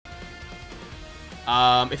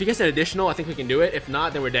If he gets an additional, I think we can do it. If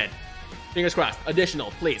not, then we're dead. Fingers crossed.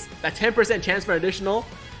 Additional, please. That 10% chance for additional.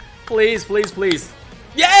 Please, please, please.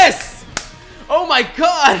 Yes! Oh my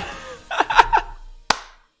god!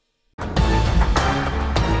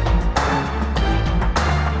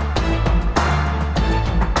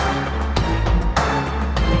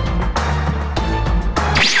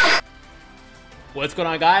 What's going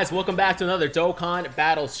on, guys? Welcome back to another Dokkan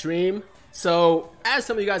battle stream. So, as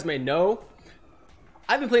some of you guys may know,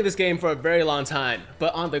 I've been playing this game for a very long time,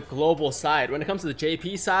 but on the global side. When it comes to the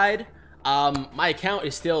JP side, my account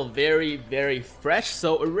is still very, very fresh.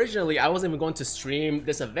 So originally, I wasn't even going to stream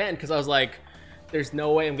this event because I was like, there's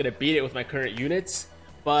no way I'm going to beat it with my current units.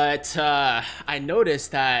 But I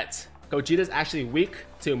noticed that Gogeta's actually weak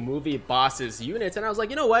to movie bosses units, and I was like,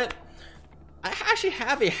 you know what? I actually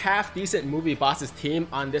have a half-decent movie bosses team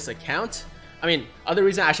on this account. I mean, other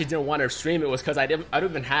reason I actually didn't want to stream it was because I don't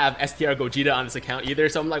even have STR Gogeta on this account either,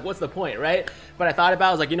 so I'm like, what's the point, right? But I thought about it,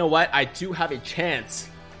 I was like, you know what? I do have a chance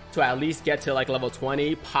to at least get to like level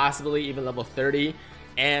 20, possibly even level 30,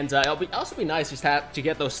 and it'll also be nice just to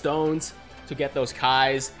get those stones, to get those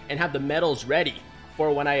Kais, and have the medals ready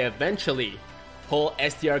for when I eventually pull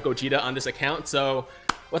STR Gogeta on this account. So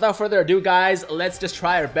without further ado, guys, let's just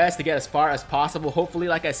try our best to get as far as possible. Hopefully,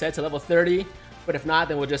 like I said, to level 30. But if not,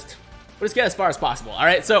 then we'll just get as far as possible. All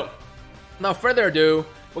right, so without further ado,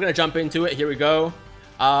 we're gonna jump into it. Here we go.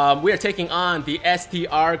 We are taking on the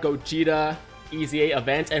STR Gogeta EZA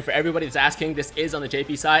event, and for everybody that's asking, this is on the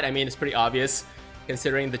JP side. I mean, it's pretty obvious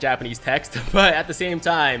considering the Japanese text, but at the same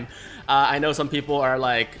time, I know some people are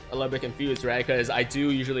like a little bit confused, right? Because I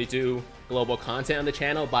do usually do global content on the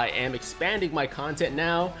channel, but I am expanding my content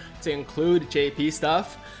now to include JP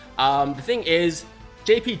stuff. The thing is,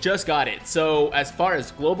 JP just got it, so as far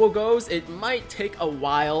as global goes, it might take a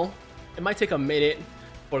while. It might take a minute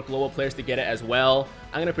for global players to get it as well.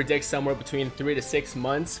 I'm gonna predict somewhere between 3 to 6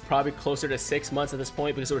 months, probably closer to 6 months at this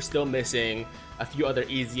point, because we're still missing a few other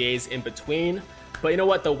EZAs in between. But you know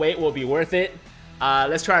what? The wait will be worth it.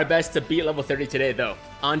 Let's try our best to beat level 30 today, though,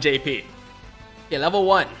 on JP. Okay, level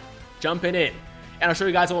 1. Jumping in, and I'll show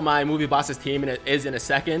you guys what my movie bosses team is in a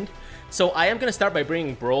second. So I am gonna start by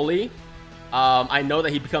bringing BROLY. I know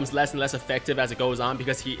that he becomes less and less effective as it goes on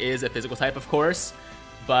because he is a physical type, of course.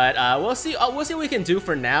 But we'll see. We'll see what we can do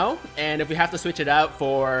for now. And if we have to switch it out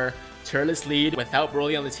for Turles lead without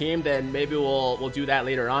BROLY on the team, then maybe we'll do that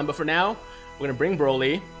later on. But for now, we're gonna bring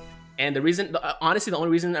BROLY. And the reason, honestly, the only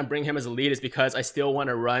reason I'm bringing him as a lead is because I still want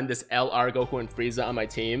to run this LR Goku and Frieza on my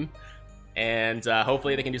team. And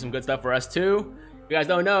hopefully they can do some good stuff for us too. If you guys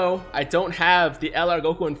don't know, I don't have the LR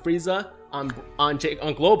Goku and Frieza on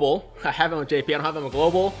global. I have him on JP, I don't have him on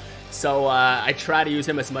global. So I try to use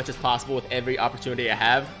him as much as possible with every opportunity I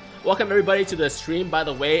have. Welcome everybody to the stream, by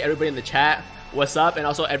the way, everybody in the chat, what's up? And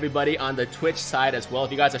also everybody on the Twitch side as well.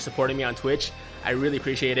 If you guys are supporting me on Twitch, I really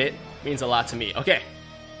appreciate it. It means a lot to me. Okay,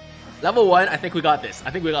 level 1, I think we got this.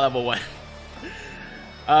 I think we got level 1.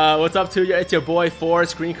 What's up to you? It's your boy 4,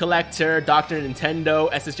 Screen Collector, Dr. Nintendo,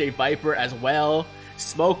 SSJ Viper as well,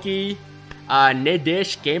 Smokey,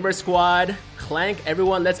 Nidish, Gamer Squad, Clank,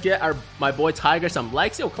 everyone. Let's get my boy Tiger some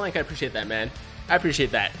likes. Yo, Clank, I appreciate that, man. I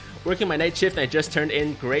appreciate that. Working my night shift and I just turned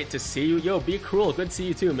in. Great to see you. Yo, be cruel. Good to see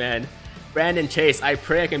you too, man. Brandon Chase, I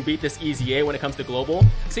pray I can beat this EZA when it comes to global.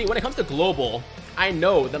 See, when it comes to global, I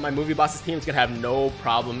know that my movie bosses team is gonna have no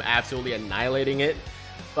problem absolutely annihilating it,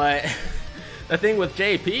 but the thing with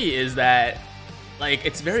JP is that, like,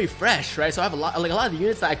 it's very fresh, right? So I have a lot of the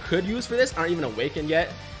units that I could use for this aren't even awakened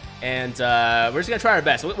yet, and we're just gonna try our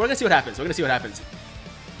best. We're gonna see what happens. We're gonna see what happens.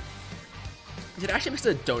 Did I actually miss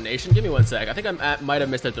a donation? Give me one sec. I think I might have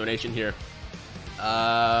missed a donation here.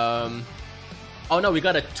 Oh no, we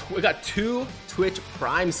got 2 Twitch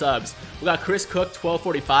Prime subs. We got Chris Cook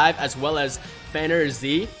 1245 as well as Fenner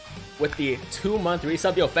Z with the 2-month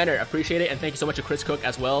resub. Yo, Fenner, appreciate it, and thank you so much to Chris Cook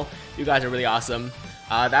as well. You guys are really awesome.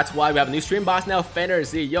 That's why we have a new stream boss now, Fenner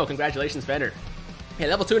Z. Yo, congratulations, Fenner. Okay,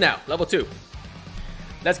 level 2 now, level 2.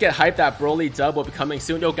 Let's get hyped that BROLY dub will be coming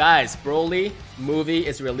soon. Yo, guys, BROLY movie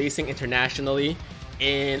is releasing internationally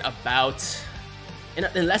in about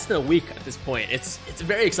in less than a week at this point. It's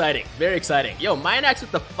very exciting, very exciting. Yo, Minax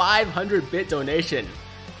with the 500-bit donation.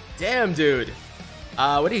 Damn, dude.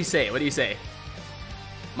 What did he say? What did he say?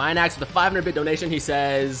 Minax with a 500-bit donation, he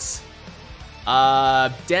says,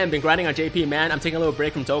 damn, been grinding on JP, man. I'm taking a little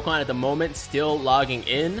break from Dokkan at the moment, still logging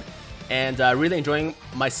in, and really enjoying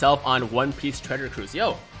myself on One Piece Treasure Cruise.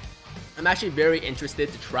 Yo, I'm actually very interested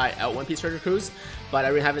to try out One Piece Treasure Cruise, but I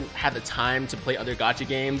really haven't had the time to play other gacha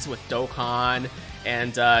games with Dokkan,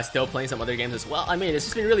 and still playing some other games as well. I mean, it's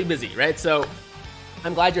just been really busy, right? So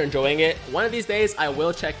I'm glad you're enjoying it. One of these days, I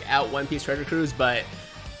will check out One Piece Treasure Cruise, but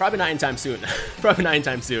probably not anytime soon. Probably not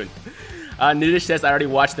anytime soon. Nidish says, I already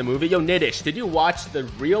watched the movie. Yo, Nidish, did you watch the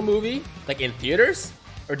real movie, like in theaters?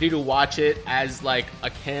 Or did you watch it as like a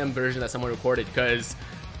cam version that someone recorded? Because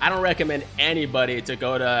I don't recommend anybody to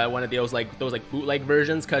go to one of those like bootleg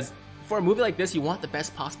versions, because for a movie like this, you want the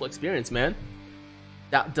best possible experience, man.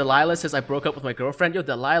 Delilah says, I broke up with my girlfriend. Yo,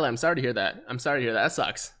 Delilah, I'm sorry to hear that. I'm sorry to hear that. That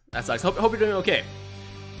sucks. That sucks. Hope you're doing okay.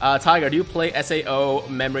 Tiger, do you play SAO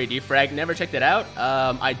Memory Defrag? Never checked it out.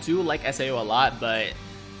 I do like SAO a lot, but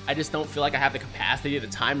I just don't feel like I have the capacity, the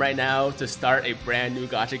time right now to start a brand new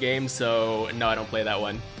gacha game, so no, I don't play that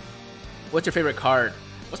one. What's your favorite card?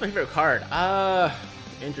 What's my favorite card?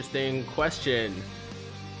 Interesting question.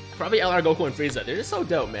 Probably LR Goku and Frieza. They're just so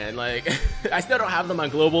dope, man. Like, I still don't have them on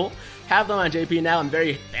Global. Have them on JP now. I'm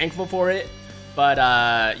very thankful for it. But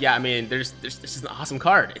yeah, I mean, there's just an awesome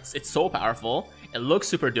card. It's so powerful. It looks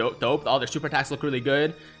super dope. All their super attacks look really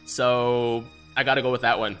good. So I gotta go with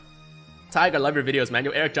that one. Tiger, love your videos, man.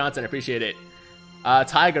 Yo, Eric Johnson, appreciate it.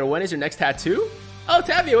 Tiger, when is your next tattoo? Oh,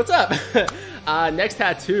 Tabby, what's up? Next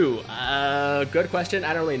tattoo. Good question.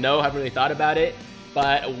 I don't really know. I haven't really thought about it.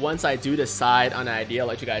 But once I do decide on an idea, I'll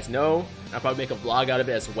let you guys know. I'll probably make a vlog out of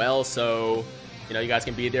it as well. So, you know, you guys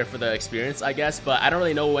can be there for the experience, I guess. But I don't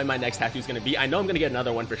really know when my next tattoo is going to be. I know I'm going to get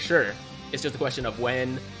another one for sure. It's just a question of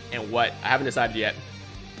when and what. I haven't decided yet.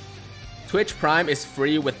 Twitch Prime is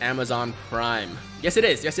free with Amazon Prime. Yes, it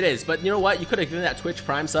is. Yes, it is. But you know what? You could have given that Twitch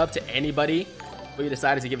Prime sub to anybody, but you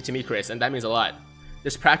decided to give it to me, Chris, and that means a lot.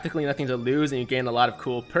 There's practically nothing to lose, and you gain a lot of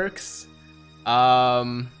cool perks.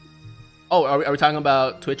 Oh, are we talking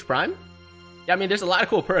about Twitch Prime? Yeah, I mean, there's a lot of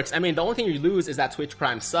cool perks. I mean, the only thing you lose is that Twitch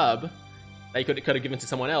Prime sub that you could have given to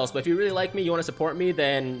someone else. But if you really like me, you want to support me,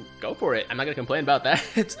 then go for it. I'm not going to complain about that.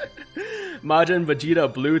 Majin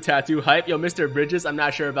Vegeta Blue Tattoo hype. Yo, Mr. Bridges, I'm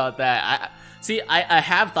not sure about that. I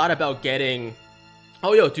have thought about getting...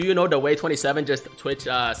 Oh, yo, do you know the Way 27 just Twitch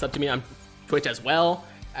sub to me on Twitch as well?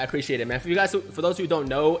 I appreciate it, man. For those who don't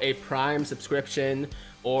know, a Prime subscription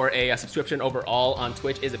or a subscription overall on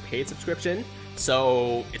Twitch is a paid subscription.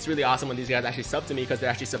 So it's really awesome when these guys actually sub to me because they're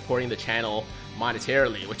actually supporting the channel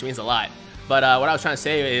monetarily, which means a lot. But what I was trying to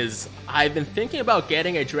say is I've been thinking about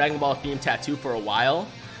getting a Dragon Ball themed tattoo for a while,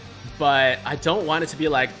 but I don't want it to be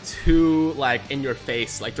like too like in your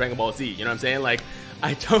face like Dragon Ball Z, you know what I'm saying? Like,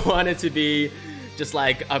 I don't want it to be just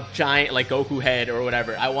like a giant like Goku head or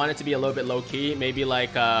whatever. I want it to be a little bit low key, maybe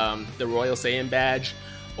like the Royal Saiyan badge,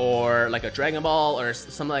 or like a Dragon Ball or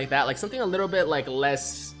something like that, like something a little bit like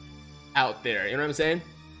less out there, you know what I'm saying?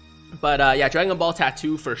 But yeah, Dragon Ball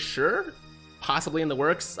tattoo for sure, possibly in the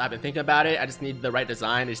works. I've been thinking about it. I just need the right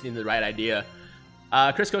design. I just need the right idea.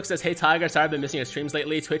 Chris Cook says, hey Tiger, sorry I've been missing your streams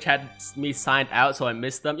lately. Twitch had me signed out, so I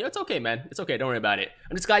missed them. Yo, it's okay, man. It's okay, don't worry about it.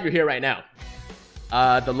 I'm just glad you're here right now.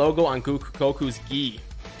 The logo on Goku's gi.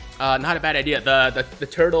 Not a bad idea. The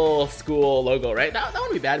turtle school logo, right? That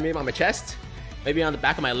wouldn't be bad. Maybe on my chest. Maybe on the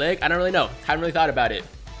back of my leg. I don't really know. Haven't really thought about it.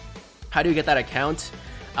 How do you get that account?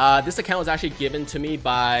 This account was actually given to me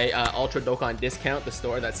by Ultra Dokkan Discount, the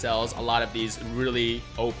store that sells a lot of these really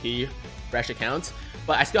OP fresh accounts.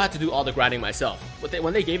 But I still had to do all the grinding myself.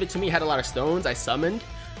 When they gave it to me, it had a lot of stones I summoned,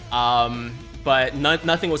 but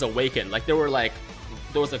nothing was awakened. Like there was like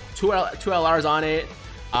two LRs on it,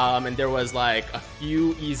 and there was like a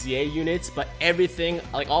few EZA units, but everything,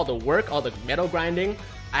 like all the work, all the metal grinding,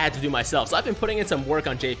 I had to do myself. So I've been putting in some work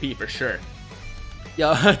on JP for sure.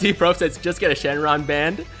 Yo, D-Prof says, just get a Shenron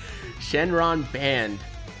band. Shenron band.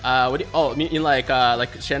 What do you, oh, you mean like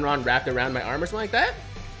Shenron wrapped around my arm or something like that?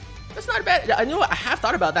 That's not bad. I know I have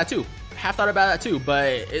thought about that too. But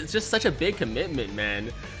it's just such a big commitment, man.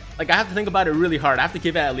 Like I have to think about it really hard. I have to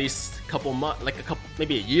give it at least a couple months, like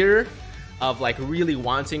maybe a year of like really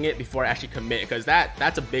wanting it before I actually commit, because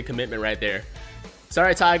that's a big commitment right there.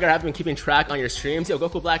 Sorry, Tiger, I haven't been keeping track on your streams. Yo,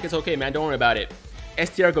 Goku Black is okay, man. Don't worry about it.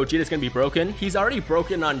 STR Gogeta is gonna be broken. He's already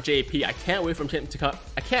broken on JP. I can't wait for him to come.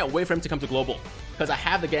 I can't wait for him to come to Global, because I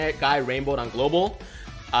have the guy rainbowed on Global.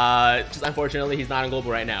 Just unfortunately, he's not on Global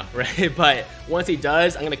right now, right? But once he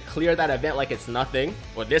does, I'm gonna clear that event like it's nothing,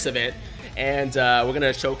 or this event, and we're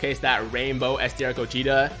gonna showcase that rainbow STR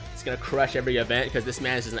Gogeta. It's gonna crush every event because this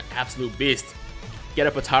man is just an absolute beast. Get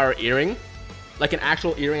a Patara earring, like an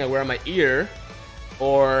actual earring I wear on my ear.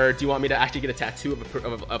 Or do you want me to actually get a tattoo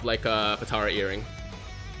of like a Patara earring?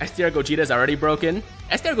 STR Gogeta is already broken.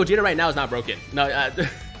 STR Gogeta right now is not broken. No,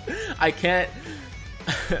 I can't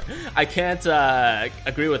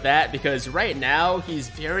agree with that, because right now he's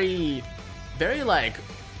very like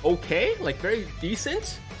okay, like very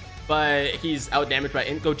decent, but he's out damaged by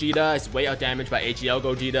Int Gogeta. He's way out damaged by AGL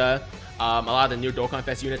Gogeta. A lot of the new Dokkan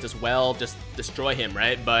Fest units as well just destroy him,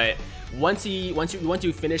 right? But once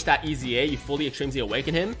you finish that EZA, you fully Extreme Z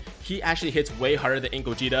Awaken him, he actually hits way harder than Ink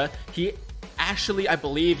Gogeta. He actually, I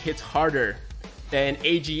believe, hits harder than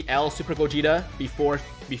AGL Super Gogeta before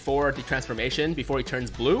the transformation, before he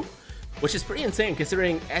turns blue, which is pretty insane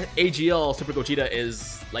considering AGL Super Gogeta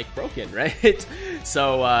is like broken, right?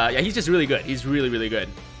 So yeah, he's just really good. He's really, really good.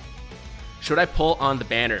 Should I pull on the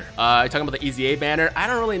banner? You're talking about the EZA banner? I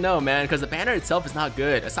don't really know, man, because the banner itself is not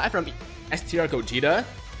good. Aside from STR Gogeta,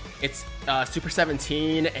 it's Super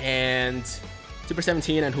 17 and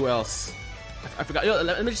who else? I forgot. Yo,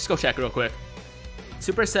 let me just go check real quick.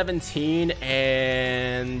 Super 17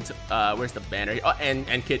 and where's the banner? Oh, and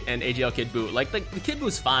AGL Kid Buu. Like the Kid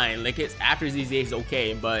Buu's fine. Like it's after ZZA is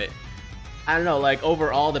okay, but I don't know. Like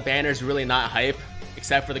overall, the banner's really not hype,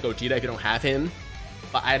 except for the Gogeta if you don't have him.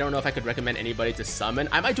 But I don't know if I could recommend anybody to summon.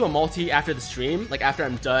 I might do a multi after the stream, like after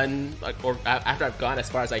I'm done, like, or after I've gone as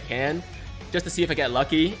far as I can, just to see if I get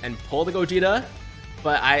lucky and pull the Gogeta.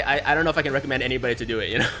 But I don't know if I can recommend anybody to do it,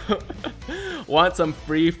 you know? Want some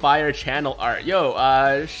free Fire channel art. Yo,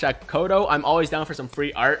 Shakoto, I'm always down for some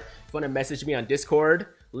free art. If you want to message me on Discord,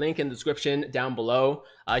 link in the description down below.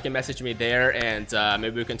 You can message me there and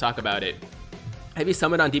maybe we can talk about it. Have you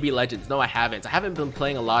summoned on DB Legends? No, I haven't. I haven't been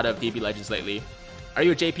playing a lot of DB Legends lately. Are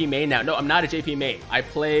you a JP main now? No, I'm not a JP main. I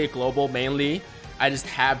play global mainly. I just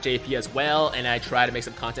have JP as well, and I try to make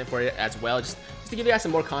some content for it as well, just to give you guys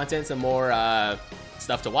some more content, some more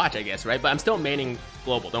stuff to watch, I guess, right? But I'm still maining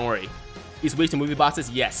global, don't worry. He's weak to movie boxes?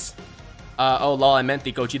 Yes. Oh, lol, I meant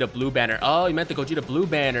the Gogeta Blue banner. Oh, you meant the Gogeta Blue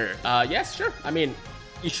banner. Yes, sure. I mean,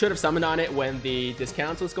 you should have summoned on it when the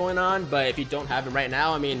discounts was going on, but if you don't have it right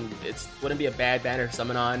now, I mean, it wouldn't be a bad banner to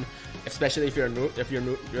summon on, especially if you're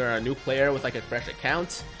a new player with like a fresh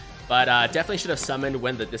account. But definitely should have summoned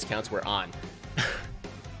when the discounts were on.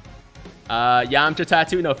 Yamcha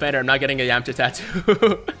tattoo? No, Fender, I'm not getting a Yamcha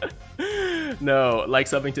tattoo. No, like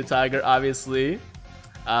subbing to Tiger, obviously.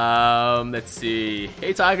 Let's see.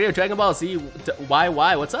 Hey Tiger, Dragon Ball Z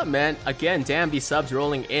YY, what's up, man? Again, damn, these subs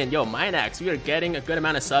rolling in. Yo, Minax, we are getting a good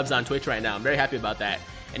amount of subs on Twitch right now. I'm very happy about that.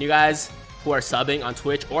 And you guys who are subbing on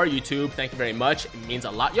Twitch or YouTube, thank you very much. It means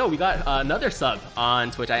a lot. Yo, we got another sub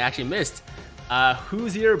on Twitch I actually missed.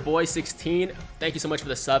 Who's your boy 16? Thank you so much for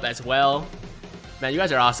the sub as well. Man, you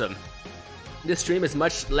guys are awesome. This stream is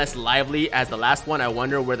much less lively as the last one. I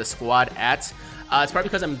wonder where the squad at. It's probably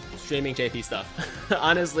because I'm streaming JP stuff.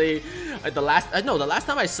 Honestly, the last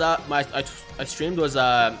time I streamed was it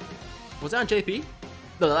on JP?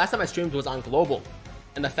 No, the last time I streamed was on Global.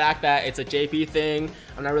 And the fact that it's a JP thing,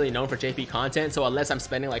 I'm not really known for JP content, so unless I'm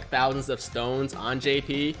spending like thousands of stones on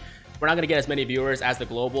JP, we're not gonna get as many viewers as the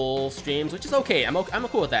Global streams, which is okay. I'm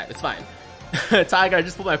cool with that. It's fine. Tiger, I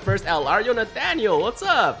just pulled my first LR. Yo, Nathaniel, what's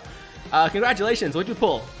up? Congratulations. What'd you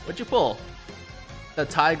pull? What'd you pull? The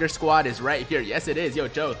Tiger squad is right here. Yes, it is. Yo,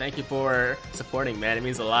 Joe, thank you for supporting, man. It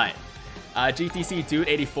means a lot. GTC Dude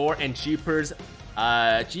 84 and Jeepers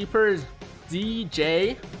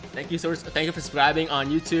DJ. Thank you for subscribing on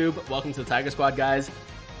YouTube. Welcome to the Tiger Squad, guys.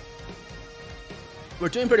 We're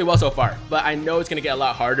doing pretty well so far, but I know it's gonna get a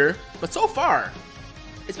lot harder. But so far,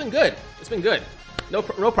 it's been good. It's been good. No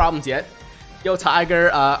problems yet. Yo,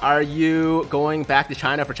 Tiger, are you going back to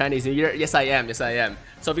China for Chinese New Year? Yes, I am. Yes, I am.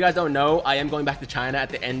 So if you guys don't know, I am going back to China at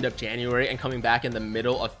the end of January and coming back in the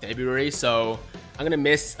middle of February. So I'm gonna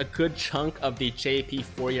miss a good chunk of the JP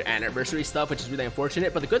 4-year anniversary stuff, which is really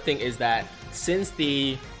unfortunate. But the good thing is that since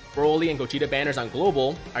the BROLY and Gogeta banners on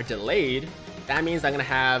Global are delayed, that means I'm gonna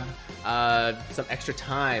have some extra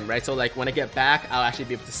time, right? So like when I get back, I'll actually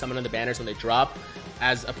be able to summon on the banners when they drop,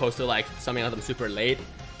 as opposed to like summoning on them super late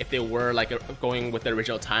if they were like going with the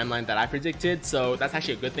original timeline that I predicted. So that's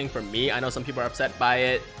actually a good thing for me. I know some people are upset by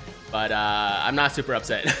it, but I'm not super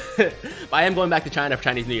upset. But I am going back to China for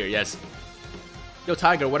Chinese New Year, yes. Yo,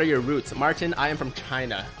 Tiger, what are your roots? Martin, I am from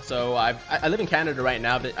China. So I live in Canada right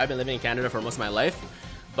now. I've been living in Canada for most of my life,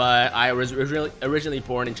 but I was originally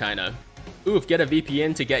born in China. Oof, get a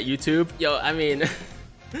VPN to get YouTube. Yo, I mean,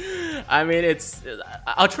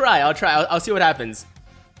 I'll try. I'll see what happens.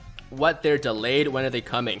 What, they're delayed? When are they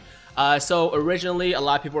coming? So originally, a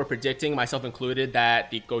lot of people were predicting, myself included, that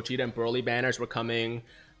the Gogeta and BROLY banners were coming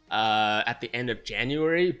at the end of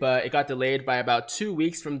January, but it got delayed by about 2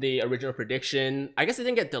 weeks from the original prediction. I guess it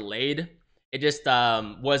didn't get delayed. It just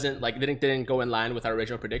wasn't like didn't go in line with our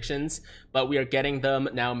original predictions. But we are getting them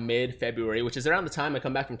now mid-February, which is around the time I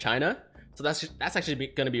come back from China. So that's actually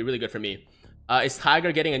going to be really good for me. Is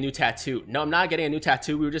Tiger getting a new tattoo? No, I'm not getting a new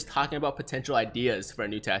tattoo. We were just talking about potential ideas for a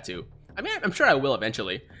new tattoo. I mean, I'm sure I will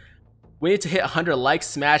eventually. We need to hit 100 likes,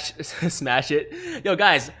 smash it. Yo,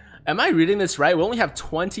 guys, Am I reading this right? We only have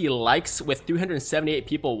 20 likes with 378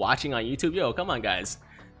 people watching on YouTube. Yo, come on, guys.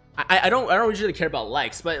 I don't usually care about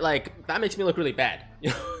likes, but like that makes me look really bad.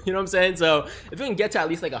 You know what I'm saying? So if we can get to at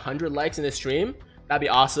least like 100 likes in this stream, that'd be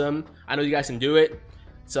awesome. I know you guys can do it.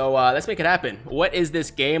 So let's make it happen. What is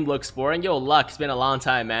this game? Looks boring. Yo, Luck, it's been a long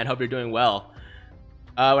time, man. Hope you're doing well.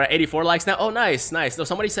 We're at 84 likes now. Oh, nice, nice. So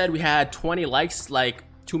somebody said we had 20 likes like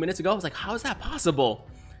 2 minutes ago. I was like, how is that possible?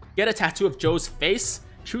 Get a tattoo of Joe's face?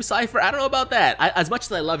 True Cypher? I don't know about that. As much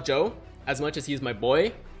as I love Joe, as much as he's my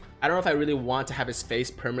boy, I don't know if I really want to have his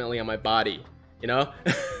face permanently on my body, you know?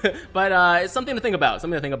 But it's something to think about,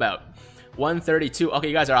 132. Okay,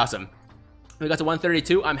 you guys are awesome. We got to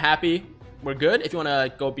 132. I'm happy. We're good. If you want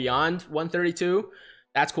to go beyond 132,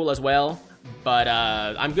 that's cool as well. But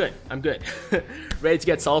I'm good. Ready to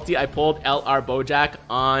get salty. I pulled LR Bojack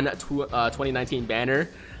on 2019 banner.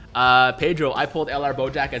 Pedro, I pulled LR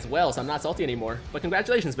Bojack as well, so I'm not salty anymore. But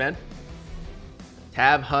congratulations, man.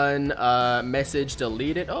 Tab Hun message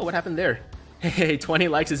deleted. Oh, what happened there? Hey, 20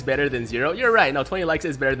 likes is better than 0. You're right. No, 20 likes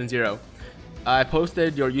is better than 0. I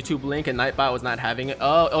posted your YouTube link and Nightbot was not having it.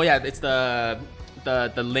 Oh yeah, it's the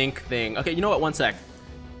link thing. Okay, you know what? 1 sec.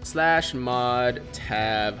 /mod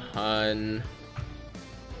tab hun.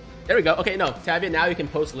 There we go. Okay, no, Tabia, now you can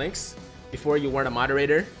post links. Before you weren't a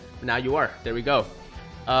moderator, but now you are. There we go.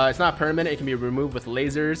 It's not permanent. It can be removed with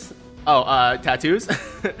lasers. Oh, tattoos?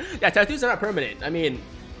 Yeah, tattoos are not permanent. I mean,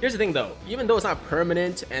 here's the thing though. Even though it's not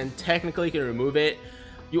permanent and technically you can remove it,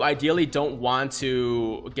 you ideally don't want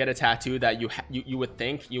to get a tattoo that you would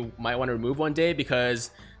think you might want to remove one day because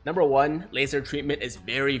number one, laser treatment is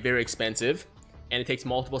very, very expensive and it takes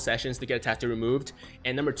multiple sessions to get a tattoo removed.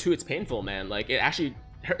 And number two, it's painful, man. Like it actually,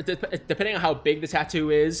 depending on how big the tattoo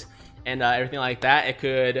is and everything like that, it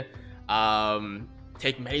could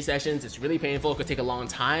take many sessions. It's really painful. It could take a long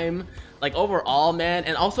time. Like overall, man,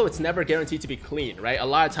 and also it's never guaranteed to be clean, right? A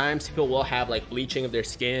lot of times people will have like bleaching of their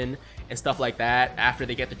skin and stuff like that after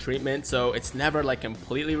they get the treatment, so it's never like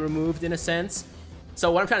completely removed in a sense.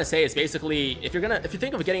 So what I'm trying to say is basically, if you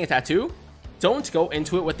think of getting a tattoo, don't go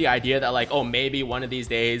into it with the idea that like, oh, maybe one of these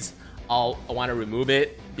days I want to remove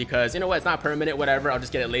it because you know what, it's not permanent, whatever, I'll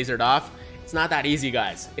just get it lasered off. It's not that easy,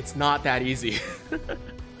 guys. It's not that easy.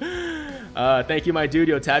 Thank you, my dude.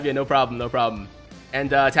 Yo, Tavia, no problem. And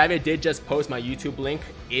Tavia did just post my YouTube link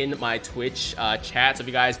in my Twitch chat, so if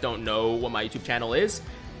you guys don't know what my YouTube channel is,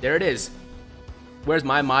 there it is. Where's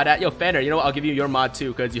my mod at? Yo, Fenner, you know what? I'll give you your mod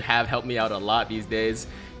too, because you have helped me out a lot these days.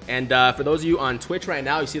 And for those of you on Twitch right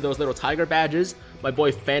now, you see those little tiger badges? My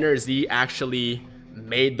boy Fenner Z actually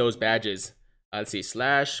made those badges. Let's see,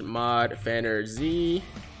 /mod Fenner Z.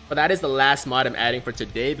 But that is the last mod I'm adding for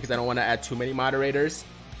today because I don't want to add too many moderators.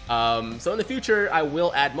 So in the future, I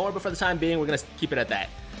will add more, but for the time being, we're gonna keep it at that.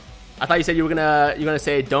 I thought you said you're gonna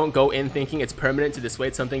say don't go in thinking it's permanent to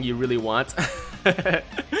dissuade something you really want.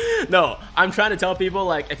 No, I'm trying to tell people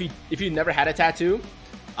like if you never had a tattoo,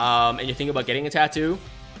 and you're thinking about getting a tattoo,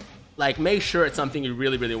 like make sure it's something you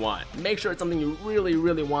really want. Make sure it's something you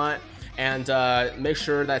really want, and make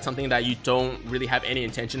sure that's something that you don't really have any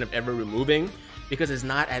intention of ever removing. Because it's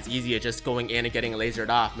not as easy as just going in and getting lasered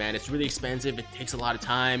off, man. It's really expensive, it takes a lot of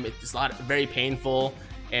time, it's very painful,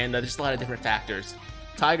 and there's a lot of different factors.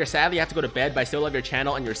 Tiger, sadly, you have to go to bed, but I still love your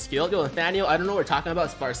channel and your skill. Yo, Nathaniel, I don't know what we're talking about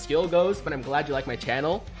as far as skill goes, but I'm glad you like my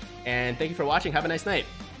channel, and thank you for watching. Have a nice night.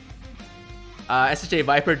 SJ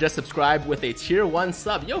Viper just subscribed with a tier 1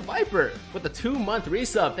 sub. Yo, Viper, with a 2-month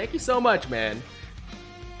resub. Thank you so much, man.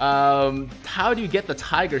 How do you get the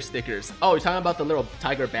tiger stickers? Oh, you're talking about the little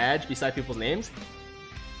tiger badge beside people's names?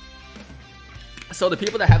 So the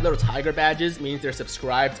people that have little tiger badges means they're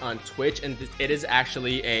subscribed on Twitch, and it is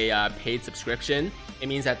actually a paid subscription. It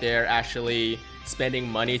means that they're actually spending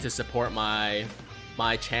money to support my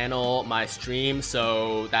channel, my stream,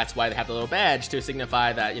 so that's why they have the little badge to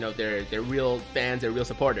signify that, you know, they're real fans, they're real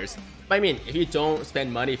supporters. But I mean, if you don't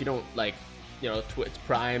spend money, if you don't, like, you know, Twitch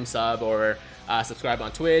Prime sub or subscribe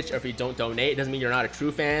on Twitch, or if you don't donate, it doesn't mean you're not a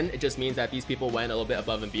true fan. It just means that these people went a little bit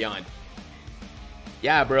above and beyond.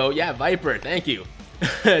 Yeah, bro. Yeah, Viper. Thank you.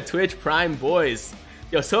 Twitch Prime boys.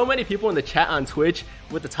 Yo, so many people in the chat on Twitch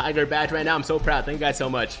with the tiger badge right now. I'm so proud. Thank you guys so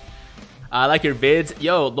much. I like your vids.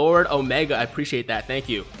 Yo, Lord Omega. I appreciate that. Thank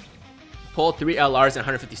you. Pulled 3 LRs and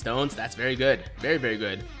 150 stones. That's very good. Very, very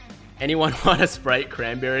good. Anyone want a Sprite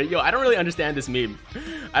cranberry? Yo, I don't really understand this meme.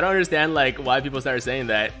 I don't understand like why people started saying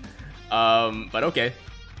that. But okay.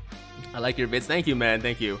 I like your vids. Thank you, man.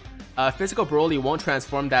 Thank you. Physical Broly won't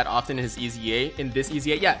transform that often in his EZA. In this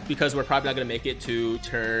EZA, yeah, because we're probably not going to make it to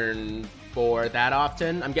turn 4 that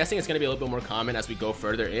often. I'm guessing it's going to be a little bit more common as we go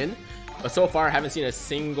further in. But so far, I haven't seen a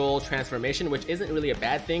single transformation, which isn't really a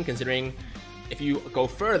bad thing, considering if you go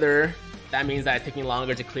further, that means that it's taking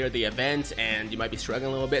longer to clear the event, and you might be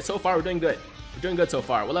struggling a little bit. So far, we're doing good. We're doing good so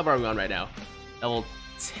far. What level are we on right now? Level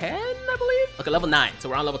 10, I believe? Okay, level 9, so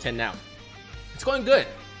we're on level 10 now. It's going good.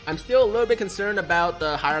 I'm still a little bit concerned about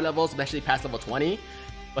the higher levels, especially past level 20,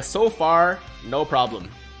 but so far, no problem.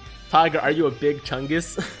 Tiger, are you a big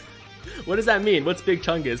chungus? What does that mean? What's big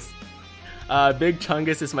chungus? Big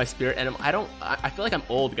chungus is my spirit, and I feel like I'm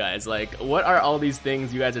old, guys. Like, what are all these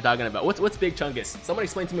things you guys are talking about? What's big chungus? Someone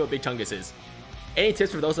explain to me what big chungus is. Any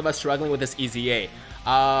tips for those of us struggling with this EZA?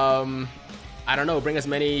 I don't know, bring as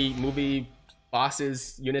many movie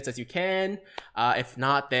bosses units as you can. If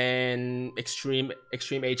not, then extreme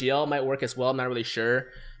AGL might work as well. I'm not really sure,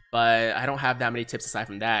 but I don't have that many tips aside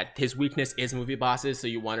from that. His weakness is movie bosses, so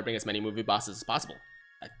you want to bring as many movie bosses as possible.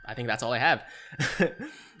 I think that's all I have.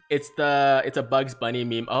 It's a Bugs Bunny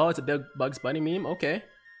meme. Oh, it's a big Bugs Bunny meme. Okay.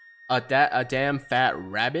 A damn fat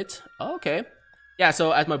rabbit. Oh, okay. Yeah,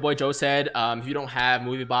 so as my boy Joe said, if you don't have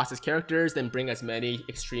movie bosses characters, then bring as many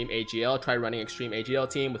Extreme AGL. Try running Extreme AGL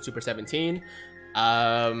team with Super 17.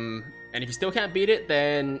 And if you still can't beat it,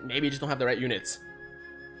 then maybe you just don't have the right units.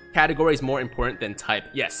 Category is more important than type.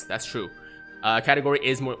 Yes, that's true. Category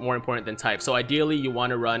is more important than type. So ideally, you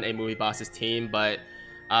want to run a movie bosses team, but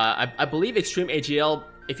I believe Extreme AGL,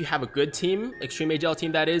 if you have a good team, Extreme AGL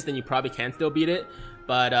team that is, then you probably can still beat it.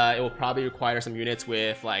 But it will probably require some units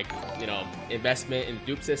with, like, you know, investment in the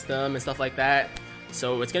dupe system and stuff like that.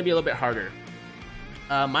 So it's going to be a little bit harder.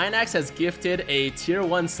 Minax has gifted a tier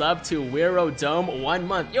 1 sub to Wiro Dome 1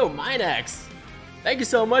 month. Yo, Minax! Thank you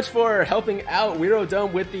so much for helping out Wiro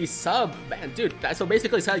Dome with the sub. Man, dude, so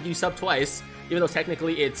basically it's like you sub twice, even though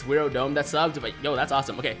technically it's Wiro Dome that subbed. But yo, that's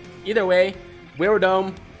awesome. Okay, either way, Wiro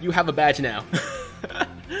Dome, you have a badge now.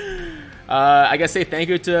 I guess say thank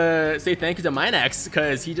you to Minax,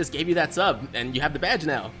 because he just gave you that sub and you have the badge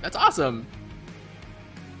now. That's awesome.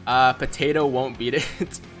 Potato won't beat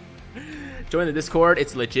it. Join the Discord,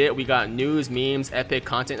 it's legit. We got news, memes, epic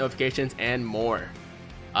content notifications, and more.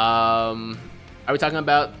 Are we talking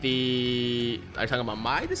about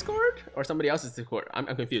my Discord or somebody else's Discord? I'm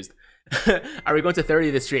confused. Are we going to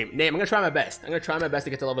 30 this stream? Name, I'm gonna try my best. I'm gonna try my best to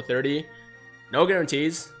get to level 30. No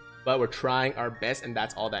guarantees, but we're trying our best, and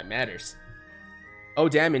that's all that matters. Oh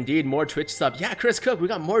damn, indeed, more Twitch subs. Yeah, Chris Cook, we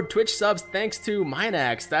got more Twitch subs thanks to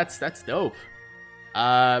Minax. That's dope.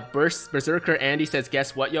 Berserker Andy says,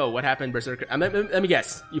 guess what? Yo, what happened, Berserker? Let me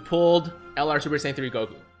guess. You pulled LR Super Saiyan 3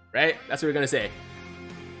 Goku, right? That's what we're gonna say.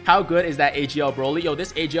 How good is that AGL Broly? Yo,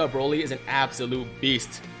 this AGL Broly is an absolute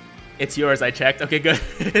beast. It's yours, I checked. Okay, good.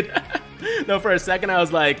 No, for a second I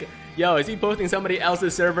was like, yo, is he posting somebody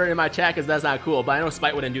else's server in my chat? Because that's not cool. But I know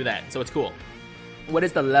Spite wouldn't do that, so it's cool. What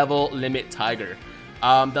is the level limit, Tiger?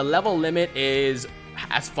 The level limit is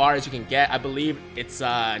as far as you can get. I believe it's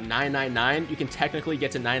 999. You can technically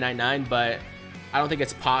get to 999, but I don't think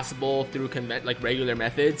it's possible through like regular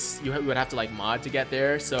methods. You would have to like mod to get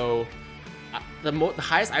there. So the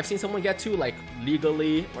highest I've seen someone get to, like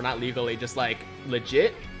legally, or not legally, just like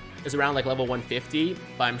legit, is around like level 150.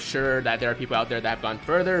 But I'm sure that there are people out there that have gone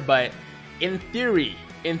further. But in theory,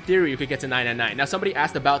 you could get to 999. Now somebody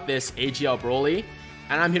asked about this AGL Broly,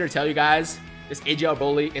 and I'm here to tell you guys, this AGL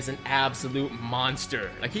Broly is an absolute monster.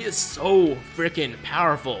 Like, he is so freaking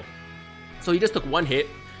powerful. So he just took one hit.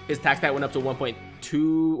 His attack stat went up to 1.2,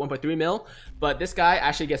 1.3 mil. But this guy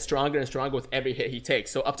actually gets stronger and stronger with every hit he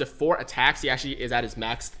takes. So up to 4 attacks, he actually is at his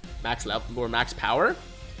max level, or max power.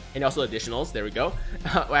 And also additionals, there we go.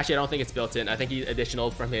 Well, actually, I don't think it's built in. I think he's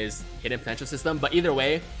additional from his hidden potential system. But either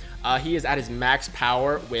way, he is at his max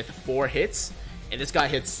power with 4 hits. And this guy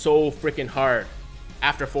hits so freaking hard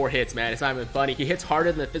after 4 hits, man. It's not even funny. He hits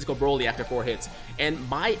harder than the physical Broly after 4 hits. And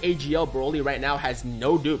my AGL Broly right now has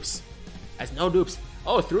no dupes.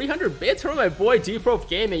 Oh, 300 bits from my boy D-Prof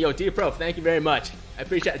Gaming. Yo, D-Prof, thank you very much. I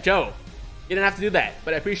appreciate it. Joe, you didn't have to do that,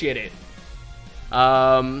 but I appreciate it.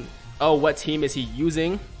 Oh, what team is he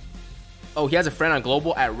using? Oh, he has a friend on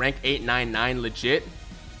global at rank 899, legit.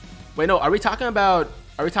 Wait, no, are we talking about,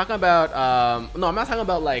 no, I'm not talking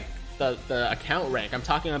about like the account rank. I'm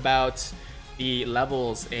talking about the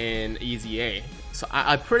levels in EZA. So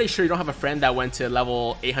I'm pretty sure you don't have a friend that went to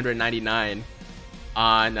level 899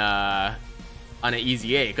 on an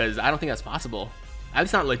EZA, because I don't think that's possible. At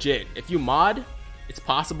least not legit. If you mod, it's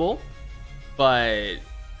possible. But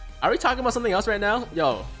are we talking about something else right now?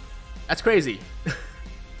 Yo, that's crazy.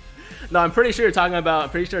 No, I'm pretty sure you're talking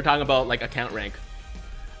about like account rank.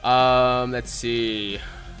 Let's see.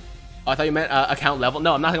 Oh, I thought you meant account level.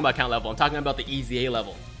 No, I'm not talking about account level. I'm talking about the EZA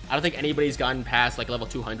level. I don't think anybody's gotten past like level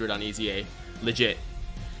 200 on EZA. Legit.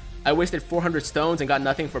 I wasted 400 stones and got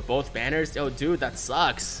nothing for both banners. Yo, dude, that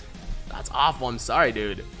sucks. That's awful. I'm sorry,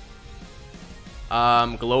 dude.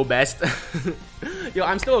 Glow best. Yo,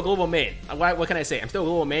 I'm still a global main. What can I say? I'm still a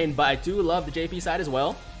global main, but I do love the JP side as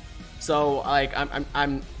well. So, like, I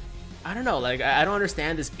don't know. Like, I don't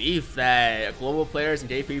understand this beef that global players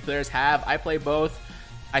and JP players have. I play both.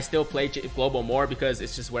 I still play global more because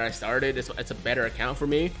it's just where I started. It's a better account for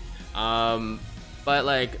me. But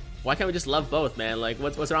like, why can't we just love both, man? Like,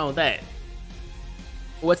 what's wrong with that?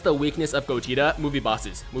 What's the weakness of Gogeta? Movie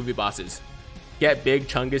bosses. Movie bosses. Get big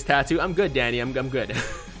Chungus tattoo. I'm good, Danny. I'm good.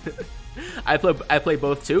 I play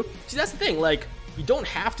both too. See, that's the thing. Like, you don't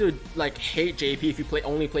have to like hate JP if you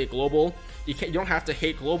only play global. You don't have to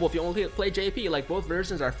hate global if you only play JP. Like, both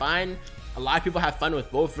versions are fine. A lot of people have fun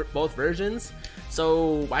with both versions.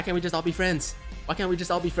 So why can't we just all be friends? Why can't we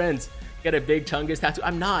just all be friends? Get a big Chungus tattoo.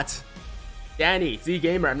 I'm not. Danny, Z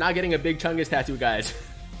Gamer, I'm not getting a big Chungus tattoo, guys.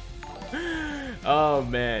 Oh,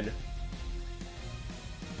 man.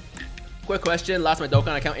 Quick question. Lost my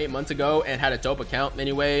Dokkan account 8 months ago and had a dope account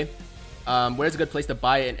anyway. Where's a good place to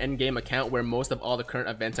buy an endgame account where most of all the current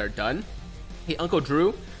events are done? Hey, Uncle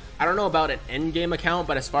Drew, I don't know about an endgame account,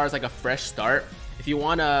 but as far as like a fresh start, if you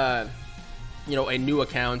want a new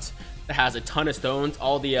account that has a ton of stones,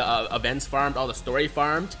 all the events farmed, all the story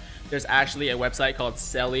farmed, there's actually a website called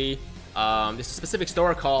Selly. There's a specific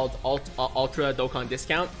store called Ultra Dokkan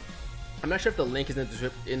Discount. I'm not sure if the link is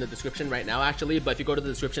in the description right now, actually, but if you go to the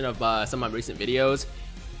description of some of my recent videos,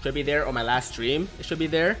 it should be there, or my last stream, it should be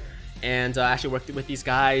there. And I actually worked with these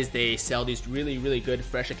guys. They sell these really good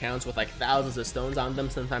fresh accounts with like thousands of stones on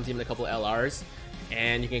them, sometimes even a couple of LRs,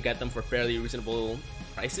 and you can get them for fairly reasonable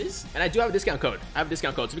prices. And I do have a discount code. I have a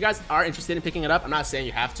discount code. So if you guys are interested in picking it up, I'm not saying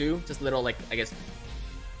you have to, just a little, like, I guess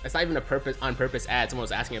it's not even a on purpose ad. Someone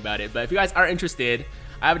was asking about it, but if you guys are interested,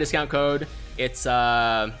 I have a discount code. It's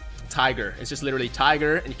Tiger. It's just literally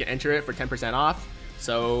Tiger, and you can enter it for 10% off.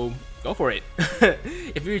 So go for it.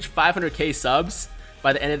 If you reach 500k subs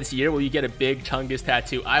by the end of this year, will you get a big Chungus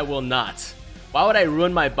tattoo? I will not. Why would I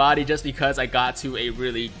ruin my body just because I got to a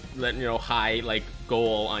really, high like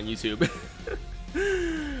goal on YouTube?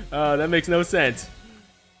 That makes no sense.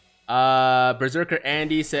 Berserker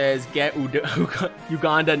Andy says, get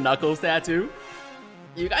Uganda Knuckles tattoo.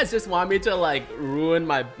 You guys just want me to like ruin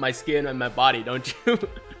my skin and my body, don't you?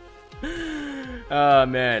 Oh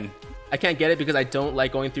man, I can't get it because I don't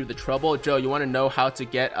like going through the trouble. Joe, you want to know how to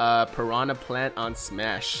get a piranha plant on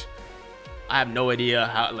Smash? I have no idea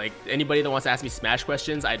how. Like, anybody that wants to ask me Smash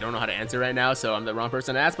questions, I don't know how to answer right now, so I'm the wrong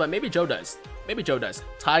person to ask, but maybe Joe does. Maybe Joe does.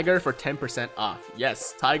 Tiger for 10% off.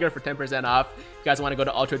 Yes, Tiger for 10% off. If you guys want to go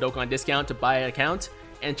to Ultra Dokkan Discount to buy an account,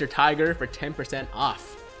 enter Tiger for 10%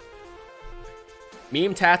 off.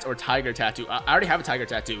 Meme tats or tiger tattoo? I already have a tiger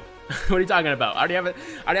tattoo. What are you talking about? I already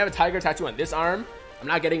have a tiger tattoo on this arm. I'm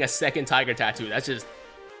not getting a second tiger tattoo. That's just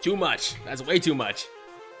too much. That's way too much.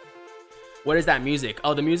 What is that music?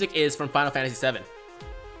 Oh, the music is from Final Fantasy VII.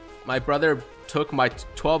 My brother took my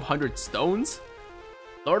 1200 stones?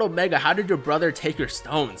 Lord Omega, how did your brother take your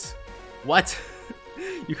stones? What?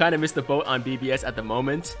 You kind of missed the boat on BBS at the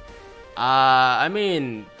moment. I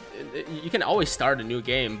mean, you can always start a new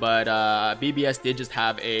game, but BBS did just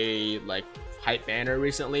have a like hype banner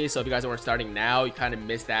recently, so if you guys weren't starting now, you kind of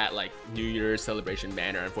missed that like New Year's celebration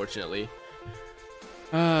banner, unfortunately.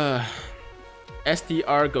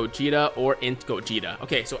 STR Gogeta or Int Gogeta.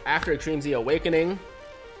 Okay, so after Extreme Z Awakening,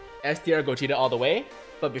 STR Gogeta all the way,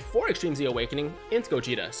 but before Extreme Z Awakening, Int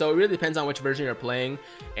Gogeta. So it really depends on which version you're playing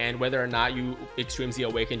and whether or not you Extreme Z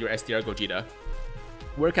Awakened your STR Gogeta.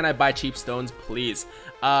 Where can I buy cheap stones, please?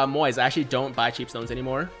 Moise, I actually don't buy cheap stones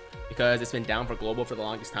anymore because it's been down for global for the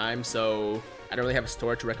longest time, so I don't really have a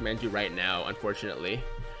store to recommend you right now, unfortunately.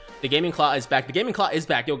 The Gaming Claw is back. The Gaming Claw is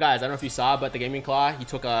back. Yo, guys, I don't know if you saw, but the Gaming Claw, he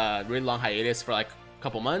took a really long hiatus for like a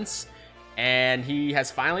couple months, and he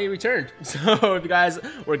has finally returned. So if you guys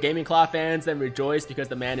were Gaming Claw fans, then rejoice because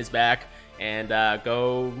the man is back, and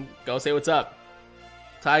go say what's up.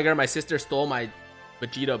 Tiger, my sister stole my my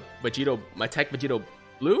Tech Vegito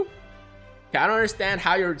Blue? Okay, I don't understand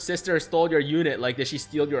how your sister stole your unit. Like, did she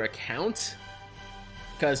steal your account?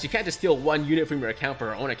 Because you can't just steal one unit from your account for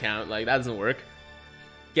her own account. Like, that doesn't work.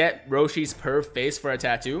 Get Roshi's perv face for a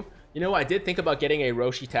tattoo. You know, I did think about getting a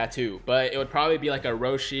Roshi tattoo, but it would probably be like a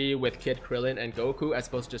Roshi with Kid Krillin and Goku as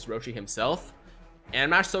opposed to just Roshi himself.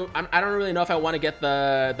 And I don't really know if I want to get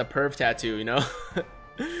the perv tattoo, you know?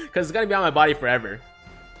 Because it's going to be on my body forever.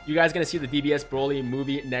 You guys going to see the DBS Broly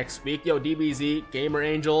movie next week? Yo, DBZ, Gamer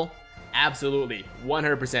Angel, absolutely,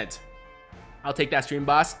 100%. I'll take that, stream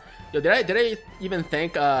boss. Yo, did I even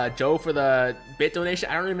thank Joe for the bit donation?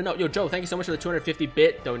 I don't even know. Yo, Joe, thank you so much for the 250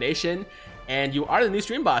 bit donation. And you are the new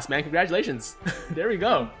stream boss, man. Congratulations. There we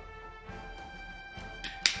go.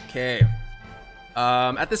 Okay.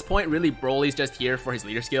 At this point, really, Broly's just here for his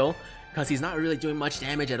leader skill because he's not really doing much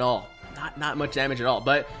damage at all. Not much damage at all,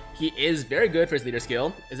 but he is very good for his leader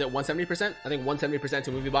skill. Is it 170%? I think 170%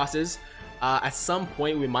 to movie bosses. At some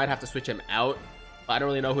point, we might have to switch him out, but I don't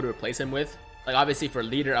really know who to replace him with. Like, obviously, for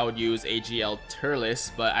leader, I would use AGL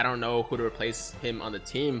Turles, but I don't know who to replace him on the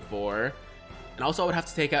team for. And also, I would have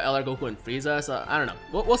to take out LR Goku and Frieza, so I don't know.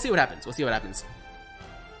 We'll see what happens. We'll see what happens.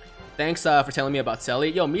 Thanks for telling me about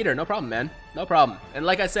Selly. Yo, Meter, no problem, man. No problem. And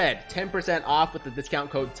like I said, 10% off with the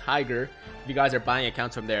discount code TIGER if you guys are buying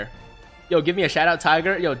accounts from there. Yo, give me a shout out,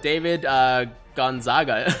 Tiger. Yo, David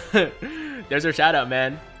Gonzaga. There's our shout out,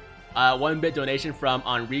 man. 1-bit donation from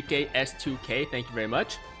Enrique S2K. Thank you very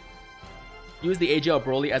much. Use the AGL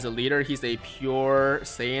Broly as a leader. He's a pure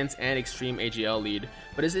Saiyans and extreme AGL lead.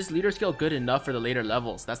 But is his leader skill good enough for the later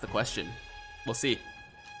levels? That's the question. We'll see.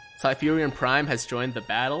 Cypherian Prime has joined the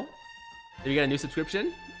battle. Did we get a new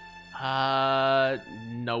subscription?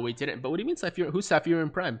 No, we didn't. But what do you mean Cypherian? Who's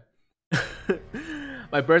Cypherian Prime?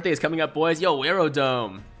 My birthday is coming up, boys. Yo,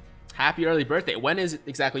 Aerodome. Happy early birthday. When is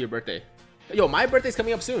exactly your birthday? Yo, my birthday's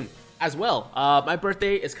coming up soon as well. My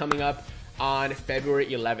birthday is coming up on February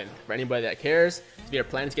 11th. For anybody that cares, if you're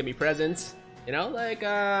planning to get me presents, you know, like,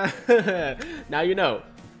 now you know.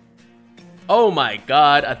 Oh my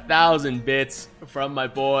god, 1,000 bits from my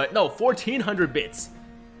boy. No, 1,400 bits.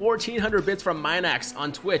 1,400 bits from Minax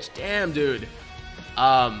on Twitch. Damn, dude.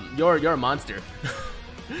 You're a monster.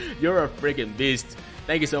 You're a freaking beast.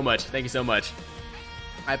 Thank you so much. Thank you so much.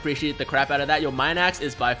 I appreciate the crap out of that. Yo, Minax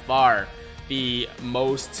is by far the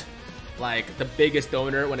most, like, the biggest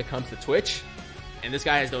donor when it comes to Twitch. And this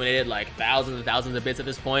guy has donated like thousands and thousands of bits at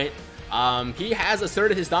this point. He has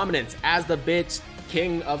asserted his dominance as the bit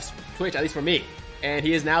king of Twitch, at least for me. And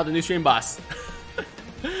he is now the new stream boss.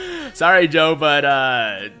 Sorry, Joe, but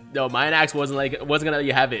no, Minax wasn't gonna let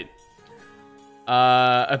you have it.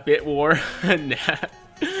 A bit war. Nah.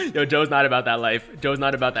 Yo, Joe's not about that life. Joe's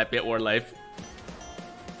not about that bit war life.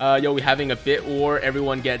 Yo, we having a bit war.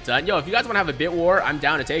 Everyone get done. Yo, if you guys want to have a bit war, I'm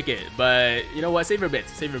down to take it. But you know what? Save your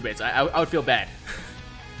bits. Save your bits. I would feel bad.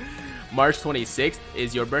 March 26th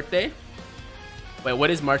is your birthday. Wait, what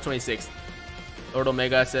is March 26th? Lord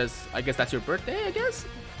Omega says, I guess that's your birthday, I guess?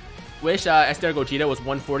 Wish STR Gogeta was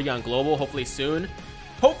 140 on global. Hopefully soon.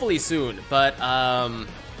 Hopefully soon. But,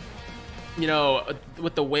 you know,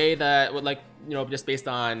 with the way that, like, you know, just based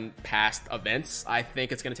on past events, I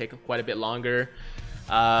think it's going to take quite a bit longer.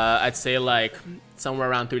 I'd say like somewhere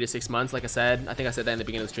around 3 to 6 months. Like I said, I think I said that in the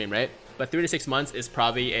beginning of the stream, right? But 3 to 6 months is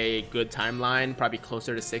probably a good timeline, probably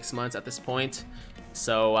closer to 6 months at this point.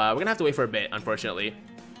 So we're gonna have to wait for a bit, unfortunately.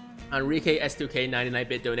 Enrique S2K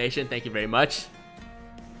 99-bit donation, thank you very much.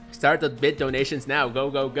 Start the bit donations now.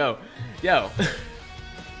 Go, go, go. Yo.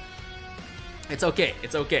 It's okay,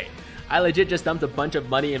 it's okay. I legit just dumped a bunch of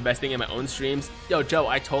money investing in my own streams. Yo, Joe,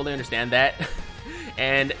 I totally understand that.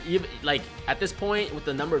 And you, like, at this point, with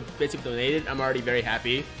the number of bits you've donated, I'm already very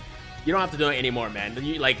happy. You don't have to donate anymore, man.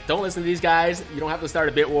 You, like, don't listen to these guys. You don't have to start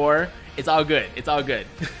a bit war. It's all good. It's all good.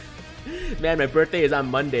 Man, my birthday is on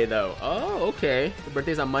Monday, though. Oh, okay. The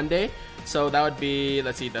birthday's on Monday. So that would be,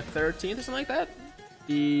 let's see, the 13th or something like that?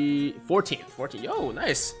 The 14th. 14th. Yo,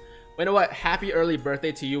 nice. Well, you know what? Happy early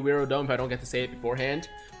birthday to you, Weirdo Dome, if I don't get to say it beforehand.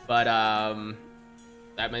 But, I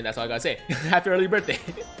mean, that's all I gotta say. Happy early birthday.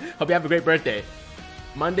 Hope you have a great birthday.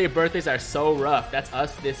 Monday birthdays are so rough. That's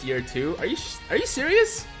us this year too. Are you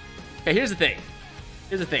serious? Okay, here's the thing.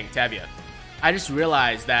 Here's the thing, Tavia. I just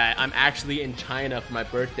realized that I'm actually in China for my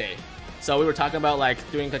birthday. So we were talking about like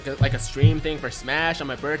doing like a stream thing for Smash on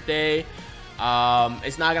my birthday.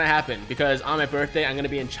 It's not gonna happen because on my birthday I'm gonna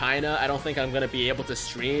be in China. I don't think I'm gonna be able to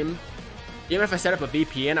stream. Even if I set up a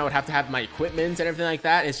VPN, I would have to have my equipment and everything like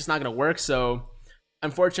that. It's just not gonna work. So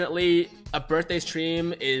unfortunately, a birthday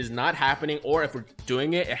stream is not happening, or if we're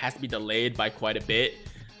doing it, it has to be delayed by quite a bit.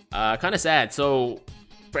 Kind of sad. So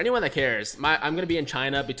for anyone that cares, I'm going to be in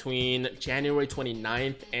China between January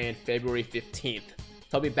 29th and February 15th.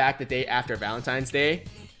 So I'll be back the day after Valentine's Day,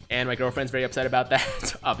 and my girlfriend's very upset about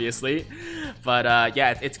that, obviously. But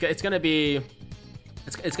yeah, it's going to be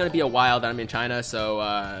a while that I'm in China. So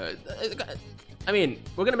I mean,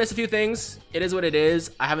 we're gonna miss a few things. It is what it is.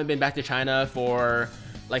 I haven't been back to China for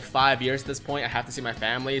like 5 years at this point. I have to see my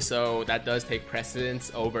family, so that does take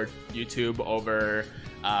precedence over YouTube, over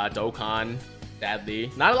Dokkan,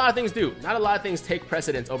 sadly. Not a lot of things do. Not a lot of things take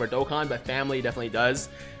precedence over Dokkan, but family definitely does.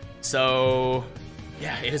 So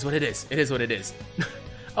Yeah, it is what it is. It is what it is.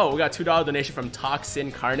 Oh, we got $2 donation from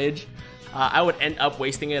Toxin Carnage. I would end up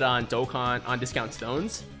wasting it on Dokkan on discount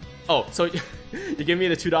stones. Oh, so you give me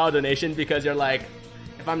the $2 donation because you're like,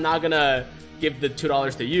 if I'm not gonna give the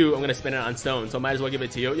 $2 to you, I'm gonna spend it on stones, so might as well give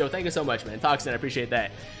it to you. Yo, thank you so much, man. Toxin, I appreciate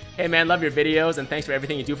that. Hey man, love your videos and thanks for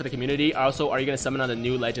everything you do for the community. Also, are you gonna summon on the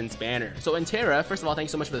new Legends banner? So in Terra, first of all,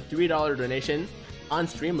 thanks so much for the $3 donation on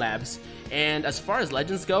Streamlabs. And as far as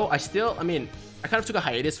Legends go, I kind of took a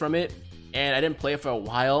hiatus from it and I didn't play it for a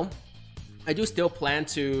while. I do still plan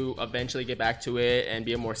to eventually get back to it and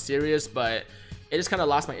be more serious, but it just kind of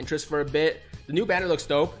lost my interest for a bit. The new banner looks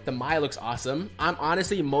dope. The Mai looks awesome. I'm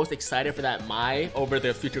honestly most excited for that Mai over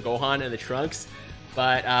the future Gohan and the Trunks,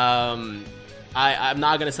 but I'm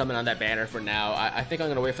not gonna summon on that banner for now. I think I'm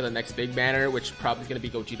gonna wait for the next big banner, which probably is gonna be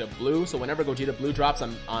Gogeta Blue. So whenever Gogeta Blue drops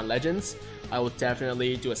on Legends, I will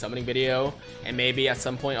definitely do a summoning video, and maybe at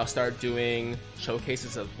some point I'll start doing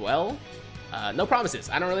showcases as well. No promises.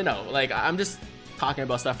 I don't really know. Like, I'm just talking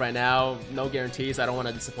about stuff right now. No guarantees. I don't want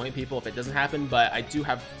to disappoint people if it doesn't happen, but I do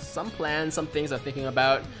have some plans, some things I'm thinking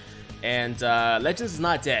about. And Legends is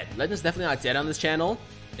not dead. Legends is definitely not dead on this channel.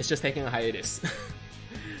 It's just taking a hiatus.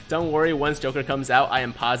 Don't worry, once Joker comes out, I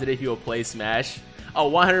am positive he will play Smash.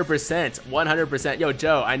 Oh, 100%. 100%. Yo,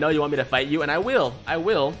 Joe, I know you want me to fight you, and I will. I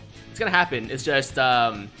will. It's gonna happen. It's just,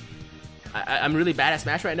 I'm really bad at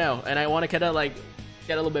Smash right now, and I want to kind of, like,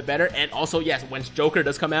 get a little bit better. And also, yes, when Joker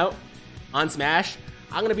does come out on Smash,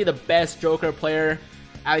 I'm gonna be the best Joker player,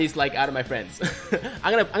 at least like out of my friends.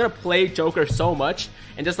 I'm gonna play Joker so much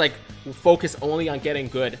and just like focus only on getting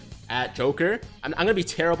good at Joker. I'm gonna be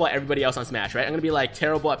terrible at everybody else on Smash, right? I'm gonna be like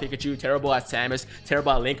terrible at Pikachu, terrible at Samus,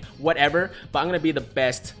 terrible at Link, whatever, but I'm gonna be the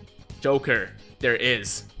best Joker there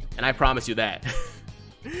is, and I promise you that.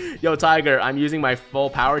 Yo, Tiger, I'm using my full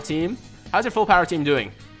power team. How's your full power team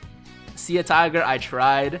doing? See ya, Tiger, I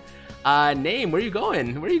tried. Name, where you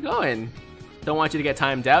going? Where are you going? Don't want you to get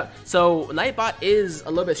timed out. So Nightbot is a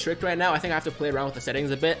little bit strict right now. I think I have to play around with the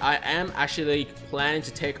settings a bit. I am actually planning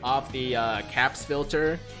to take off the caps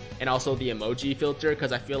filter and also the emoji filter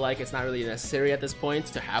because I feel like it's not really necessary at this point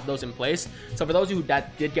to have those in place. So for those of you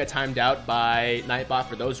that did get timed out by Nightbot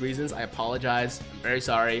for those reasons, I apologize. I'm very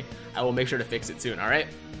sorry. I will make sure to fix it soon, all right?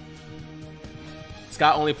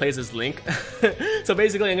 Scott only plays as Link. So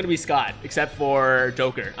basically I'm gonna be Scott, except for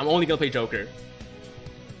Joker. I'm only gonna play Joker.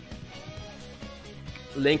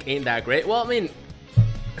 Link ain't that great. Well, I mean,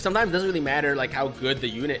 sometimes it doesn't really matter like how good the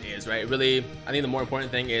unit is, right? Really, I think the more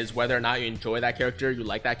important thing is whether or not you enjoy that character, you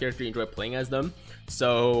like that character, you enjoy playing as them.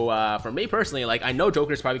 So for me personally, like, I know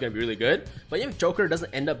Joker's probably gonna be really good, but if Joker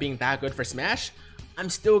doesn't end up being that good for Smash, I'm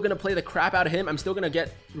still gonna play the crap out of him. I'm still gonna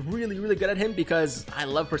get really, really good at him because I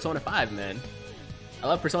love Persona 5, man. I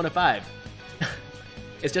love Persona 5.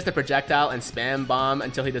 It's just a projectile and spam bomb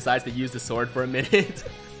until he decides to use the sword for a minute.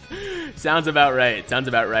 Sounds about right. Sounds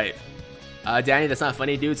about right. Danny, that's not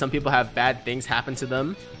funny, dude. Some people have bad things happen to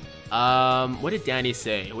them. What did Danny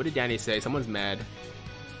say? What did Danny say? Someone's mad.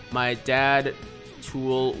 My dad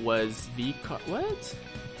tool was what?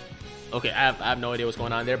 Okay, I have no idea what's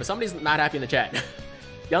going on there, but somebody's not happy in the chat.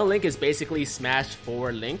 Young Link is basically Smash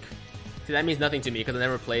 4 Link. See, that means nothing to me because I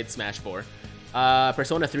never played Smash 4.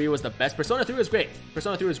 Persona 3 was the best. Persona 3 was great.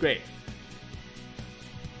 Persona 3 was great.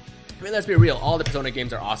 I mean, let's be real. All the Persona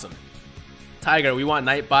games are awesome. Tiger, we want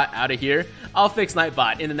Nightbot out of here. I'll fix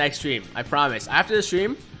Nightbot in the next stream. I promise. After the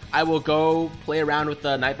stream, I will go play around with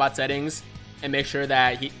the Nightbot settings and make sure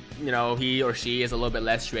that he or she is a little bit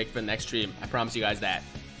less strict for the next stream. I promise you guys that.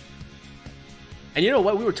 And you know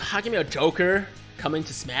what? We were talking about Joker coming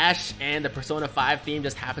to Smash, and the Persona 5 theme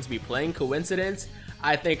just happens to be playing. Coincidence?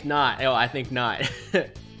 I think not. Oh, I think not.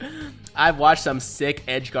 I've watched some sick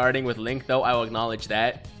edge guarding with Link, though. I will acknowledge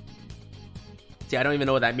that. See, I don't even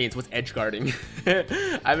know what that means. What's edge guarding?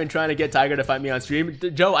 I've been trying to get Tiger to fight me on stream.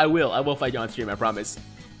 Joe, I will fight you on stream, I promise.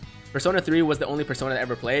 Persona 3 was the only Persona I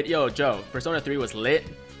ever played. Yo, Joe, Persona 3 was lit.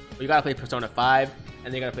 But you gotta play Persona 5, and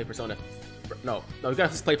then you gotta play Persona... No, you gotta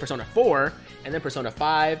play Persona 4, and then Persona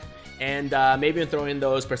 5, and maybe throw in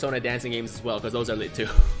those Persona dancing games as well, because those are lit too.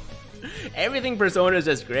 Everything Persona is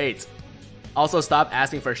just great. Also, stop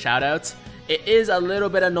asking for shoutouts. It is a little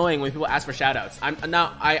bit annoying when people ask for shoutouts.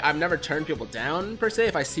 I've never turned people down per se.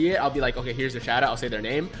 If I see it, I'll be like, okay, here's your shoutout. I'll say their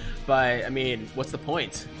name. But I mean, what's the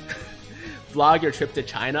point? Vlog your trip to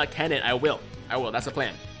China. Can it? I will. That's the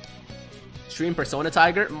plan. Stream Persona,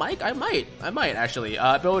 Tiger. Mike, I might actually.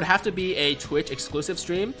 But it would have to be a Twitch exclusive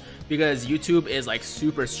stream because YouTube is like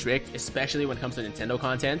super strict, especially when it comes to Nintendo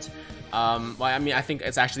content. Well, I mean, I think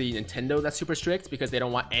it's actually Nintendo that's super strict because they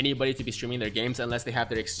don't want anybody to be streaming their games unless they have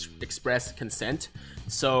their express consent.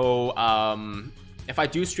 So If I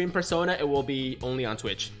do stream Persona, it will be only on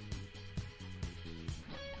Twitch.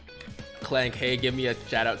 Clank, hey, give me a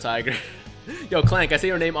shout out, Tiger. Yo, Clank, I say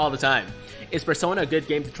your name all the time. Is Persona a good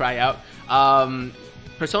game to try out?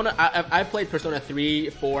 Persona, I've played Persona 3,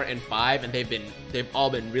 4, and 5, and they've all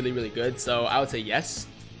been really, really good. So I would say yes.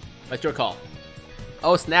 What's your call?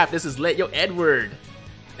 Oh snap, this is lit. Yo, Edward,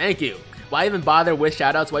 thank you. Why even bother with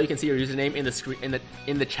shoutouts while you can see your username in the screen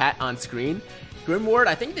in the chat on screen? Grimward,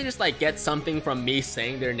 I think they just like get something from me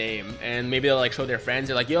saying their name, and maybe they'll like show their friends.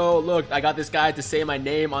 They're like, yo, look, I got this guy to say my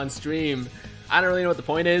name on stream. I don't really know what the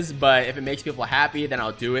point is, but if it makes people happy, then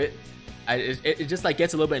I'll do it. It just like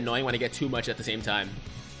gets a little bit annoying when I get too much at the same time.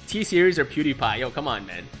 T-Series or PewDiePie? Yo, come on,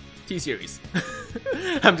 man. T-Series.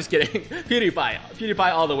 I'm just kidding.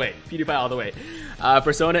 PewDiePie all the way. PewDiePie all the way.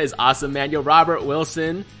 Persona is awesome, man. Yo, Robert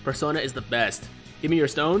Wilson, Persona is the best. Give me your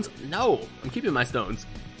stones? No, I'm keeping my stones.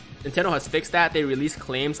 Nintendo has fixed that. They released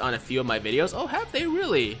claims on a few of my videos. Oh, have they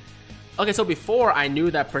really? Okay, so before I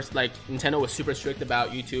knew that like Nintendo was super strict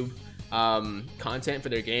about YouTube content for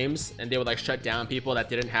their games, and they would like shut down people that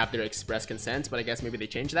didn't have their express consent, but I guess maybe they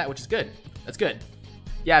changed that, which is good. That's good.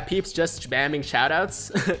 Yeah, peeps just spamming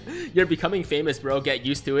shoutouts. You're becoming famous, bro. Get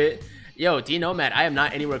used to it. Yo, D Nomad, I am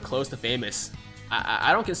not anywhere close to famous.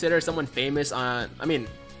 I don't consider someone famous on, I mean,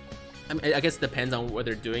 I guess it depends on what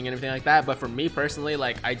they're doing and everything like that, but for me personally,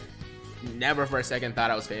 like, I never for a second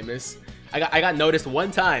thought I was famous. I got noticed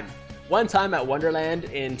one time at Wonderland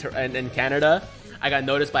in Canada. I got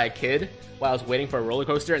noticed by a kid while I was waiting for a roller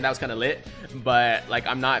coaster, and that was kind of lit, but like,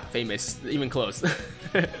 I'm not famous, even close.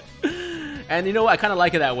 And you know what, I kind of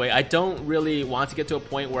like it that way. I don't really want to get to a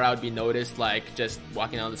point where I would be noticed like just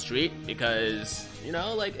walking down the street, because, you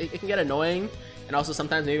know, like it can get annoying, and also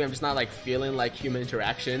sometimes maybe I'm just not like feeling like human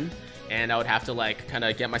interaction, and I would have to like kind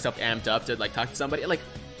of get myself amped up to like talk to somebody. Like,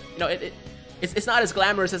 you know, it's not as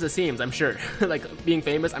glamorous as it seems, I'm sure. Like being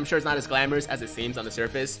famous, I'm sure it's not as glamorous as it seems on the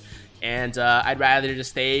surface, and I'd rather just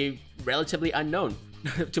stay relatively unknown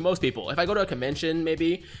to most people. If I go to a convention,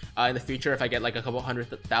 maybe in the future, if I get like a couple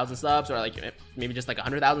 100,000 subs, or like maybe just like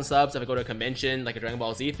 100,000 subs, if I go to a convention like a Dragon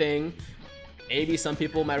Ball Z thing, maybe some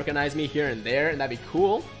people might recognize me here and there, and that'd be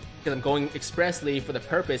cool, because I'm going expressly for the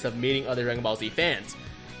purpose of meeting other Dragon Ball Z fans.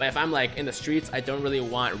 But if I'm like in the streets, I don't really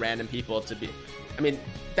want random people to be, I mean,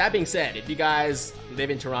 that being said, if you guys live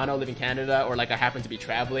in Toronto, live in Canada, or like I happen to be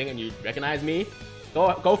traveling and you recognize me,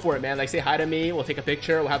 go for it, man. Like, say hi to me, we'll take a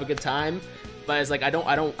picture, we'll have a good time. But it's like, I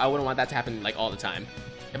wouldn't want that to happen like all the time.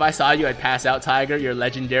 If I saw you, I'd pass out, Tiger. You're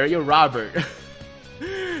legendary. You're Robert.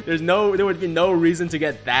 There would be no reason to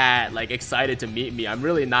get that like excited to meet me. I'm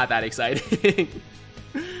really not that exciting.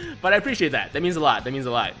 But I appreciate that. That means a lot. That means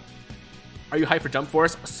a lot. Are you hyped for Jump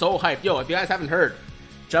Force? So hyped. Yo, if you guys haven't heard,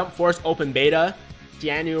 Jump Force open beta,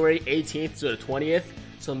 January 18th to the 20th.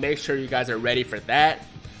 So make sure you guys are ready for that.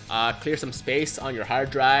 Clear some space on your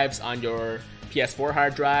hard drives, on your PS4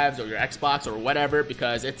 hard drives, or your Xbox, or whatever,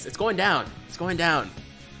 because it's going down. It's going down.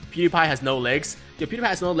 PewDiePie has no legs. Yo, PewDiePie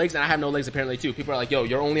has no legs, and I have no legs apparently too. People are like, yo,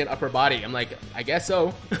 you're only an upper body. I'm like, I guess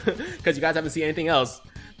so, because you guys haven't seen anything else.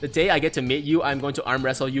 The day I get to meet you, I'm going to arm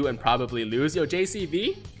wrestle you and probably lose. Yo,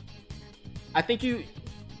 JCV, I think you...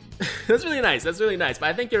 That's really nice. That's really nice. But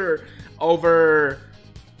I think you're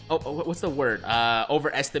what's the word?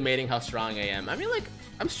 Overestimating how strong I am. I mean, like,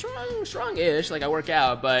 I'm strong-ish. Like, I work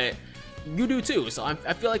out, but you do too, so I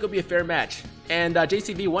feel like it'll be a fair match. And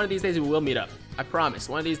JCV, one of these days we will meet up. I promise.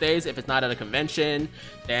 One of these days, if it's not at a convention,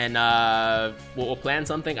 then we'll plan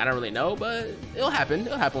something. I don't really know, but it'll happen.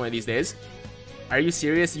 It'll happen one of these days. Are you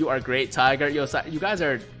serious? You are great, Tiger. Yo, you guys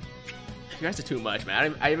are too much, man. I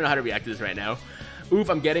don't even know how to react to this right now. Oof,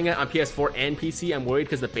 I'm getting it on PS4 and PC. I'm worried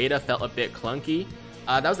because the beta felt a bit clunky.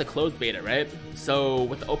 That was the closed beta, right? So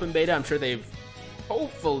with the open beta, I'm sure they've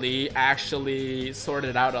hopefully actually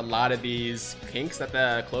sorted out a lot of these kinks that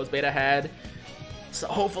the closed beta had. So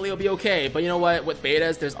hopefully it'll be okay. But you know what? With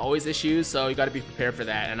betas, there's always issues, so you got to be prepared for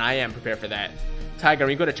that. And I am prepared for that. Tiger,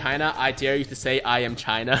 when you go to China, I dare you to say I am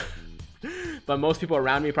China. But most people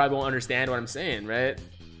around me probably won't understand what I'm saying, right?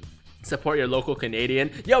 Support your local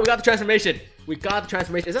Canadian. Yo, we got the transformation. We got the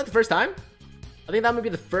transformation. Is that the first time? I think that might be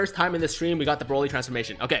the first time in the stream we got the BROLY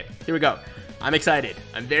transformation. Okay, here we go. I'm excited.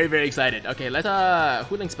 I'm very, very excited. Okay, let's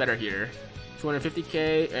who links better here?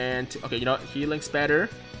 250k and okay, you know what? He links better.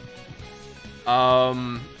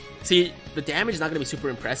 See, the damage is not gonna be super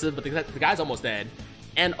impressive, but the guy's almost dead.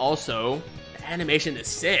 And also, the animation is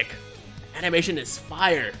sick. Animation is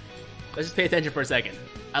fire. Let's just pay attention for a second.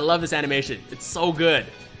 I love this animation. It's so good.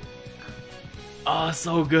 Oh,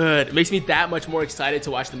 so good. It makes me that much more excited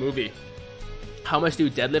to watch the movie. How much do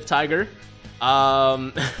you deadlift, Tiger?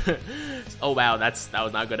 Oh wow, that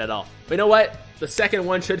was not good at all. But you know what? The second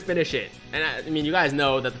one should finish it. And I mean, you guys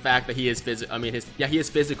know that the fact that he is he is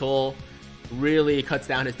physical really cuts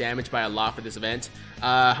down his damage by a lot for this event.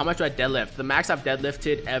 How much do I deadlift? The max I've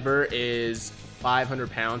deadlifted ever is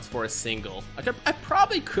 500 pounds for a single. I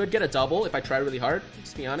probably could get a double if I try really hard,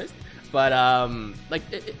 just to be honest. But like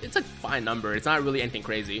it's a fine number. It's not really anything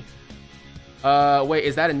crazy. Wait,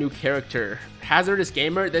 is that a new character? Hazardous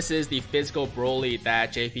Gamer. This is the physical Broly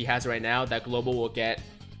that JP has right now that Global will get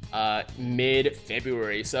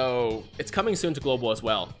mid-February. So it's coming soon to Global as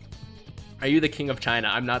well. Are you the king of China?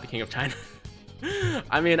 I'm not the king of China.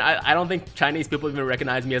 I mean, I don't think Chinese people even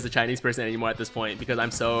recognize me as a Chinese person anymore at this point, because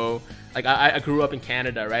I'm so, like, I grew up in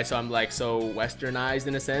Canada, right? So I'm like so westernized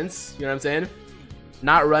in a sense, you know what I'm saying?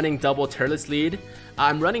 Not running double turtlets lead.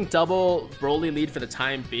 I'm running double Broly lead for the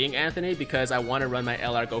time being, Anthony, because I want to run my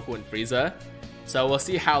LR Goku and Frieza. So we'll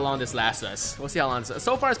see how long this lasts us. We'll see how long this.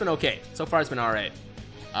 So far it's been okay. So far it's been all right.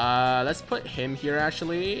 Let's put him here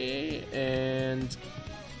actually, and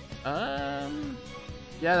yeah,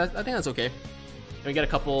 I think that's okay. We get a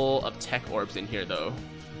couple of tech orbs in here though.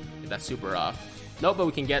 Get that super off. Nope, but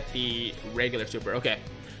we can get the regular super. Okay.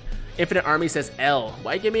 Infinite Army says L.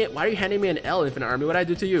 Why are you handing me an L, Infinite Army? What did I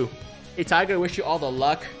do to you? Hey Tiger, wish you all the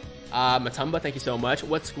luck. Matumba, thank you so much.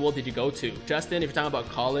 What school did you go to? Justin, if you're talking about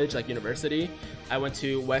college, like university, I went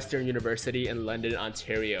to Western University in London,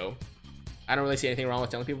 Ontario. I don't really see anything wrong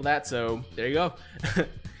with telling people that, so there you go.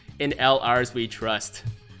 In LRs we trust.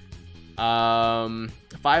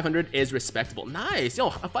 500 is respectable. Nice. Yo,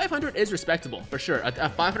 a 500 is respectable for sure. A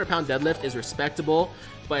 500-pound deadlift is respectable,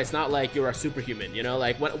 but it's not like you're a superhuman, you know?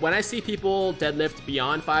 Like when I see people deadlift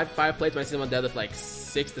beyond five plates, when I see someone deadlift like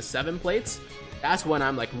 6 to 7 plates, that's when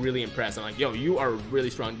I'm like really impressed. I'm like, yo, you are a really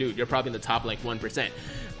strong dude. You're probably in the top like 1%.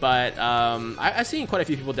 But I've seen quite a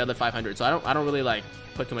few people deadlift 500, so I don't really like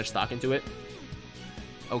put too much stock into it.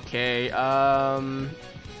 Okay.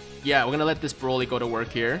 Yeah, we're gonna let this Broly go to work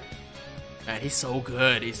here. Man, he's so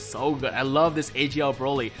good. He's so good. I love this AGL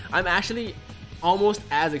Broly. I'm actually almost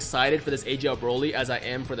as excited for this AGL Broly as I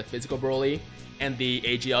am for the physical Broly and the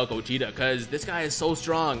AGL Gogeta, because this guy is so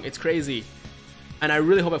strong. It's crazy. And I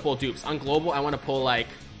really hope I pull dupes. On Global, I want to pull like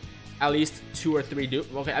at least 2 or 3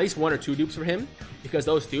 dupes. Okay, at least 1 or 2 dupes for him, because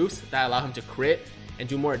those dupes that allow him to crit and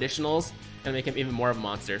do more additionals and make him even more of a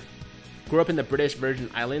monster. Grew up in the British Virgin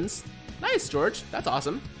Islands. Nice, George. That's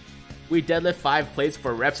awesome. We deadlift 5 plates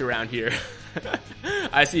for reps around here.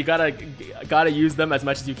 I see. You gotta use them as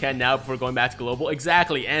much as you can now before going back to Global.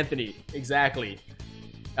 Exactly, Anthony. Exactly.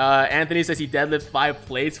 Anthony says he deadlifts 5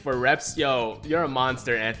 plates for reps. Yo, you're a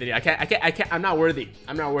monster, Anthony. I can't. I'm not worthy.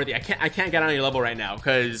 I'm not worthy. I can't get on your level right now,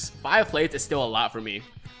 because 5 plates is still a lot for me.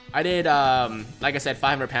 I did, like I said,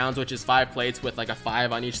 500 pounds, which is 5 plates with like a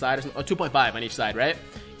 5 on each side, or 2.5 on each side, right?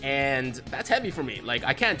 And that's heavy for me. Like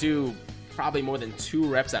I can't do probably more than 2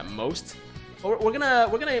 reps at most. But we're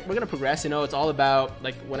gonna progress. You know, it's all about,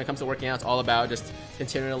 like, when it comes to working out, it's all about just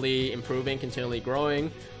continually improving, continually growing.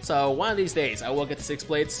 So one of these days I will get to 6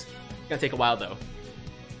 plates. It's gonna take a while though.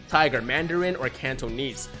 Tiger, Mandarin or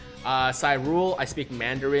Cantonese? Cyrule, I speak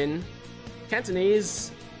Mandarin.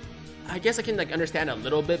 Cantonese, I guess I can like understand a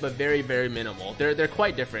little bit, but very, very minimal. They're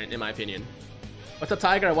quite different in my opinion. What's up,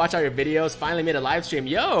 Tiger? I watch all your videos. Finally made a live stream.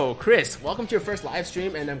 Yo, Chris, welcome to your first live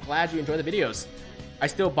stream, and I'm glad you enjoy the videos. I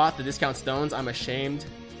still bought the discount stones. I'm ashamed.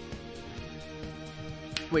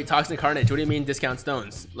 Wait, Toxin Carnage, what do you mean discount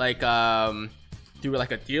stones? Like, through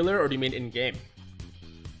like a dealer, or do you mean in-game?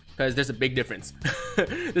 Because there's a big difference.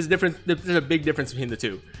 There's a big difference between the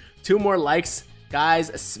two. 2 more likes.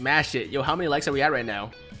 Guys, smash it. Yo, how many likes are we at right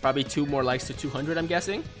now? Probably 2 more likes to 200, I'm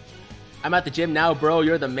guessing. I'm at the gym now, bro.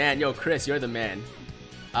 You're the man. Yo, Chris, you're the man.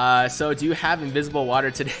 So do you have invisible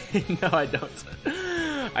water today? No, I don't.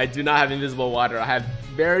 I do not have invisible water. I have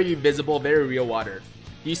very visible, very real water.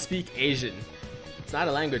 Do you speak Asian? It's not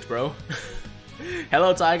a language, bro.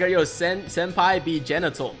 Hello, Tiger. Yo, senpai be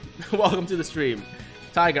genital. Welcome to the stream.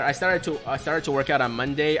 Tiger, I started to work out on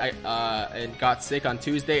Monday. And got sick on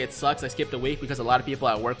Tuesday. It sucks. I skipped a week because a lot of people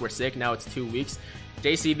at work were sick. Now it's 2 weeks.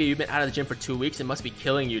 JCV, you've been out of the gym for 2 weeks. It must be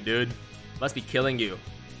killing you, dude. Must be killing you.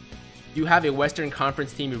 You have a Western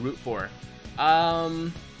Conference team you root for?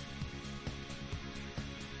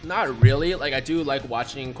 Not really. Like, I do like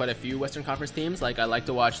watching quite a few Western Conference teams. Like, I like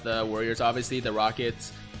to watch the Warriors, obviously, the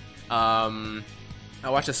Rockets. I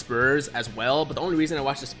watch the Spurs as well. But the only reason I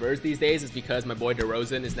watch the Spurs these days is because my boy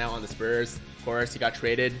DeRozan is now on the Spurs. Of course, he got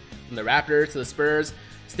traded from the Raptors to the Spurs.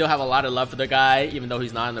 Still have a lot of love for the guy, even though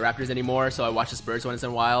he's not in the Raptors anymore. So I watch the Spurs once in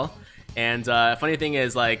a while. And funny thing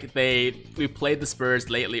is, like, we played the Spurs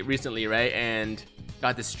recently, right? And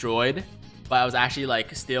got destroyed. but I was actually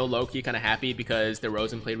like still low-key kind of happy because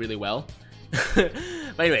DeRozan played really well. But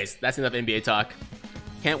anyways, that's enough NBA talk.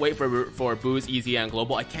 Can't wait for Boo's EZA on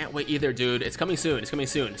Global. I can't wait either, dude. It's coming soon. It's coming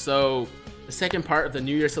soon. So the second part of the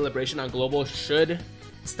New Year celebration on Global should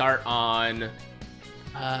start on,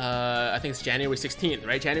 I think it's January 16th,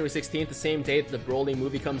 right? January 16th, the same date the BROLY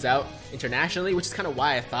movie comes out internationally, which is kind of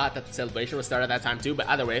why I thought that the celebration would start at that time too. But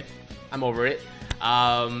either way, I'm over it.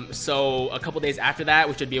 So a couple days after that,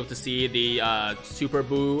 we should be able to see the Super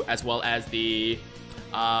Boo as well as the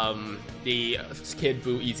Kid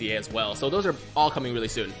Boo EZA as well. So those are all coming really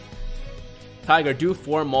soon. Tiger, do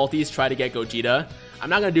 4 multis, try to get Gogeta. I'm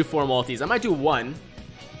not gonna do 4 multis. I might do 1.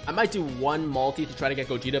 I might do 1 multi to try to get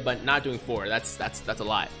Gogeta, but not doing 4. That's a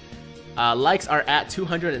lot. Likes are at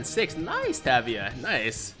 206. Nice, Tavia.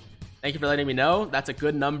 Nice. Thank you for letting me know. That's a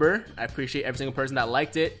good number. I appreciate every single person that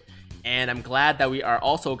liked it. And I'm glad that we are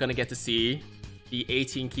also gonna get to see the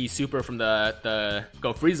 18 key super from the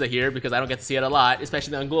Go Frieza here, because I don't get to see it a lot,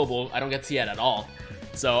 especially on Global. I don't get to see it at all.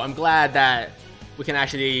 So I'm glad that we can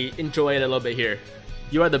actually enjoy it a little bit here.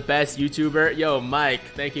 You are the best YouTuber. Yo, Mike,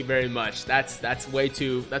 thank you very much. That's way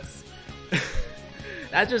too, that's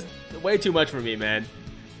just way too much for me, man.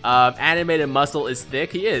 Animated muscle is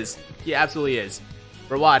thick. He is. He absolutely is.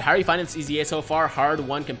 Rawad, how are you finding this EZA so far? Hard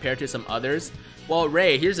one compared to some others. Well,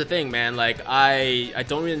 Ray, here's the thing, man. Like, I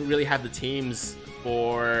don't really have the teams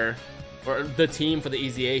or the team for the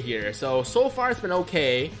EZA here. So far it's been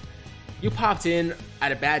okay. You popped in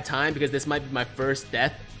at a bad time because this might be my first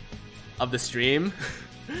death of the stream.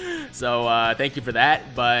 So thank you for that.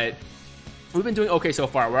 But we've been doing okay so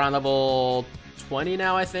far. We're on level 20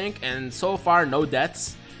 now, I think, and so far no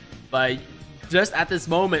deaths. But just at this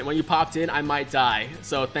moment when you popped in, I might die.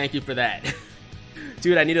 So thank you for that.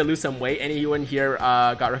 Dude, I need to lose some weight. Anyone here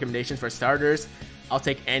got recommendations for starters? I'll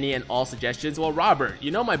take any and all suggestions. Well, Robert,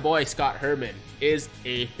 you know my boy Scott Herman is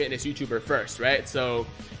a fitness YouTuber first, right? So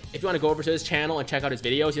if you want to go over to his channel and check out his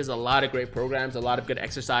videos, he has a lot of great programs, a lot of good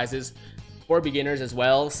exercises for beginners as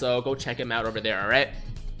well. So go check him out over there, all right?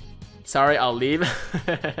 Sorry, I'll leave.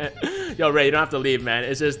 Yo, Ray, you don't have to leave, man.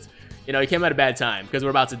 It's just, you know, he came at a bad time because we're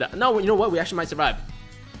about to die. No, you know what? We actually might survive.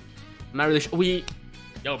 I'm not really sure.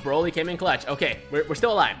 Yo, BROLY came in clutch. Okay, we're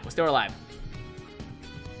still alive. We're still alive.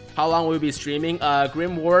 How long will we be streaming?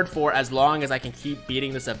 Grim Ward for as long as I can keep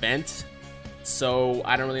beating this event. So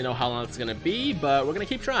I don't really know how long it's gonna be, but we're gonna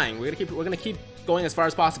keep trying. We're gonna keep going as far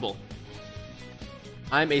as possible.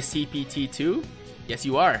 I'm a CPT too. Yes,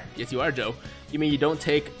 you are. Yes, you are, Joe. You mean you don't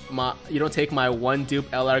take my one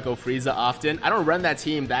dupe LR Go Frieza often? I don't run that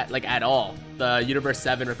team at all. The Universe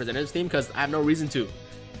 7 representatives team, because I have no reason to.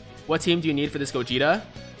 What team do you need for this Gogeta?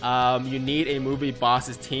 You need a movie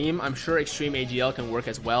bosses team. I'm sure Extreme AGL can work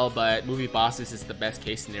as well, but movie bosses is the best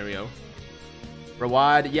case scenario.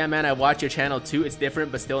 Rawad, yeah man, I watch your channel too. It's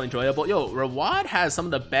different but still enjoyable. Yo, Rawad has some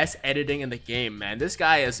of the best editing in the game, man. This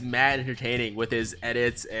guy is mad entertaining with his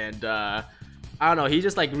edits, and I don't know, he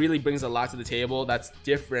just like really brings a lot to the table that's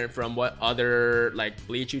different from what other like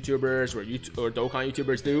Bleach YouTubers or Dokkan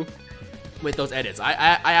YouTubers do with those edits.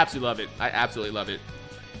 I absolutely love it. I absolutely love it.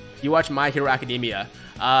 You watch My Hero Academia?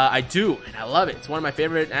 I do, and I love it. It's one of my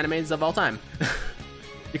favorite animes of all time.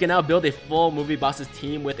 You can now build a full movie bosses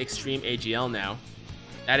team with Extreme AGL now.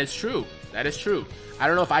 That is true. That is true. I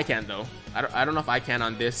don't know if I can though. I don't know if I can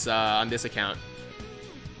on this account.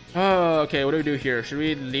 Oh, okay. What do we do here? Should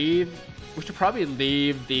we leave? We should probably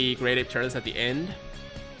leave the Great Ape Turtles at the end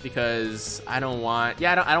because I don't want.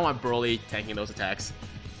 Yeah, I don't want BROLY tanking those attacks.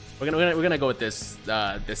 We're gonna go with this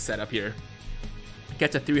this setup here.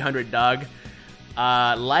 Get to 300, dog.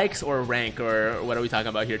 Likes or rank, or what are we talking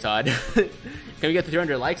about here, Todd? Can we get to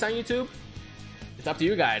 300 likes on YouTube? It's up to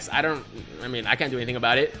you guys. I mean, I can't do anything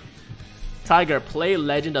about it. Tiger, play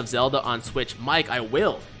Legend of Zelda on Switch. Mike, I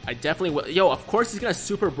will. I definitely will. Yo, of course he's gonna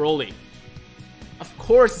super BROLY. Of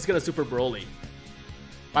course he's gonna super BROLY.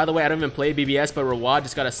 By the way, I don't even play BBS, but Rawad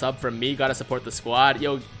just got a sub from me. Gotta support the squad.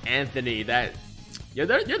 Yo, Anthony, you're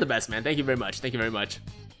the best, man. Thank you very much. Thank you very much.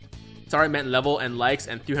 Sorry, I meant level and likes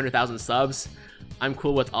and 300,000 subs. I'm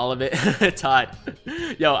cool with all of it. Todd.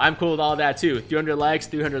 Yo, I'm cool with all of that too. 300 likes,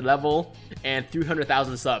 300 level, and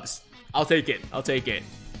 300,000 subs. I'll take it. I'll take it.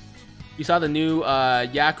 You saw the new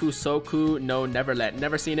Yakusoku no Neverlet.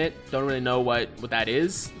 Never seen it. Don't really know what that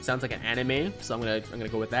is. It sounds like an anime, so I'm gonna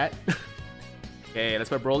go with that. Okay, let's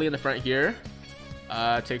put BROLY in the front here.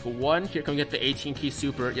 Take one. Here, can we get the 18 key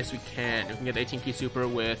super? Yes, we can. We can get the 18 key super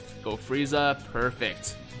with Go Frieza.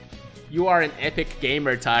 Perfect. You are an epic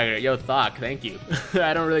gamer, Tiger. Yo, Thok, thank you.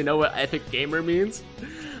 I don't really know what epic gamer means,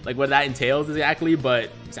 like what that entails exactly, but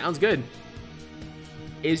sounds good.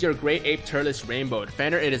 Is your Great Ape Turles rainbowed?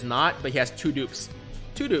 Fender, it is not, but he has 2 dupes.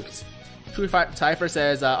 2 dupes. True Cypher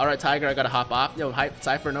says, alright Tiger, I gotta hop off. Yo, hype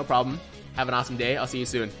Cypher, no problem. Have an awesome day. I'll see you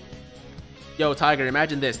soon. Yo, Tiger,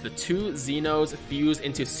 imagine this. The 2 Xenos fuse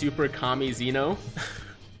into Super Kami Xeno.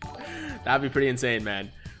 That'd be pretty insane,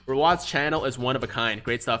 man. Rawad's channel is one of a kind.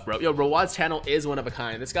 Great stuff, bro. Yo, Rawad's channel is one of a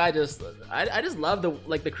kind. This guy just, I just love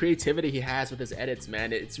the creativity he has with his edits,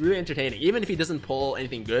 man. It's really entertaining. Even if he doesn't pull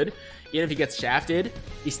anything good, even if he gets shafted,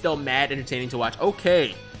 he's still mad entertaining to watch.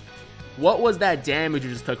 Okay, what was that damage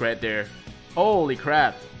you just took right there? Holy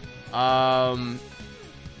crap.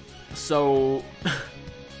 So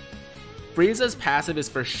Frieza's passive is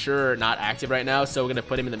for sure not active right now, so we're gonna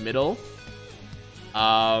put him in the middle.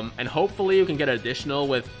 And hopefully we can get an additional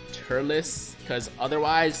with Turles, because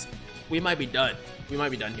otherwise we might be done. We might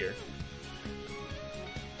be done here.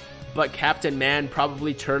 But Captain Man,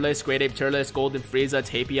 probably Turles, Great Ape Turles, Golden Frieza,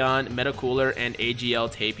 Tapion, Metacooler, and AGL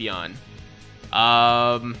Tapion.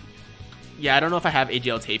 Yeah, I don't know if I have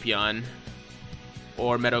AGL Tapion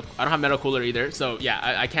or I don't have Metacooler either. So yeah,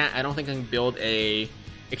 I don't think I can build a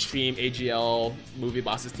Extreme AGL movie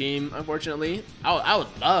bosses team, unfortunately. I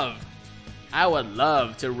would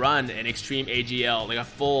love to run an Extreme AGL, like a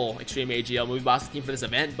full Extreme AGL movie bosses team for this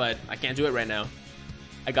event, but I can't do it right now.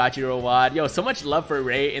 I got you, Rawad. Yo, so much love for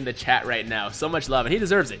Ray in the chat right now. So much love, and he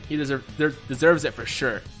deserves it. He deserves it for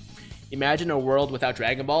sure. Imagine a world without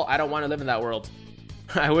Dragon Ball. I don't want to live in that world.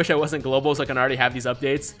 I wish I wasn't global so I can already have these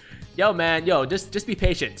updates. Yo, man, yo, just be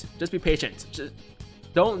patient. Just be patient. Just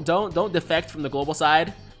don't defect from the global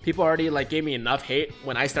side. People already like gave me enough hate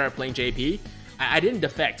when I started playing JP. I didn't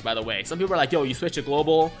defect, by the way. Some people are like, yo, you switched to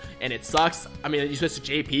global and it sucks. I mean, you switched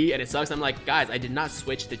to JP and it sucks. I'm like, guys, I did not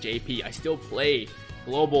switch to JP. I still play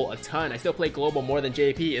global a ton. I still play global more than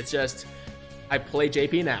JP. It's just I play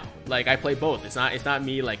JP now. Like, I play both. It's not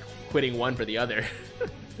me like quitting one for the other.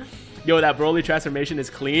 Yo, that Broly transformation is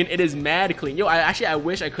clean. It is mad clean. Yo, I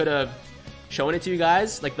wish I could have shown it to you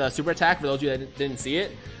guys, like the super attack for those of you that didn't see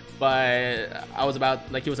it. But he was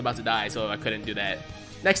about to die, so I couldn't do that.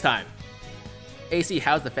 Next time. AC,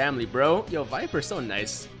 how's the family, bro? Yo, Viper's so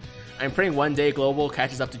nice. I'm praying one day global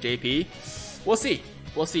catches up to JP. We'll see.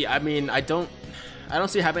 We'll see. I mean, I don't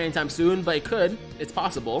see it happening anytime soon, but it could. It's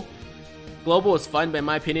possible. Global is fun, but in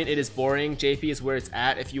my opinion, it is boring. JP is where it's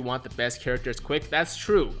at if you want the best characters quick. That's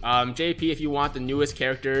true. JP, if you want the newest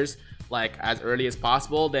characters like as early as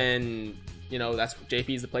possible, then you know that's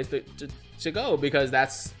JP is the place to go, because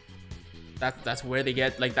that's where they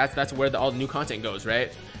get like that's where all the new content goes,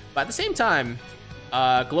 right? But at the same time,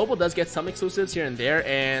 global does get some exclusives here and there,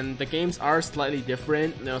 and the games are slightly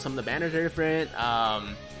different. You know, some of the banners are different.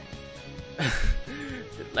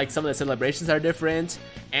 Like some of the celebrations are different,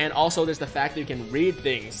 and also there's the fact that you can read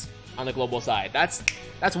things on the global side. That's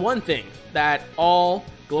one thing that all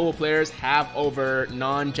global players have over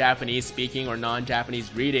non-Japanese speaking or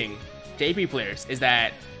non-Japanese reading JP players, is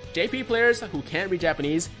that JP players who can't read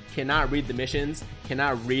Japanese cannot read the missions,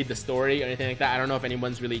 cannot read the story or anything like that. I don't know if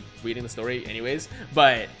anyone's really reading the story anyways,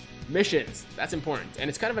 but missions, that's important. And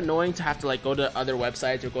it's kind of annoying to have to like go to other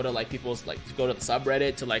websites or go to like people's like go to the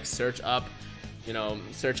subreddit to like search up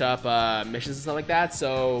missions and stuff like that.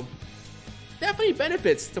 So definitely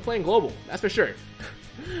benefits to playing global, that's for sure.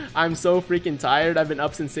 I'm so freaking tired. I've been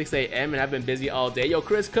up since 6 a.m. and I've been busy all day. Yo,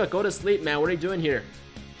 Chris Cook, go to sleep, man. What are you doing here?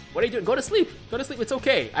 What are you doing? Go to sleep. Go to sleep. It's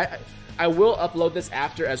okay. I will upload this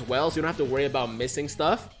after as well, so you don't have to worry about missing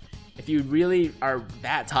stuff. If you really are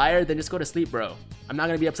that tired, then just go to sleep, bro. I'm not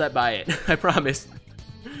gonna be upset by it. I promise.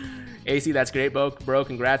 AC, that's great, bro.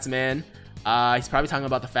 Congrats, man. He's probably talking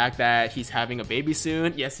about the fact that he's having a baby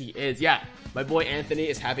soon. Yes, he is. Yeah, my boy Anthony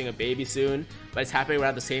is having a baby soon, but it's happening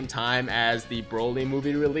around the same time as the Broly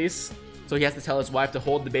movie release. So he has to tell his wife to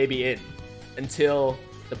hold the baby in until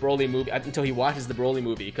the Broly movie, until he watches the Broly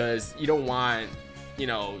movie, because you don't want, you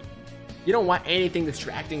don't want anything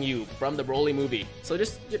distracting you from the Broly movie. So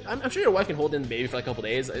just, I'm sure your wife can hold in the baby for like a couple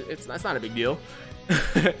days. That's not a big deal.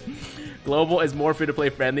 Global is more free-to-play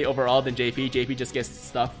friendly overall than JP. JP just gets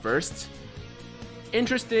stuff first.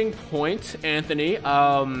 Interesting point, Anthony.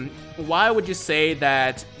 Why would you say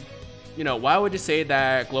that? Why would you say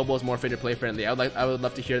that global is more free-to-play friendly? I would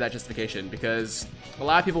love to hear that justification, because a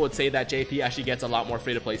lot of people would say that JP actually gets a lot more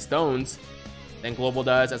free-to-play stones than global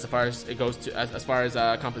does, as far as it goes to as far as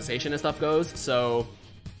compensation and stuff goes. So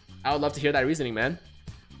I would love to hear that reasoning, man.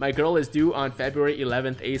 My girl is due on February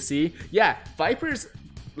 11th AC. Yeah, Viper's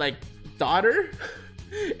like daughter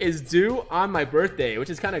is due on my birthday, which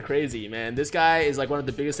is kind of crazy, man. This guy is like one of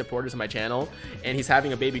the biggest supporters of my channel, and he's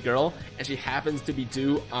having a baby girl, and she happens to be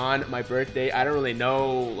due on my birthday. I don't really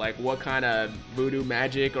know like what kind of voodoo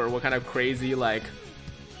magic or what kind of crazy like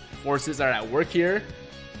forces are at work here.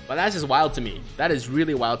 But that's just wild to me. That is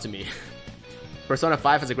really wild to me. Persona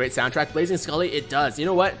 5 has a great soundtrack. Blazing Scully, it does. You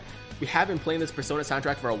know what? We have been playing this Persona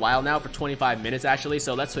soundtrack for a while now, for 25 minutes actually,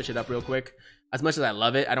 so let's switch it up real quick. As much as I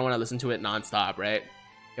love it, I don't want to listen to it non-stop, right?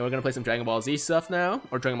 And we're going to play some Dragon Ball Z stuff now,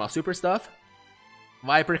 or Dragon Ball Super stuff.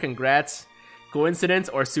 Viper, congrats. Coincidence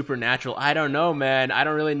or supernatural? I don't know, man. I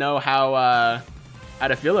don't really know how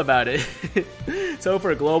to feel about it. So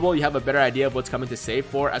for global, you have a better idea of what's coming to save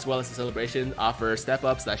for, as well as the celebration offer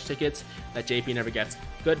step-up/tickets that JP never gets.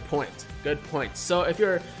 Good point. Good point. So if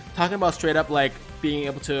you're talking about straight up like being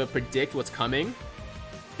able to predict what's coming,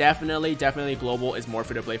 definitely global is more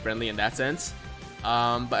free-to-play friendly in that sense.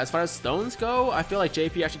 But as far as stones go, I feel like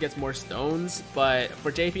JP actually gets more stones, but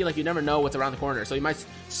for JP, like, you never know what's around the corner, so you might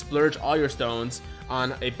splurge all your stones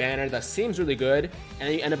on a banner that seems really good, and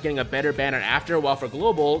then you end up getting a better banner after, while for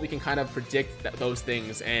global, you can kind of predict those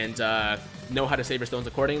things and know how to save your stones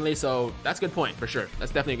accordingly. So that's a good point, for sure.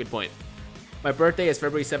 That's definitely a good point. My birthday is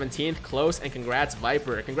February 17th, close, and congrats,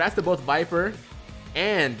 Viper. Congrats to both Viper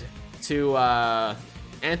and to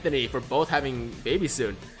Anthony for both having babies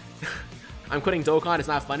soon. I'm quitting Dokkan, it's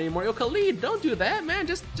not fun anymore. Yo, Khalid, don't do that, man.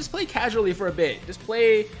 Just play casually for a bit. Just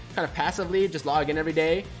play kind of passively, just log in every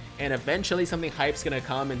day, and eventually something hype's gonna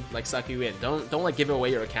come and like suck you in. Don't like give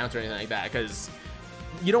away your account or anything like that, because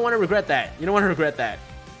you don't want to regret that. You don't want to regret that.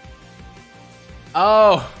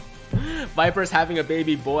 Oh, Viper's having a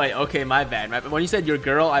baby boy. Okay, my bad. When you said your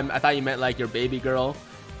girl, I thought you meant like your baby girl,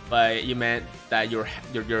 but you meant that your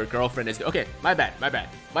girlfriend is. Okay, my bad.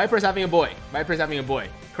 Viper's having a boy.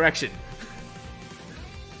 Correction.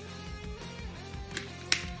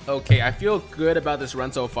 Okay, I feel good about this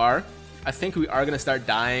run so far. I think we are going to start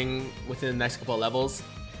dying within the next couple of levels,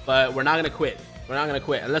 but we're not going to quit. We're not going to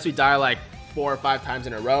quit unless we die like 4 or 5 times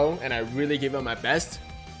in a row and I really give it my best.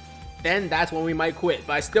 Then that's when we might quit,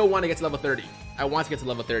 but I still want to get to level 30. I want to get to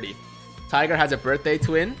level 30. Tiger has a birthday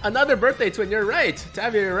twin. Another birthday twin, you're right.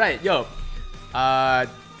 Tabby, you're right. Yo, my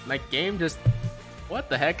game just... What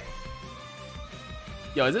the heck?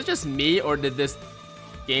 Yo, is it just me or did this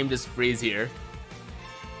game just freeze here?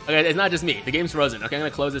 Okay, it's not just me. The game's frozen. Okay, I'm gonna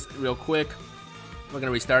close this real quick. We're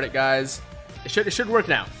gonna restart it, guys. It should work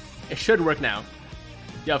now. It should work now.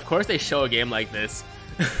 Yeah, of course they show a game like this.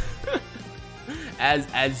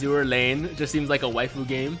 Azure Lane just seems like a waifu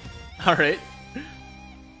game. All right.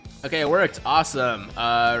 Okay, it worked. Awesome.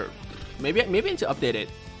 Maybe I need to update it.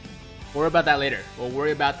 We'll worry about that later. We'll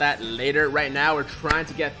worry about that later. Right now, we're trying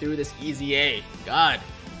to get through this EZA. God.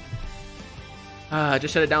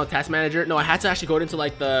 Just shut it down with Task Manager. No, I had to actually go into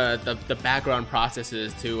like the background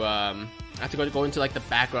processes to I have to go into like the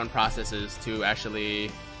background processes to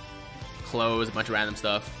actually close a bunch of random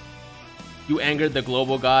stuff. You angered the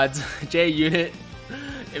global gods, J Unit.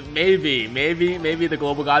 Maybe the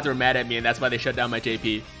global gods were mad at me and that's why they shut down my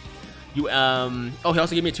JP. You oh, he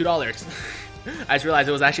also gave me $2. I just realized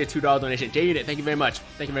it was actually a $2 donation. J Unit, thank you very much.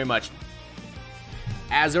 Thank you very much.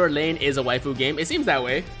 Azure Lane is a waifu game. It seems that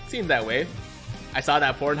way. It seems that way. I saw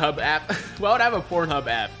that Pornhub app. Why would I have a Pornhub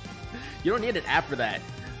app? You don't need an app for that.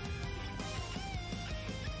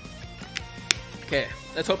 Okay,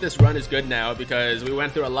 let's hope this run is good now because we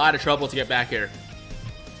went through a lot of trouble to get back here.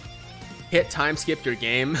 Hit time skipped your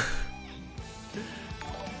game.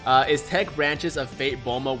 Is Tech Branches of Fate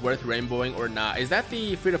Bulma worth rainbowing or not? Is that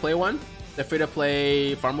the free-to-play one? The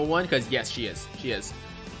free-to-play farmable one? Because yes, she is. She is.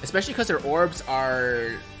 Especially because her orbs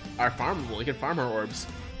are farmable. You can farm her orbs.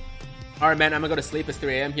 Alright, man, I'm gonna go to sleep. It's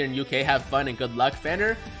 3 AM here in UK. Have fun and good luck.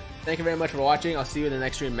 Fanner, thank you very much for watching. I'll see you in the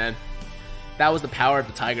next stream, man. That was the power of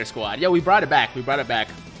the Tiger Squad. Yeah, we brought it back. We brought it back.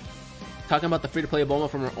 Talking about the free-to-play Bulma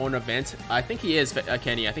from her own event. I think he is,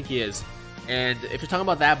 Kenny. I think he is. And if you're talking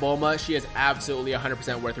about that Bulma, she is absolutely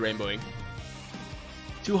 100% worth rainbowing.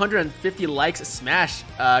 250 likes. Smash.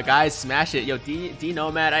 Guys, smash it. Yo, D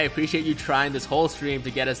Nomad, I appreciate you trying this whole stream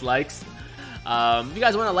to get us likes. If you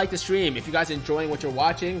guys want to like the stream, if you guys are enjoying what you're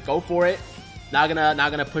watching, go for it. Not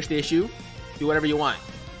gonna push the issue. Do whatever you want.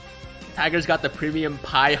 Tiger's got the premium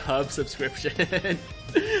Pi Hub subscription.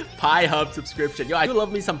 Pi Hub subscription. Yo, I do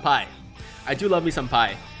love me some pie. I do love me some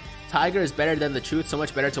pie. Tiger is better than the truth. So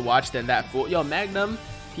much better to watch than that fool. Yo, Magnum,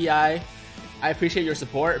 PI, I appreciate your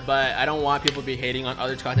support, but I don't want people to be hating on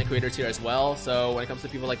other content creators here as well. So when it comes to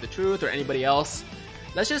people like the truth or anybody else,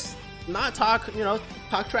 let's just not talk,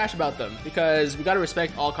 talk trash about them, because we got to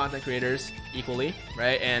respect all content creators equally,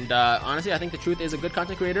 right? And honestly, I think the truth is a good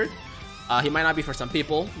content creator. He might not be for some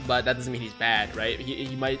people, but that doesn't mean he's bad, right?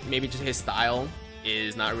 He might, maybe just his style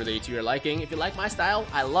is not really to your liking. If you like my style,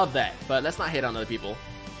 I love that, but let's not hate on other people.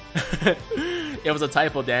 It was a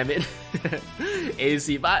typo, damn it.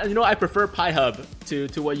 AC, but you know, I prefer Pi Hub to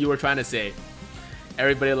what you were trying to say.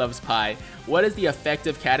 Everybody loves Pi. What is the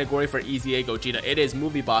effective category for EZA Gogeta? It is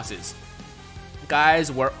movie bosses.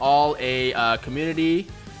 Guys, we're all a community.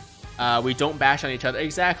 We don't bash on each other.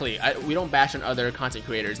 Exactly. We don't bash on other content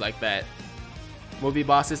creators like that. Movie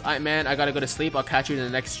bosses. Alright, man, I gotta go to sleep. I'll catch you in the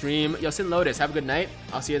next stream. Yo, Sin Lotus, have a good night.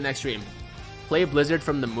 I'll see you in the next stream. Play Blizzard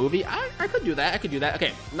from the movie. I could do that. I could do that.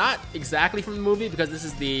 Okay, not exactly from the movie because this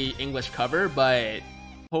is the English cover, but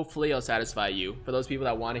hopefully it'll satisfy you. For those people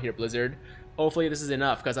that want to hear Blizzard, hopefully this is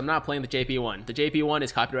enough because I'm not playing the JP one. The JP one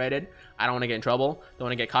is copyrighted. I don't want to get in trouble. Don't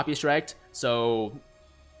want to get copy striked. So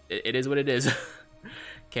it is what it is.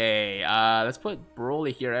 Okay, let's put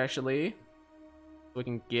BROLY here actually. We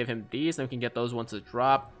can give him these, and we can get those ones to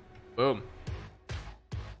drop. Boom.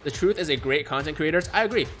 The Truth is a great content creator. I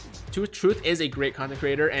agree. Truth is a great content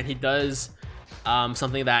creator, and he does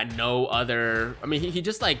something that no other. I mean, he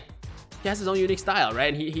just like he has his own unique style,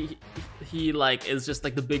 right? And he like is just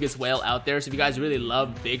like the biggest whale out there. So if you guys really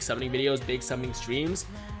love big summoning videos, big summoning streams,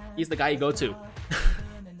 he's the guy you go to.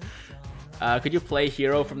 Could you play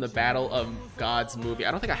Hero from the Battle of Gods movie?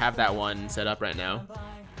 I don't think I have that one set up right now.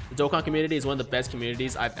 The Dokkan community is one of the best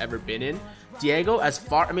communities I've ever been in. Diego, as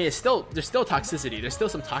far, I mean, there's still toxicity. There's still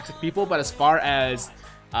some toxic people, but as far as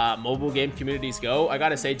mobile game communities go, I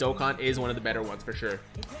gotta say Dokkan is one of the better ones for sure.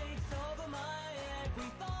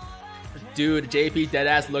 Dude, JP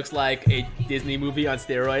deadass looks like a Disney movie on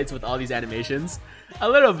steroids with all these animations. A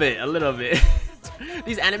little bit.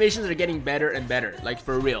 These animations are getting better and better, like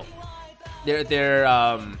for real. They're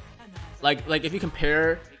like if you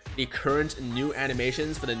compare the current new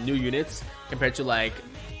animations for the new units compared to like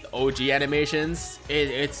the OG animations,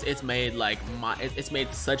 it's made like it's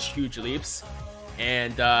made such huge leaps,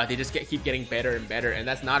 and they just keep getting better and better, and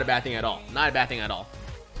that's not a bad thing at all. Not a bad thing at all.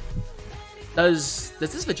 Does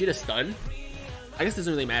this Vegeta stun? I guess it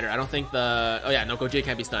doesn't really matter. I don't think the oh yeah, no, Gogeta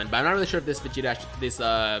can't be stunned, but I'm not really sure if this Vegeta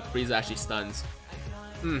Frieza actually stuns.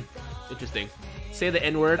 Interesting. Say the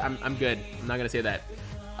N-word. I'm good. I'm not gonna say that.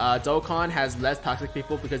 Dokkan has less toxic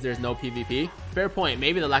people because there's no PvP. Fair point.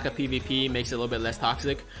 Maybe the lack of PvP makes it a little bit less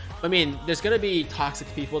toxic. But, I mean, there's gonna be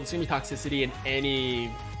toxic people. There's gonna be toxicity in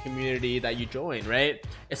any community that you join, right?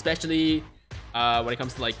 Especially when it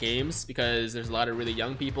comes to like games, because there's a lot of really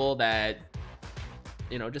young people that,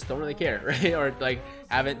 you know, just don't really care, right? Or like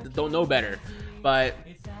don't know better. But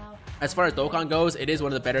as far as Dokkan goes, it is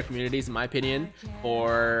one of the better communities in my opinion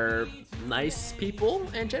for nice people,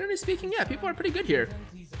 and generally speaking, yeah, people are pretty good here.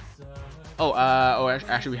 Oh,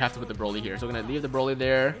 actually we have to put the BROLY here, so we're gonna leave the BROLY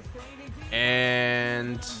there,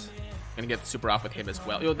 and gonna get super off with him as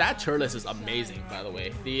well. Yo, that Turles is amazing, by the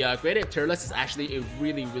way. The Great Ape Turles is actually a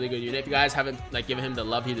really good unit. If you guys haven't like given him the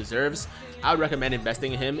love he deserves, I would recommend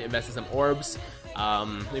investing in him. Invest in some orbs,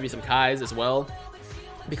 maybe some Kais as well,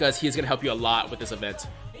 because he's gonna help you a lot with this event.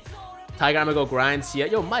 Tiger, I'm gonna go grind. See ya.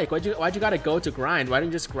 Yo, Mike, why'd you gotta go to grind? Why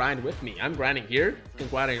didn't you just grind with me? I'm grinding here. You can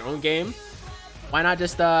grind on your own game. Why not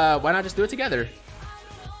just do it together?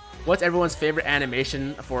 What's everyone's favorite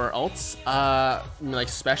animation for ults? Like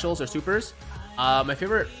specials or supers? My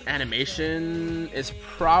favorite animation is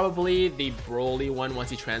probably the BROLY one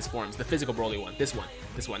once he transforms. The physical BROLY one. This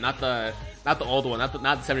one. Not the old one. Not the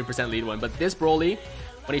 70% lead one. But this BROLY,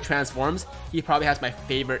 when he transforms, he probably has my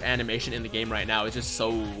favorite animation in the game right now. It's just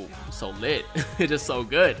so lit. It's just so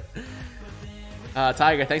good.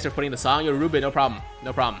 Tiger, thanks for putting the song. Yo, Ruben, no problem.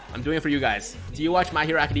 I'm doing it for you guys. Do you watch My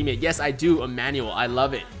Hero Academia? Yes, I do. Emmanuel, I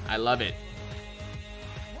love it.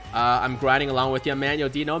 I'm grinding along with you, man. Yo,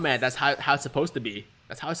 D Nomad, that's how it's supposed to be.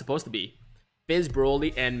 Fizz,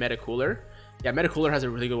 BROLY, and Metacooler. Yeah, Metacooler has a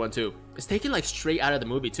really good one too. It's taken like straight out of the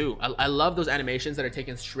movie too. I love those animations that are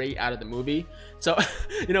taken straight out of the movie. So,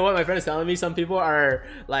 you know what my friend is telling me? Some people are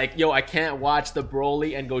like, yo, I can't watch the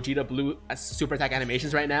BROLY and Gogeta Blue super attack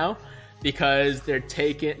animations right now because they're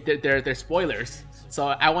spoilers. So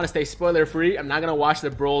I want to stay spoiler free. I'm not gonna watch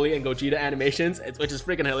the BROLY and Gogeta animations, which is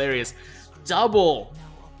freaking hilarious. Double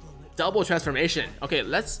transformation. Okay,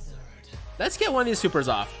 let's get one of these supers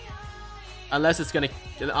off. Unless it's gonna,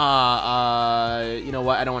 you know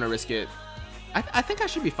what? I don't want to risk it. I think I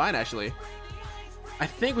should be fine actually. I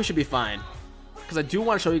think we should be fine because I do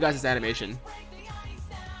want to show you guys this animation.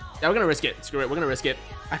 Yeah, we're gonna risk it. Screw it. We're gonna risk it.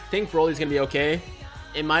 I think BROLY's gonna be okay.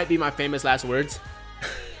 It might be my famous last words,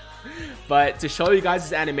 but to show you guys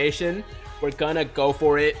this animation, we're gonna go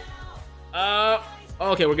for it.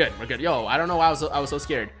 Okay, we're good. Yo, I don't know why I was so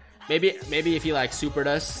scared. Maybe if he like supered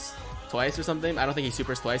us twice or something. I don't think he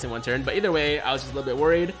supers twice in one turn, but either way, I was just a little bit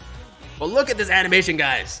worried. But look at this animation,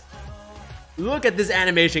 guys.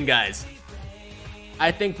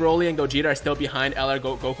 I think Broly and Gogeta are still behind LR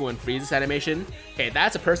Goku and Frieza's animation. Okay,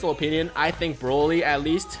 that's a personal opinion. I think Broly, at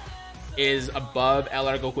least, is above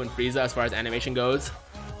LR Goku and Frieza as far as animation goes.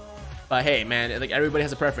 But hey, man, like, everybody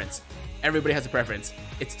has a preference. Everybody has a preference.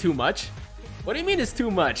 It's too much? What do you mean it's too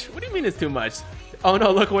much? What do you mean it's too much? Oh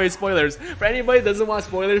no, look away, spoilers. For anybody that doesn't want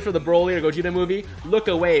spoilers for the Broly or Gogeta movie, look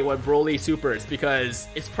away what Broly supers, because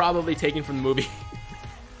it's probably taken from the movie.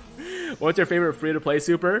 What's your favorite free-to-play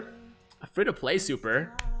super? A free-to-play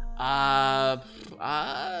super? I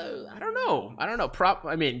don't know. I don't know.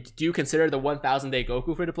 I mean, do you consider the 1000 Day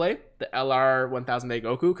Goku free-to-play? The LR 1000 Day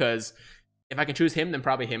Goku? Because if I can choose him, then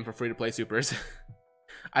probably him for free-to-play supers.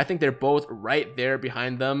 I think they're both right there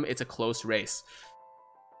behind them. It's a close race.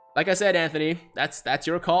 Like I said, Anthony, that's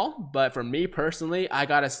your call. But for me personally, I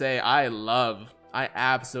gotta say, I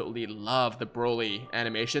absolutely love the Broly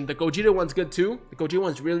animation. The Gogeta one's good too. The Gogeta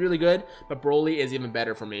one's really, really good. But Broly is even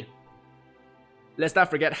better for me. Let's not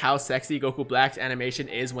forget how sexy Goku Black's animation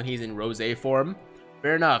is when he's in Rose form.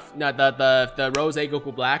 Fair enough. No, the Rose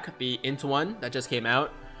Goku Black, the Int one that just came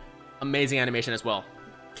out, amazing animation as well.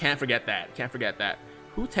 Can't forget that. Can't forget that.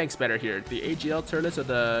 Who tanks better here? The AGL Turles or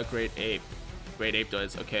the Great Ape? Great Ape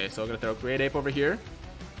does. Okay, so I'm gonna throw Great Ape over here.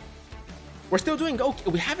 We're still doing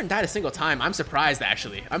Goku. We haven't died a single time. I'm surprised,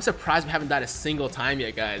 actually. I'm surprised we haven't died a single time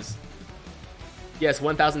yet, guys. Yes,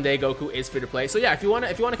 1000 Day Goku is free to play. So yeah, if you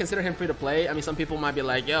wanna consider him free to play, I mean, some people might be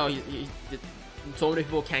like, yo, so many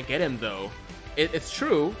people can't get him though. It's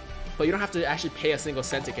true, but you don't have to actually pay a single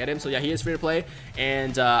cent to get him. So yeah, he is free to play,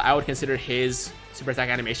 and I would consider his super attack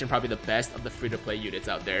animation probably the best of the free to play units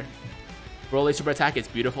out there. Broly super attack is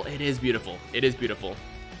beautiful. It is beautiful. It is beautiful.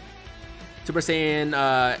 Super Saiyan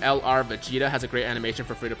LR Vegeta has a great animation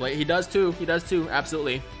for free to play. He does too. He does too.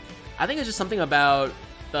 Absolutely. I think it's just something about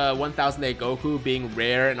the 1000 Day Goku being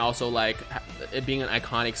rare and also like it being an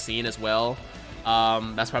iconic scene as well.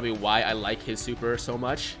 That's probably why I like his super so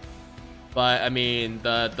much. But I mean,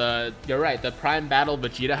 you're right. The Prime Battle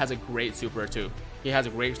Vegeta has a great super too. He has a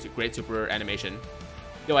great super animation.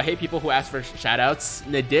 Yo, I hate people who ask for shoutouts.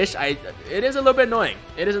 Nadish, it is a little bit annoying.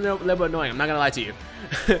 It is a little bit annoying. I'm not gonna lie to you.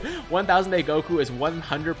 1000 Day Goku is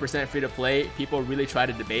 100% free to play. People really try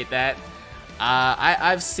to debate that.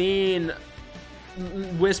 I've seen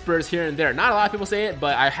whispers here and there. Not a lot of people say it,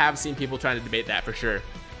 but I have seen people trying to debate that for sure.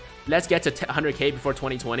 Let's get to 100K before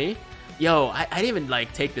 2020. Yo, I didn't even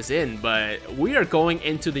like take this in, but we are going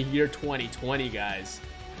into the year 2020, guys.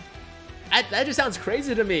 That just sounds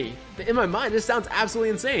crazy to me. In my mind, this sounds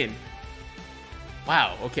absolutely insane.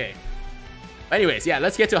 Wow, okay. Anyways, yeah,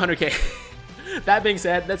 let's get to 100K. That being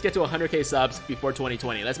said, let's get to 100K subs before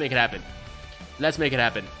 2020. Let's make it happen. Let's make it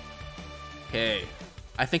happen. Okay.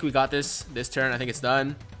 I think we got this turn. I think it's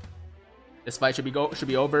done. This fight should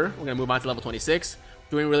be over. We're gonna move on to level 26.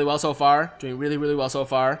 Doing really well so far. Doing really, really well so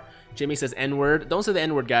far. Jimmy says N-word. Don't say the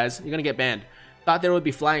N-word, guys. You're gonna get banned. Thought there would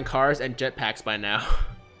be flying cars and jetpacks by now.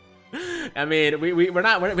 I mean, we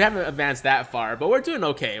haven't advanced that far, but we're doing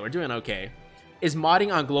okay. We're doing okay. Is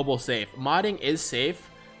modding on global safe? Modding is safe,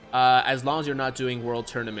 as long as you're not doing world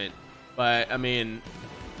tournament. But I mean,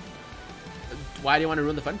 why do you want to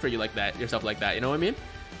ruin the fun for you like that? Yourself like that? You know what I mean?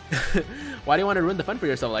 Why do you want to ruin the fun for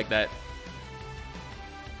yourself like that?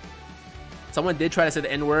 Someone did try to say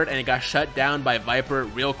the N-word and it got shut down by Viper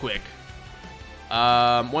real quick.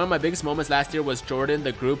 One of my biggest moments last year was Jordan,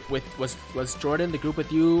 the group with Jordan, the group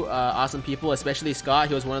with you, awesome people, especially Scott.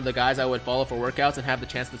 He was one of the guys I would follow for workouts, and have the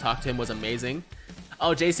chance to talk to him was amazing. Oh,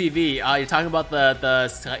 JCV, you're talking about the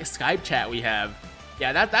Skype chat we have.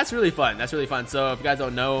 Yeah, that's really fun. That's really fun. So if you guys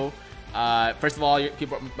don't know, first of all,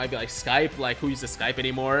 people might be like, Skype, like who uses Skype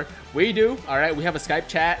anymore? We do. All right, we have a Skype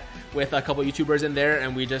chat with a couple YouTubers in there,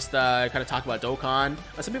 and we just kind of talk about Dokkan.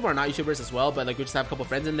 Some people are not YouTubers as well, but like we just have a couple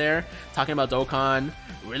friends in there talking about Dokkan.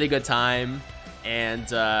 Really good time. And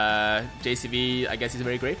JCV, I guess he's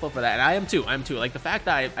very grateful for that, and I am too. Like the fact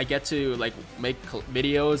that I get to like make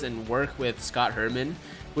videos and work with Scott Herman,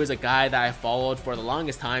 who is a guy that I followed for the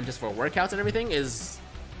longest time just for workouts and everything, is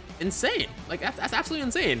insane. Like that's absolutely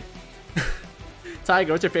insane.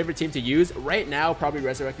 Tiger, what's your favorite team to use? Right now, probably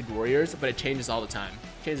Resurrected Warriors, but it changes all the time.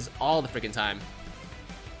 Changes all the freaking time.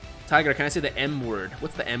 Tiger, can I say the M word?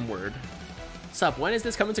 What's the M word? Sup, when is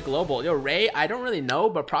this coming to global? Yo, Ray, I don't really know,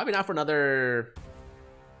 but probably not for another,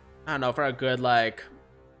 I don't know, for a good like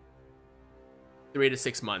 3 to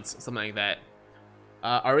 6 months, something like that.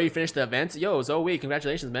 Already finished the event? Yo, Zoe,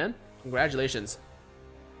 congratulations, man. Congratulations.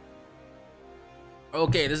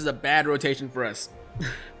 Okay, this is a bad rotation for us.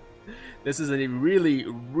 This is a really,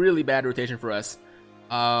 really bad rotation for us.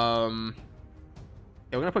 Yeah,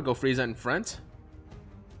 we're gonna put Go Frieza in front.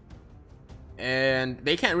 and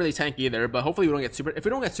they can't really tank either. But hopefully we don't get super. If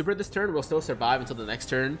we don't get super this turn, we'll still survive until the next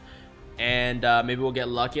turn, and maybe we'll get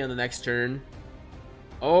lucky on the next turn.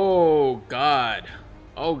 Oh god,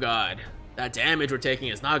 oh god, that damage we're taking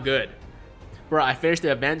is not good. Bro, I finished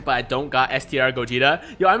the event, but I don't got STR Gogeta.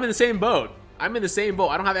 Yo, I'm in the same boat. I'm in the same boat.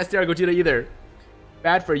 I don't have STR Gogeta either.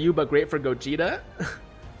 Bad for you, but great for Gogeta.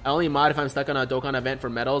 I only mod if I'm stuck on a Dokkan event for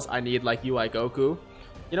medals. I need like UI Goku.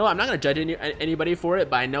 You know what? I'm not gonna judge anybody for it,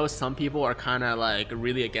 but I know some people are kind of like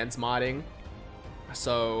really against modding.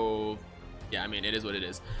 So yeah, I mean, it is what it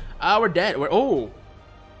is. We're dead.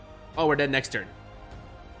 We're dead next turn.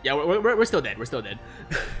 Yeah, we're still dead. We're still dead.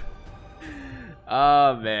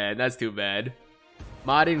 Oh man, that's too bad.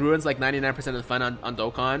 Modding ruins like 99% of the fun on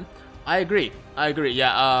Dokkan. I agree.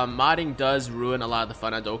 Yeah, modding does ruin a lot of the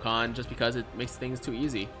fun on Dokkan just because it makes things too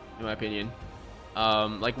easy, in my opinion.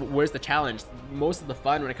 Like, where's the challenge? Most of the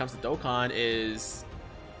fun when it comes to Dokkan is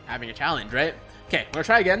having a challenge, right? Okay, we're gonna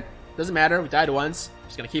try again. Doesn't matter, we died once.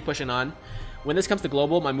 Just gonna keep pushing on. When this comes to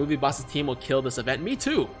global, my movie bosses team will kill this event. Me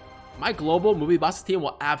too. My global movie bosses team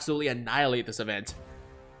will absolutely annihilate this event.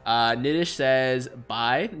 Nidish says,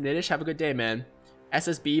 bye. Nidish, have a good day, man.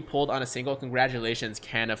 SSB pulled on a single. Congratulations,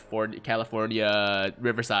 California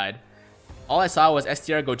Riverside. All I saw was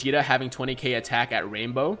STR Gogeta having 20k attack at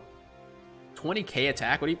Rainbow. 20k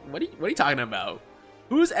attack? What are you talking about?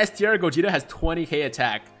 Who's STR Gogeta has 20k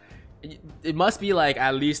attack? It must be like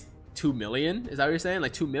at least 2 million. Is that what you're saying?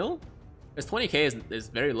 Like 2 mil? Because 20k is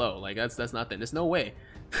very low. Like that's nothing. There's no way.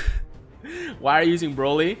 Why are you using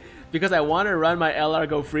Broly? Because I want to run my LR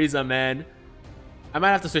Go Frieza, man. I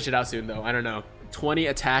might have to switch it out soon though. I don't know. 20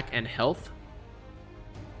 attack and health.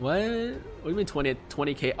 What do you mean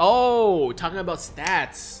 20k? Oh, talking about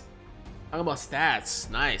stats.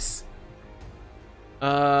 Nice.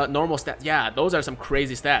 Normal stats. Yeah, those are some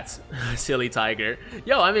crazy stats. Silly tiger.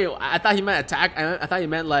 Yo, I mean, I thought he meant attack. I thought he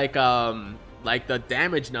meant like the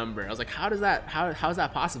damage number. I was like, how is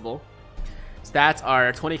that possible? Stats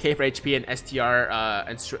are 20k for HP and STR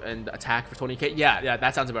and attack for 20k. Yeah,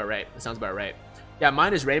 that sounds about right. Yeah,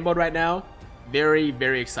 mine is rainbowed right now. Very,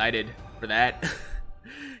 very excited for that.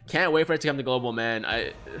 Can't wait for it to come to global, man.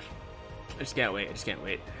 I just can't wait.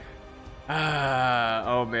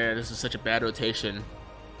 Oh man, this is such a bad rotation.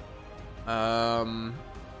 I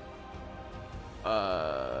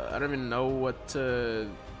don't even know what to.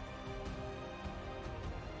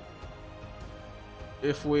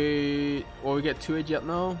 If we get 2 AG,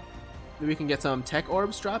 no, maybe we can get some tech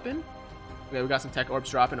orbs dropping. Okay, we got some tech orbs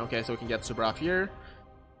dropping. Okay, so we can get super off here.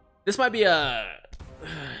 This might be a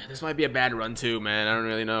bad run too, man. I don't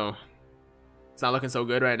really know. It's not looking so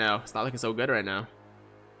good right now.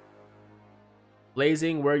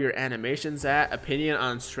 Blazing, where your animations at? Opinion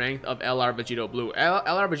on strength of LR Vegito Blue.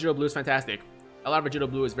 LR Vegito Blue is fantastic. LR Vegito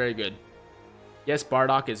Blue is very good. Yes,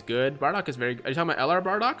 Bardock is good. Bardock is very good. Are you talking about LR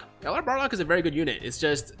Bardock? LR Bardock is a very good unit. It's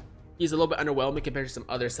just he's a little bit underwhelming compared to some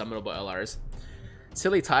other summonable LRs.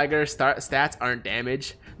 Silly Tiger, stats aren't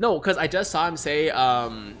damage. No, because I just saw him say,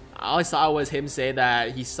 all I saw was him say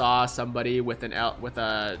that he saw somebody with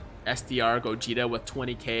a STR Gogeta with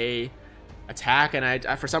 20k attack, and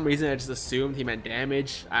I for some reason I just assumed he meant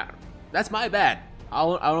damage. That's my bad.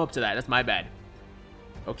 I'll own up to that. That's my bad.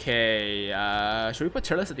 Okay, should we put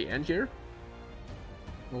Turles at the end here?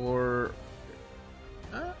 Or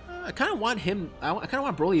I kind of want him. I kind of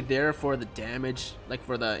want Broly there for the damage, like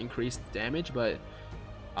for the increased damage. But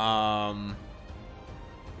no,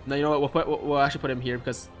 you know what? We'll actually put him here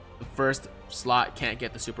because the first slot can't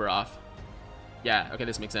get the super off. Yeah. Okay,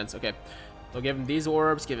 this makes sense. Okay, so give him these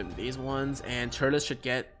orbs, give him these ones, and Turles should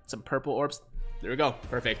get some purple orbs. There we go.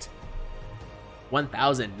 Perfect.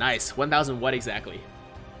 1,000. Nice. 1,000. What exactly?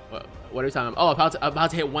 What are we talking about? Oh, about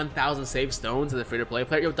to hit 1,000 save stones as a free-to-play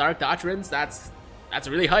player. Yo, Dark Doctrines, that's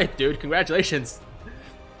really hype, dude. Congratulations.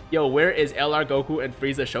 Yo, where is LR Goku and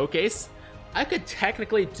Frieza showcase? I could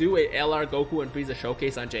technically do a LR Goku and Frieza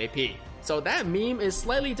showcase on JP. So that meme is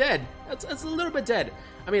slightly dead. It's a little bit dead.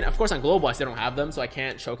 I mean, of course on Global I still don't have them, so I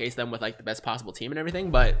can't showcase them with like the best possible team and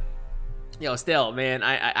everything, but yo, still, man,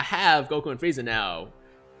 I have Goku and Frieza now.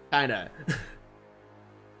 Kinda.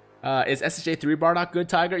 Is SSJ3 Bardock good,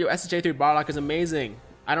 Tiger? Yo, SSJ3 Bardock is amazing.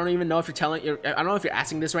 I don't even know if I don't know if you're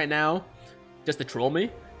asking this right now just to troll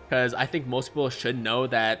me, because I think most people should know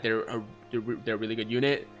that they're a really good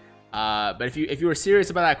unit. But if you were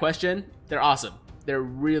serious about that question, they're awesome. They're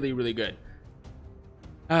really, really good.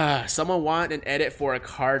 Someone want an edit for a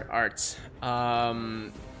card art?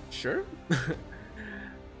 Sure.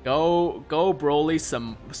 Go Broly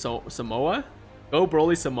Samoa. Go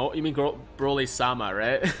Broly Samoa. You mean Broly Sama,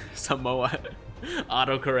 right? Samoa.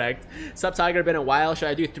 Autocorrect. Sup Tiger, been a while. Should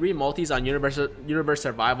I do 3 multis on Universe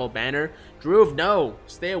Survival banner? Droove, no.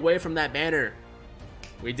 Stay away from that banner.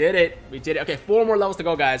 We did it. We did it. Okay, 4 more levels to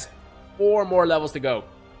go, guys. 4 more levels to go.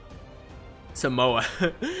 Samoa.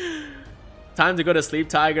 Time to go to sleep,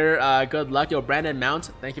 Tiger. Good luck. Yo, Brandon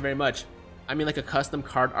Mount, thank you very much. I mean, like a custom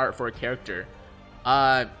card art for a character.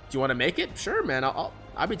 Do you want to make it? Sure, man. I'll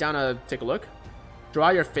be down to take a look. Draw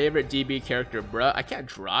your favorite DB character, bruh. I can't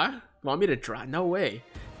draw. You want me to draw? No way.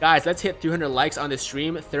 Guys, let's hit 300 likes on this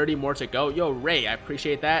stream. 30 more to go. Yo, Ray, I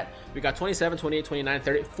appreciate that. We got 27, 28, 29,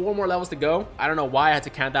 30. 4 more levels to go. I don't know why I had to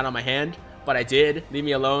count that on my hand, but I did. Leave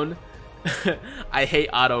me alone. I hate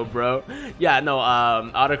auto, bro. Yeah, no,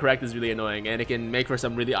 autocorrect is really annoying, and it can make for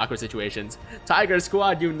some really awkward situations. Tiger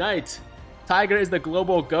Squad, unite. Tiger is the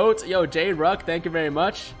global GOAT. Yo, J Ruck, thank you very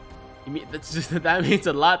much. That means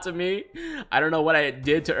a lot to me. I don't know what I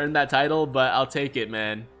did to earn that title, but I'll take it,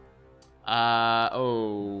 man.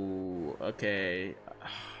 Oh, okay.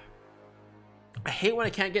 I hate when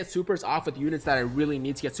I can't get supers off with units that I really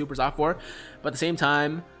need to get supers off for, but at the same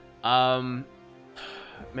time, man,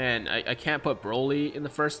 I can't put BROLY in the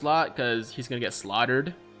first slot because he's gonna get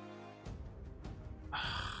slaughtered.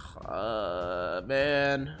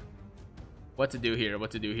 Man, what to do here?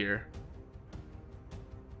 What to do here?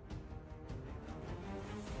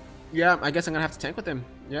 Yeah, I guess I'm gonna have to tank with him.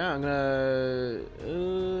 Yeah, I'm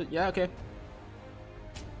gonna. Yeah, okay.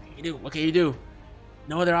 What can you do? What can you do?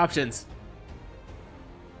 No other options.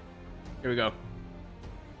 Here we go.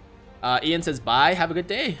 Ian says bye. Have a good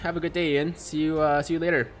day. Have a good day, Ian. See you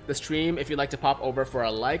later. The stream, if you'd like to pop over for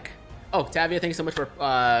a like. Oh, Tavia, thank you so much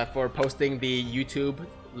for posting the YouTube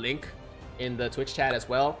link in the Twitch chat as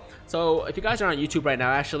well. So if you guys are on YouTube right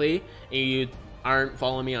now, actually, and you aren't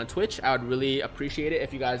following me on Twitch, I would really appreciate it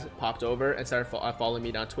if you guys popped over and started following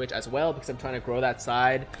me on Twitch as well, because I'm trying to grow that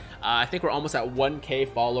side. I think we're almost at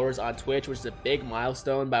 1K followers on Twitch, which is a big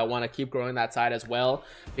milestone, but I want to keep growing that side as well,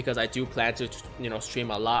 because I do plan to, you know, stream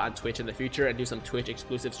a lot on Twitch in the future and do some Twitch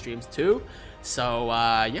exclusive streams too. So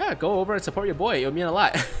yeah, go over and support your boy. It would mean a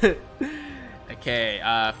lot. Okay,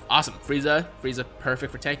 awesome. Frieza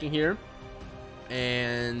perfect for tanking here,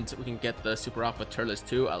 and we can get the super off with Turles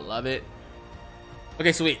too. I love it.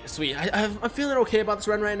 Okay, sweet. I'm feeling okay about this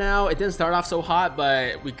run right now. It didn't start off so hot,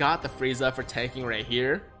 but we got the Frieza for tanking right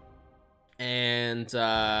here, and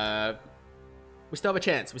we still have a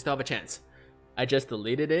chance. I just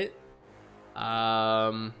deleted it.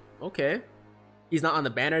 Okay. He's not on the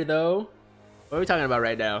banner though. What are we talking about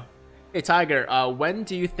right now? Hey Tiger, when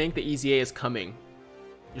do you think the EZA is coming?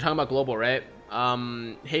 You're talking about global, right?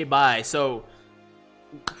 Hey, bye. So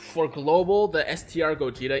for global, the STR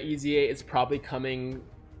Gogeta EZA is probably coming.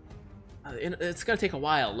 It's gonna take a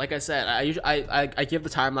while. Like I said, I give the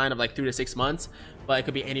timeline of like 3 to 6 months, but it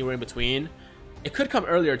could be anywhere in between. It could come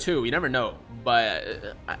earlier too. You never know, but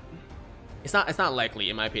it's not likely,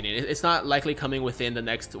 in my opinion. It's not likely coming within the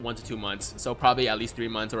next 1 to 2 months. So probably at least 3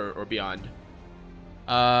 months or beyond.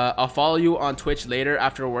 I'll follow you on Twitch later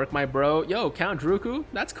after work, my bro. Yo, Count Druku,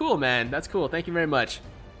 that's cool, man. That's cool. Thank you very much.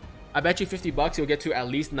 I bet you $50 you'll get to at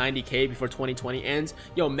least 90K before 2020 ends.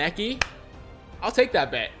 Yo, Meki, I'll take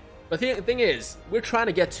that bet. But the thing is, we're trying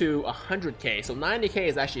to get to 100K, so 90K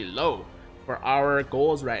is actually low for our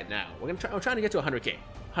goals right now. We're trying to get to 100K.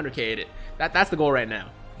 100K, that's the goal right now.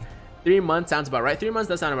 3 months sounds about right. 3 months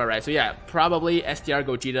does sound about right. So yeah, probably STR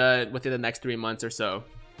Gogeta within the next 3 months or so.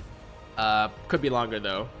 Could be longer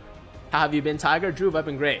though. How have you been, Tiger? Drew, I've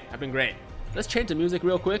been great. Let's change the music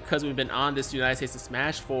real quick because we've been on this United States to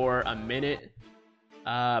Smash for a minute.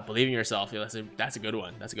 Believe in yourself. Yeah, that's a good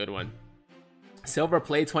one. That's a good one. Silver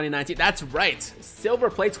Play 2019. That's right. Silver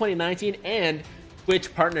Play 2019 and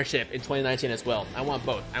Twitch partnership in 2019 as well. I want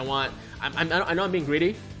both. I know I'm being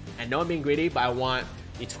greedy. But I want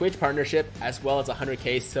the Twitch partnership as well as a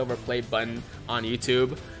 100K Silver Play button on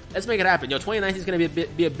YouTube. Let's make it happen. Yo, 2019 is going to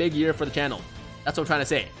be a big year for the channel. That's what I'm trying to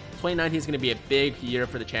say. 2019 is going to be a big year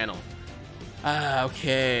for the channel.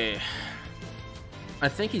 Okay. I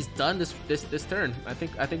think he's done this turn. I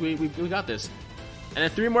think we got this. And then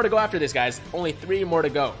 3 more to go after this, guys. Only 3 more to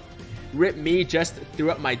go. Rip me, just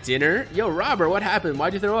threw up my dinner. Yo, Robert, what happened?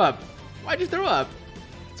 Why'd you throw up?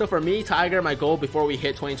 So for me, Tiger, my goal before we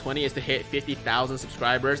hit 2020 is to hit 50,000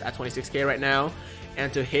 subscribers at 26K right now,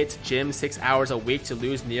 and to hit gym 6 hours a week to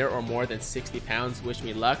lose near or more than 60 pounds. Wish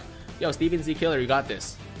me luck. Yo, Steven Z Killer, you got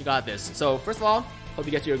this. So first of all, hope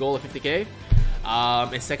you get to your goal of 50K.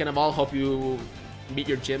 And second of all, hope you meet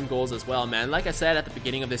your gym goals as well, man. Like I said at the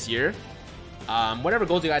beginning of this year, whatever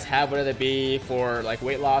goals you guys have, whether they be for like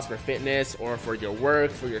weight loss, for fitness, or for your work,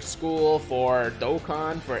 for your school, for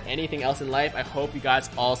Dokkan, for anything else in life, I hope you guys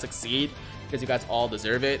all succeed, because you guys all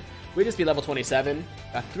deserve it. We just beat level 27.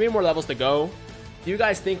 Got 3 more levels to go. Do you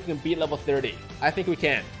guys think we can beat level 30? I think we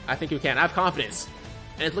can. I think we can. I have confidence.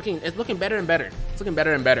 And it's looking better and better. It's looking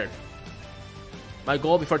better and better. My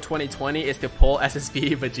goal before 2020 is to pull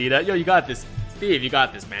SSP Vegeta. Yo, you got this. Steve, you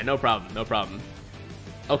got this, man. No problem. No problem.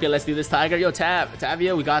 Okay, let's do this, Tiger. Yo,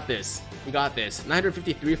 Tavia, we got this. We got this.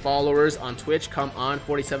 953 followers on Twitch. Come on,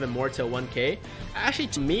 47 more till 1K. Actually,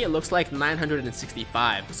 to me, it looks like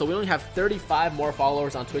 965. So we only have 35 more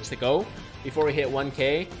followers on Twitch to go before we hit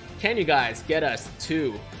 1K. Can you guys get us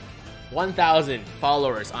to 1,000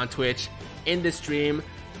 followers on Twitch in this stream?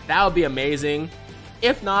 That would be amazing.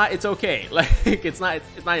 If not, it's okay. Like, it's not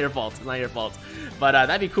your fault. It's not your fault. But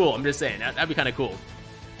that'd be cool. I'm just saying. That'd be kind of cool.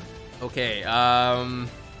 Okay.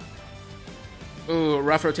 Ooh,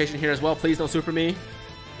 rough rotation here as well. Please don't super me.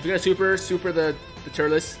 If you're gonna super the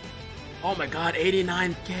Turles. Oh my god,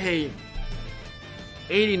 89k.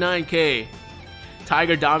 89k.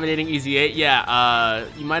 Tiger dominating EZA. Yeah,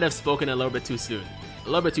 you might have spoken a little bit too soon. A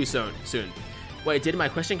little bit too soon. Wait, did my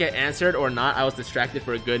question get answered or not? I was distracted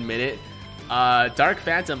for a good minute. Dark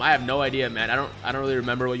Phantom, I have no idea, man. I don't really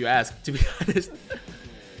remember what you asked, to be honest.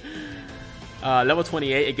 Level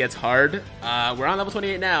 28, it gets hard. We're on level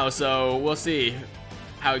 28 now, so we'll see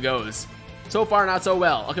how it goes. So far, not so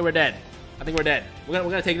well. Okay, we're dead. I think we're dead. We're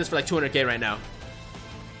gonna take this for like 200k right now.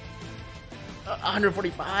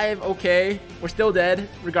 145, okay. We're still dead,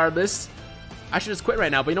 regardless. I should just quit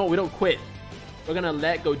right now, but you know what? We don't quit. We're gonna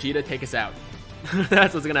let Gogeta take us out.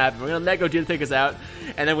 That's what's gonna happen. We're gonna let Gogeta take us out,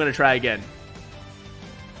 and then we're gonna try again.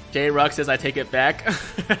 J-Ruck says I take it back.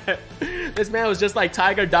 This man was just like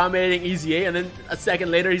Tiger dominating EZA, and then a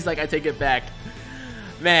second later he's like, I take it back.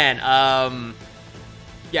 Man,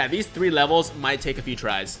 yeah, these 3 levels might take a few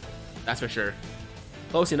tries. That's for sure.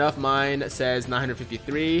 Close enough. Mine says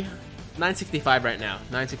 953. 965 right now.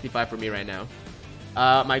 965 for me right now.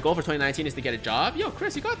 My goal for 2019 is to get a job. Yo,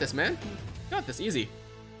 Chris, you got this, man. You got this, easy.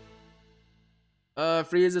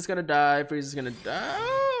 Frieza is gonna die. Frieza is gonna die.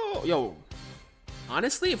 Oh, yo.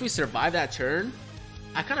 Honestly, if we survive that turn,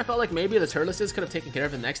 I kind of felt like maybe the Turleses could have taken care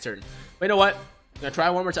of the next turn. But you know what? I'm gonna try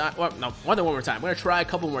one more time. Well, no, more than one more time. I'm gonna try a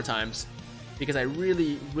couple more times because I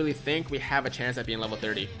really, really think we have a chance at being level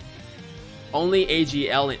 30. Only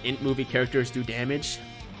AGL and Int movie characters do damage.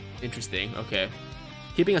 Interesting. Okay.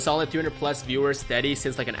 Keeping a solid 300 plus viewers steady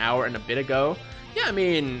since like an hour and a bit ago. Yeah, I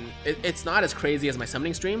mean, it's not as crazy as my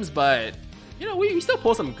summoning streams, but you know, we still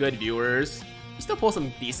pull some good viewers. We still pull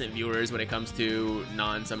some decent viewers when it comes to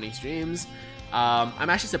non-summoning streams. I'm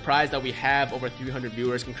actually surprised that we have over 300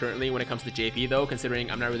 viewers concurrently when it comes to JP though,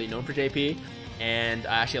 considering I'm not really known for JP. And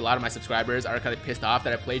actually a lot of my subscribers are kind of pissed off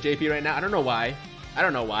that I play JP right now. I don't know why.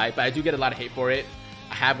 But I do get a lot of hate for it.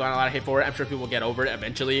 I have gotten a lot of hate for it. I'm sure people will get over it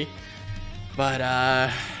eventually. But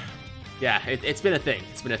yeah, it's been a thing.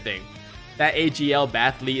 It's been a thing. That AGL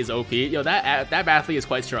Bathley is OP. Yo, that Bathley is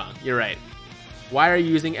quite strong. You're right. Why are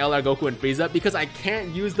you using LR Goku and Frieza? Because I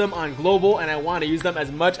can't use them on global and I want to use them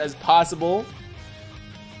as much as possible.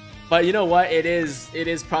 But you know what? It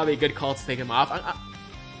is probably a good call to take them off.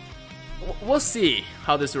 We'll see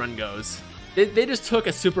how this run goes. They just took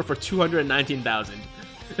a super for 219,000.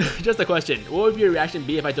 Just a question. What would your reaction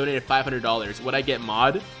be if I donated $500? Would I get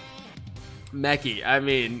mod? Meki, I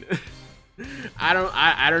mean, I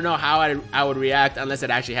don't know how I would react unless it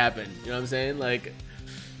actually happened. You know what I'm saying? Like,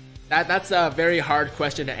 that's a very hard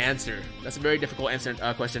question to answer. That's a very difficult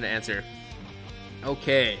question to answer.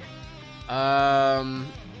 Okay.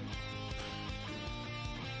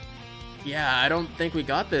 Yeah, I don't think we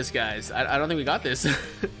got this, guys. I don't think we got this.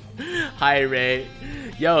 Hi, Ray.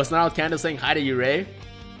 Yo, Snarled Candle saying hi to you, Ray.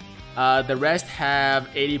 The rest have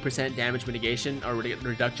 80% damage mitigation or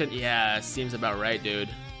reduction. Yeah, seems about right, dude.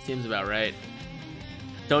 Seems about right.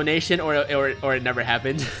 Donation or it never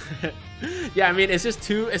happened. Yeah, I mean, it's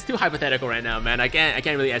too hypothetical right now, man. I can't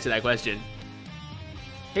really answer that question.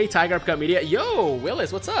 Hey, Tiger Uppercut Media. Yo,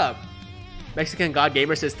 Willis, what's up? Mexican God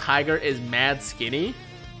Gamer says Tiger is mad skinny.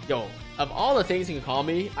 Yo, of all the things you can call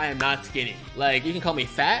me, I am not skinny. Like, you can call me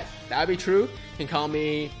fat, that would be true. You can call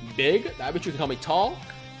me big, that would be true. You can call me tall.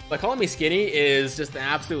 But calling me skinny is just an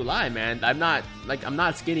absolute lie, man. I'm not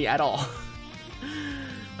skinny at all.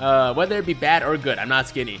 Whether it be bad or good, I'm not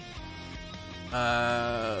skinny.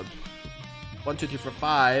 1, 2, 3, 4,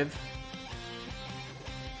 5.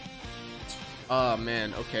 Oh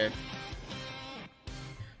man, okay.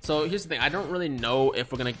 So here's the thing, I don't really know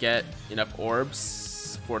if we're gonna get enough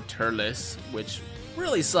orbs for Turles, which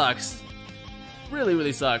really sucks.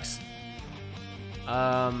 Really sucks.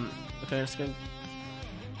 Okay, let's go.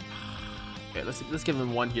 Okay, let's give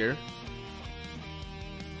him 1 here.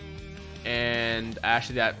 And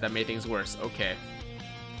actually that made things worse. Okay.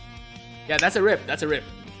 Yeah, that's a rip. That's a rip.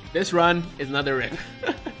 This run is another rip.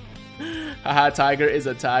 Haha, Tiger is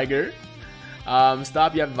a tiger.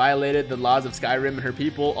 Stop, you have violated the laws of Skyrim and her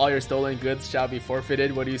people. All your stolen goods shall be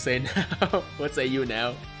forfeited. What do you say now? What say you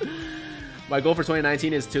now? My goal for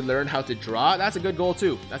 2019 is to learn how to draw. That's a good goal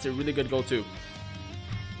too. That's a really good goal too.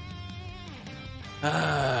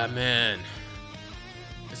 Ah, man.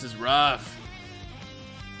 This is rough.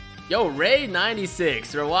 Yo, Ray96.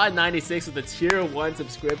 Rawad96 with a tier 1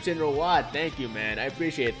 subscription. Rawad, thank you, man. I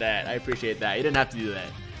appreciate that. I appreciate that. You didn't have to do that.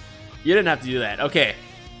 You didn't have to do that. Okay.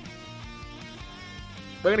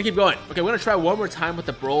 We're gonna keep going. Okay, we're gonna try one more time with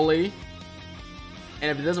the BROLY.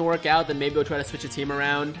 And if it doesn't work out, then maybe we'll try to switch the team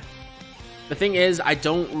around. The thing is, I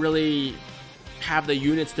don't really have the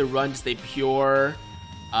units to run just a pure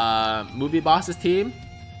movie bosses team.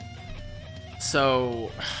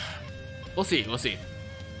 So we'll see. We'll see.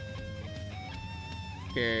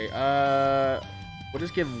 Okay, we'll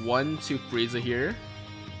just give 1 to Frieza here.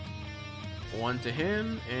 1 to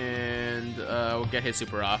him, and we'll get his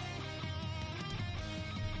super off.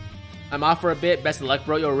 I'm off for a bit. Best of luck,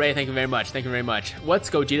 bro. Yo, Ray, thank you very much. Thank you very much. What's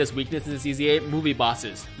Gogeta's weakness in this EZA? Movie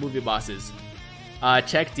bosses. Movie bosses.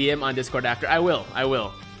 Check DM on Discord after. I will. I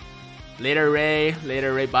will. Later, Ray.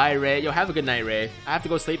 Later, Ray. Bye, Ray. Yo, have a good night, Ray. I have to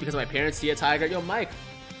go sleep because my parents see a tiger. Yo, Mike.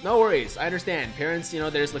 No worries. I understand. Parents, you know,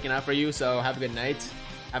 they're just looking out for you. So have a good night.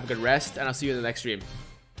 Have a good rest. And I'll see you in the next stream.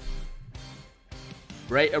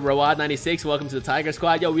 Right, Rawad96. Welcome to the Tiger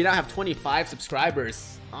Squad. Yo, we now have 25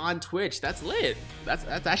 subscribers on Twitch. That's lit. That's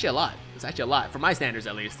actually a lot. It's actually a lot. For my standards,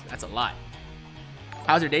 at least. That's a lot.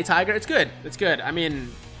 How's your day, Tiger? It's good. It's good. I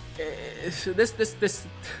mean, this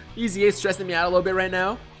EZA is stressing me out a little bit right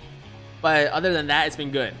now. But other than that, it's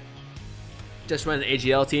been good. Just run an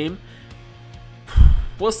AGL team.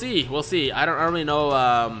 We'll see. We'll see. I don't really know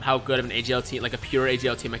how good of an AGL team, like a pure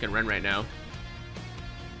AGL team, I can run right now.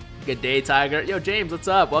 Good day, Tiger. Yo, James, what's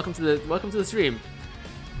up? Welcome to the stream.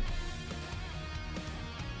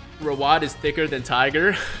 Rawad is thicker than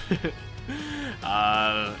Tiger.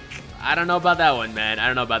 I don't know about that one, man. I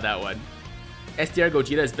don't know about that one. STR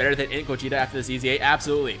Gogeta is better than Int Gogeta after this EZA.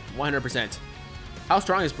 Absolutely, 100%. How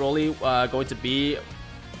strong is BROLY going to be?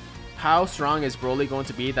 How strong is BROLY going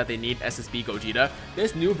to be that they need SSB Gogeta?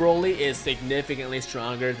 This new BROLY is significantly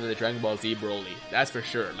stronger than the Dragon Ball Z BROLY. That's for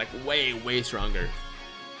sure. Like way stronger.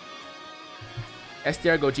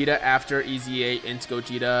 STR Gogeta after EZA, Int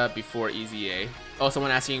Gogeta before EZA. Oh,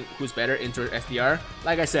 someone asking who's better, Int or STR?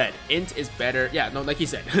 Like I said, Int is better. Yeah, no, like he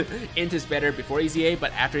said, Int is better before EZA,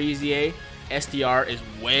 but after EZA, STR is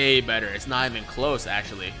way better. It's not even close,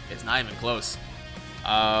 actually. It's not even close.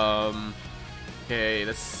 Okay,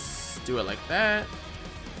 let's do it like that.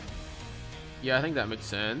 Yeah, I think that makes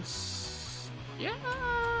sense. Yeah,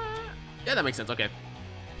 that makes sense. Okay.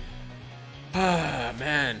 Ah,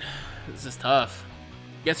 man, this is tough.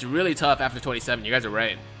 It gets really tough after 27. You guys are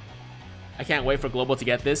right. I can't wait for Global to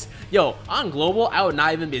get this. Yo, on Global, I would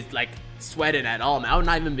not even be like sweating at all, man. I would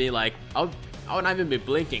not even be like, I would not even be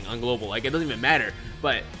blinking on Global. Like, it doesn't even matter.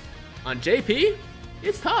 But on JP,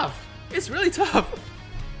 it's tough. It's really tough.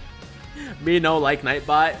 Me no like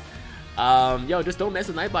Nightbot. Yo, just don't mess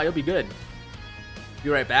with Nightbot. You'll be good. Be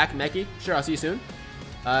right back, Meki. Sure, I'll see you soon.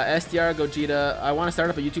 STR Gogeta, I want to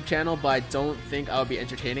start up a YouTube channel, but I don't think I'll be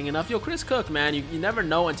entertaining enough. Yo, Chris Cook, man, you never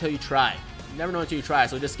know until you try. You never know until you try.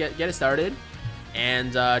 So just get it started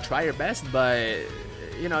and try your best. But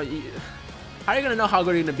you know, how are you gonna know how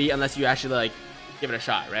good you're gonna be unless you actually like give it a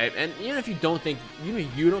shot, right? And even if you don't think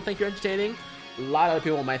you don't think you're entertaining, a lot of other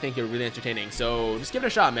people might think you're really entertaining. So just give it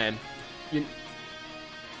a shot, man.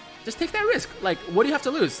 Just take that risk. Like, what do you have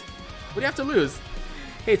to lose? What do you have to lose?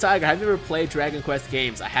 Hey Tiger, have you ever played Dragon Quest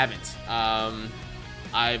games? I haven't.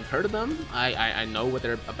 I've heard of them. I know what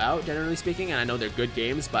they're about, generally speaking, and I know they're good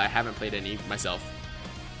games, but I haven't played any myself.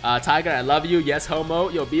 Tiger, I love you. Yes, homo.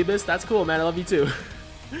 Yo, Beavis, that's cool, man. I love you too.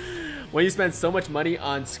 When you spend so much money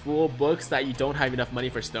on school books that you don't have enough money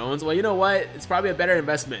for stones, well, you know what? It's probably a better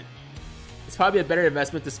investment. It's probably a better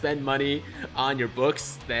investment to spend money on your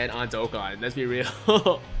books than on Dokkan. Let's be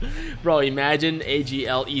real. Bro, imagine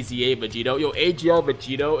AGL EZA Vegito. Yo, AGL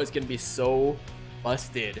Vegito is going to be so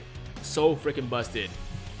busted. So freaking busted.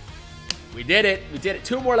 We did it. We did it.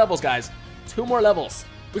 2 more levels, guys. 2 more levels.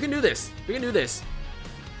 We can do this. We can do this.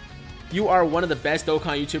 You are one of the best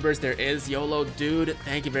Dokkan YouTubers there is. YOLO, dude.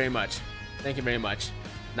 Thank you very much. Thank you very much.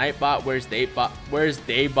 Nightbot, where's Daybot? Where's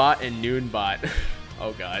Daybot and Noonbot?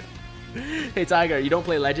 Oh, God. Hey Tiger, you don't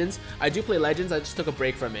play Legends? I do play Legends. I just took a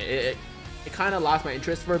break from it. It kind of lost my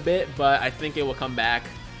interest for a bit, but I think it will come back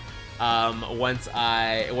once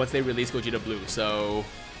they release Gogeta Blue. So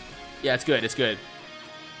Yeah, it's good. It's good.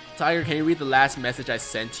 Tiger, can you read the last message I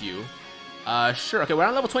sent you? Sure. Okay, we're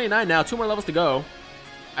on level 29 now. 2 more levels to go.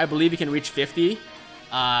 I believe you can reach 50.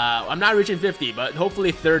 I'm not reaching 50, but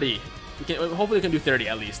hopefully 30. Hopefully we can do 30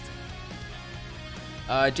 at least.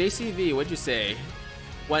 JCV, what'd you say?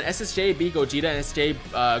 When SSJ Gogeta and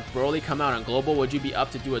SSJ BROLY come out on global, would you be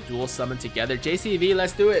up to do a dual summon together? JCV,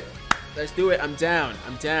 let's do it. Let's do it. I'm down.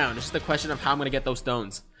 I'm down. It's just a question of how I'm gonna get those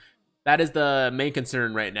stones. That is the main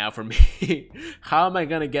concern right now for me. How am I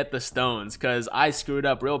gonna get the stones? Because I screwed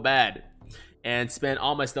up real bad and spent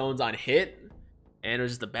all my stones on hit, and it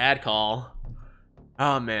was just a bad call.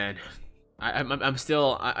 Oh man, it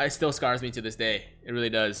still scars me to this day. It really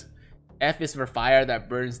does. F is for fire that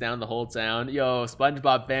burns down the whole town. Yo,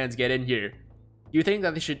 SpongeBob fans, get in here. Do you think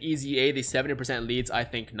that they should EZA the 70% leads? I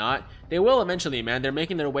think not. They will eventually, man. They're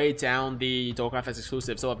making their way down the Dokkan Fest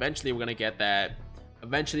exclusive, so eventually we're gonna get that.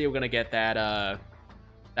 Eventually we're gonna get that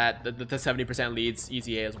the 70% leads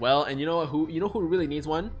EZA as well. And you know who really needs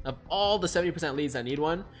one? Of all the 70% leads that need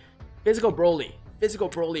one, Physical BROLY. Physical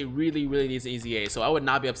BROLY really needs an EZA, so I would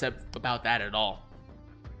not be upset about that at all.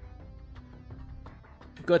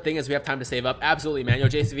 Good thing is we have time to save up. Absolutely, man. Yo,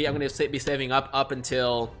 JCV, I'm gonna be saving up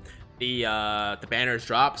until the banners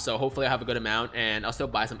drop, so hopefully I have a good amount, and I'll still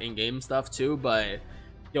buy some in-game stuff too. But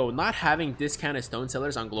yo, not having discounted stone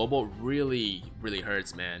sellers on global really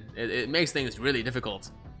hurts, man. It makes things really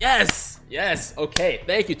difficult. Yes, okay,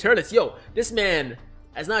 thank you, Turles. Yo, this man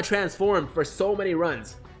has not transformed for so many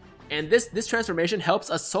runs, and this transformation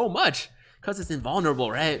helps us so much because it's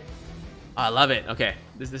invulnerable, right? Oh, I love it. Okay,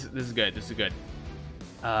 this is good. This is good.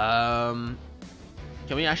 Can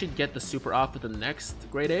we actually get the super off with the next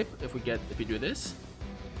Great Ape if we do this?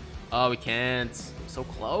 Oh, we can't. So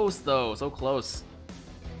close though, so close.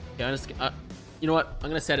 Okay, I'm just you know what? I'm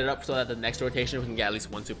gonna set it up so that the next rotation we can get at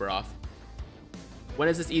least 1 super off. When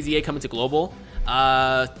is this EZA coming to global?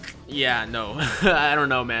 Yeah, no. I don't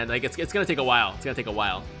know, man. Like it's gonna take a while. It's gonna take a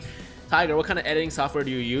while. Tiger, what kind of editing software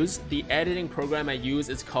do you use? The editing program I use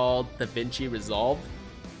is called DaVinci Resolve,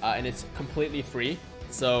 and it's completely free.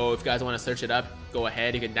 So if you guys want to search it up, go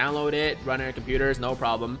ahead. You can download it, run on your computers, no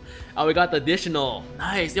problem. We got the additional.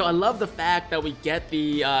 Nice. Yo, I love the fact that we get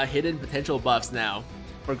the hidden potential buffs now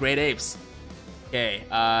for Great Apes. Okay,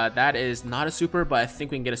 that is not a super, but I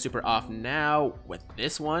think we can get a super off now with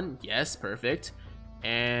this one. Yes, perfect.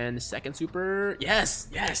 And second super. Yes.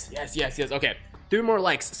 Okay, 3 more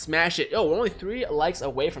likes. Smash it. Yo, we're only 3 likes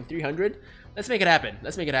away from 300. Let's make it happen.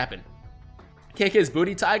 Let's make it happen. KK's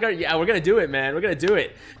booty Tiger. Yeah, we're gonna do it, man. We're gonna do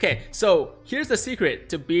it. Okay, so here's the secret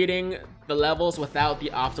to beating the levels without the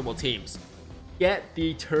optimal teams. Get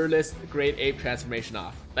the Turles Great Ape transformation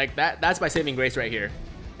off. Like that's my saving grace right here.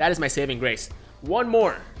 That is my saving grace. One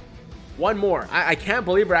more. I can't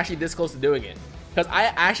believe we're actually this close to doing it, because I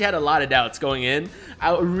actually had a lot of doubts going in.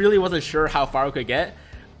 I really wasn't sure how far we could get,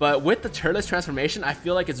 but with the Turles transformation, I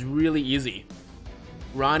feel like it's really easy.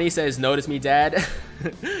 Ronnie says, notice me, dad.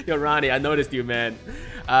 Yo, Ronnie, I noticed you, man.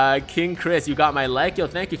 King Chris, you got my like. Yo,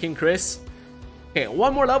 thank you, King Chris. Okay,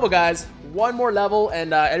 1 more level, guys. 1 more level,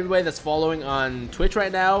 and everybody that's following on Twitch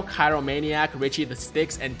right now, Chiromaniac, Richie the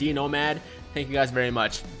Sticks, and D Nomad, thank you guys very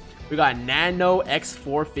much. We got Nano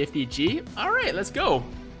X450G. All right, let's go.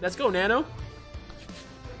 Let's go, Nano.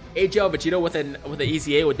 AGL Vegito with an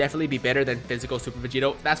EZA would definitely be better than physical Super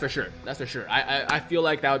Vegito. That's for sure. That's for sure. I feel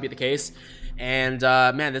like that would be the case. And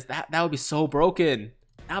man, that would be so broken.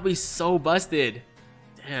 That would be so busted.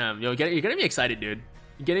 Damn, yo, you're getting me excited, dude.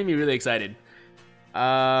 You're getting me really excited.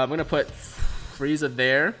 I'm gonna put Frieza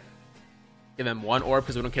there. Give him 1 orb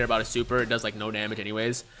because we don't care about a super. It does like no damage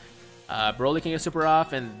anyways. BROLY can get super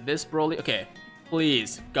off, and this BROLY. Okay,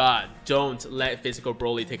 please, God, don't let physical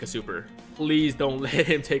BROLY take a super. Please don't let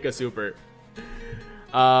him take a super.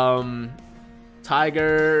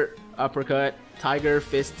 Tiger Uppercut. Tiger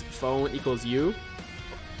Fist Phone equals you.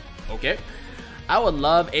 Okay. I would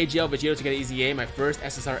love AGL Vegito to get an EZA, my first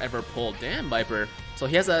SSR ever pulled. Damn, Viper. So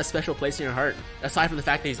he has a special place in your heart, aside from the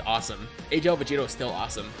fact that he's awesome. AGL Vegito is still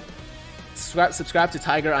awesome. Subscribe to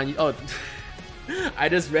Tiger on... Oh, I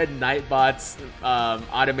just read Nightbot's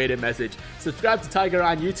automated message. Subscribe to Tiger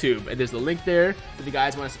on YouTube, and there's a link there. If you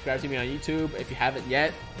guys want to subscribe to me on YouTube, if you haven't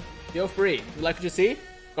yet, feel free. If you like what you see,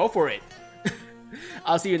 go for it.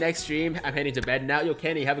 I'll see you next stream. I'm heading to bed now. Yo,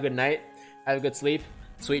 Kenny, have a good night. Have a good sleep.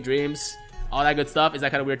 Sweet dreams. All that good stuff. Is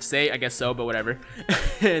that kind of weird to say? I guess so, but whatever.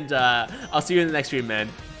 And I'll see you in the next stream, man.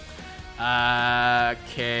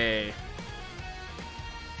 Okay.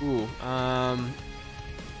 Ooh,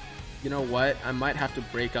 you know what? I might have to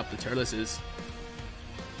break up the Turleses.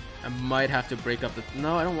 I might have to break up the...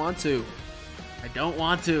 No, I don't want to. I don't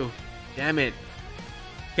want to. Damn it.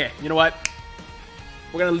 Okay, you know what?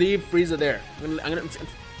 We're gonna leave Frieza there. I'm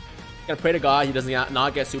gonna pray to God he does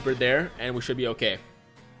not get supered there, and we should be okay.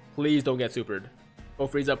 Please don't get supered. Go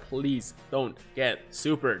Frieza, please don't get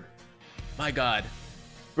supered. My God.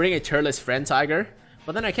 Bring a turles friend Tiger.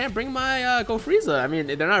 But then I can't bring my Go Frieza. I mean,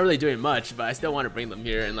 they're not really doing much, but I still want to bring them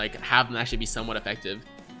here and like have them actually be somewhat effective.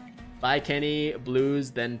 Buy Kenny, blues,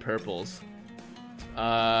 then purples.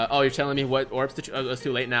 Oh, you're telling me what orbs to it's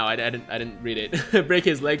too late now. I didn't read it. Break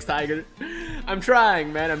his legs, Tiger. I'm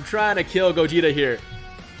trying, man. I'm trying to kill Gogeta here.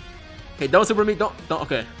 Okay, don't super me. Don't.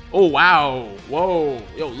 Okay. Oh, wow. Whoa.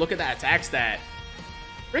 Yo, look at that attack stat.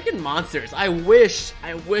 Freaking monsters. I wish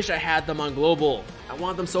I had them on global. I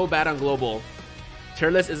want them so bad on global.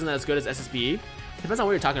 Turles isn't as good as SSB. Depends on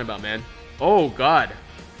what you're talking about, man. Oh, God.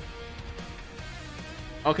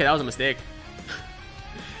 Okay, that was a mistake.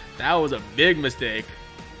 That was a big mistake.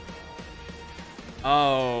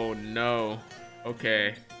 Oh, no.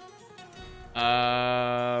 Okay.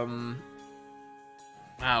 Wow,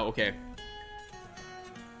 okay.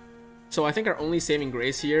 So I think our only saving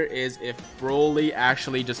grace here is if BROLY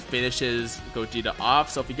actually just finishes Gogeta off.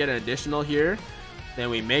 So if we get an additional here, then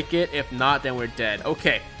we make it. If not, then we're dead.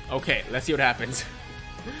 Okay, okay, let's see what happens.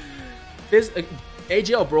 This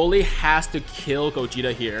AGL BROLY has to kill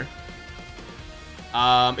Gogeta here.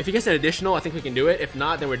 If he gets an additional, I think we can do it. If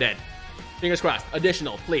not, then we're dead. Fingers crossed.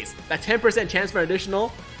 Additional, please. That 10% chance for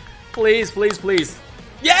additional. Please, please, please.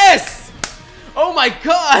 Yes! Oh my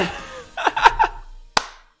God!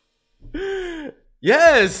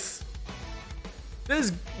 Yes!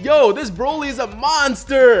 This BROLY is a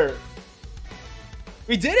monster!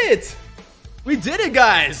 We did it! We did it,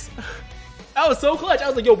 guys! That was so clutch. I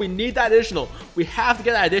was like, yo, we need that additional. We have to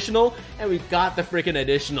get that additional, and we got the freaking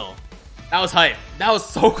additional. That was hype. That was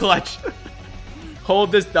so clutch.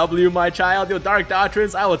 Hold this W, my child. Yo, Dark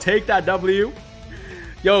Doctrines, I will take that W.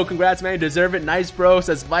 Yo, congrats, man. You deserve it. Nice, bro.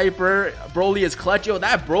 Says Viper. BROLY is clutch. Yo,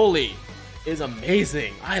 that BROLY is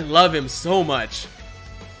amazing. I love him so much.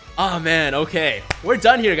 Oh, man. Okay. We're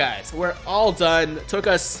done here, guys. We're all done. Took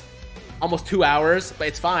us almost 2 hours, but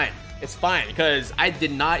it's fine. It's fine because I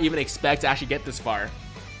did not even expect to actually get this far.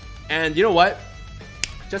 And you know what?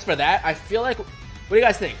 Just for that, I feel like... What do you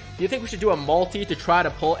guys think? Do you think we should do a multi to try to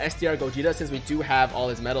pull STR Gogeta since we do have all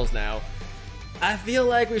his medals now? I feel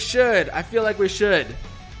like we should. I feel like we should.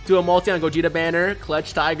 Do a multi on Gogeta banner,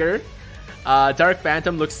 Clutch Tiger. Dark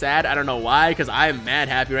Phantom looks sad. I don't know why, because I'm mad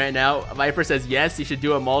happy right now. Viper says yes, you should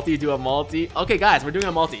do a multi, Okay, guys, we're doing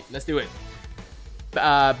a multi. Let's do it.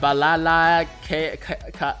 Balala okay,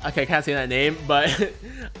 I can't say that name, but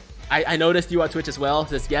I noticed you on Twitch as well. It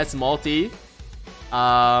says yes, multi.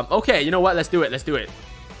 Okay, you know what? Let's do it. Let's do it.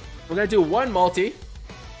 We're gonna do one multi,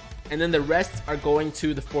 and then the rest are going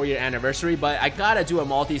to the 4-year anniversary. But I gotta do a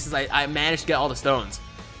multi since I managed to get all the stones.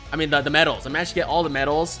 I mean the medals. I managed to get all the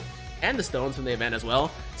medals and the stones from the event as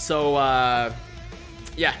well. So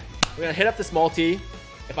yeah, we're gonna hit up this multi.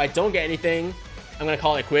 If I don't get anything, I'm gonna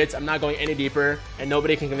call it quits. I'm not going any deeper, and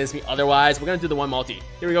nobody can convince me otherwise. We're gonna do the one multi.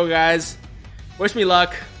 Here we go, guys. Wish me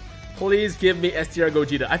luck. Please give me STR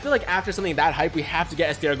Gogeta. I feel like after something that hype, we have to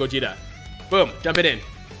get STR Gogeta. Boom, jump it in.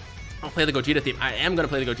 I'll play the Gogeta theme. I am gonna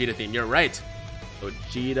play the Gogeta theme. You're right.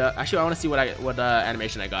 Gogeta. Actually, I want to see what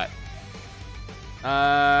animation I got.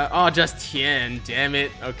 Oh, just Tien. Damn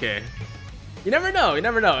it. Okay. You never know. You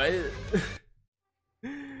never know.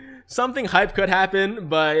 Something hype could happen,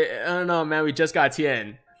 but I don't know, man. We just got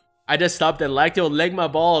Tien. I just stopped and liked. Yo, leg my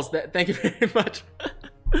balls. Thank you very much.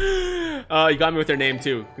 You got me with their name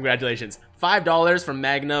too. Congratulations. $5 from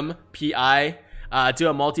Magnum PI. Do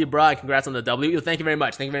a multi, bra. Congrats on the W. Thank you very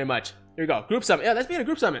much. Thank you very much. Here we go. Group summit. Yeah, let's be in a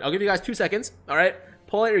group summit. I'll give you guys 2 seconds. All right.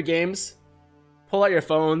 Pull out your games. Pull out your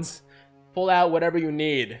phones. Pull out whatever you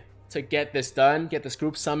need to get this done. Get this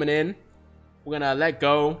group summit in. We're gonna let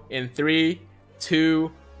go in 3,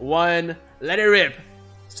 2, 1. Let it rip.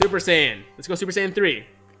 Super Saiyan. Let's go Super Saiyan 3.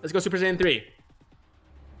 Let's go Super Saiyan 3.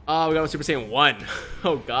 Oh, we got Super Saiyan 1.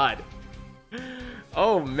 Oh, God.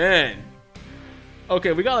 Oh, man.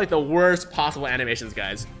 Okay, we got like the worst possible animations,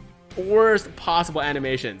 guys. Worst possible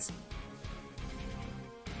animations.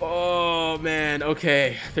 Oh, man.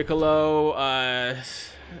 Okay. Piccolo,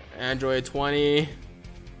 Android 20.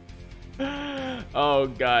 Oh,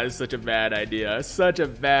 God. It's such a bad idea. Such a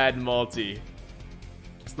bad multi.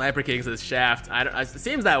 Sniper King says Shaft. It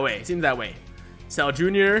seems that way. It seems that way. Cell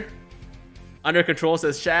Jr. Under Control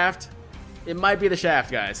says Shaft. It might be the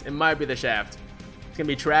Shaft, guys. It might be the Shaft. It's gonna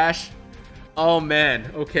be trash. Oh,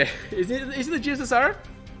 man. Okay. Is he the GSSR?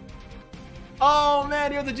 Oh,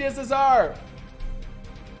 man. Here's the GSSR.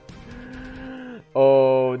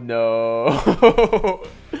 Oh, no.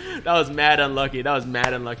 That was mad unlucky. That was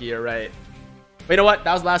mad unlucky. You're right. But you know what?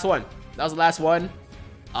 That was the last one. That was the last one.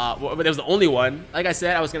 Well, it was the only one. Like I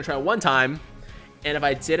said, I was gonna try one time, and if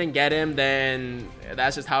I didn't get him, then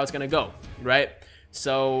that's just how it's gonna go, right?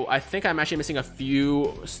 So I think I'm actually missing a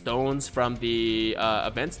few stones from the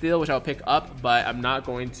event deal, which I'll pick up, but I'm not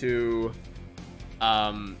going to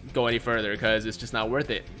go any further because it's just not worth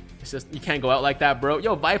it. It's just, you can't go out like that, bro.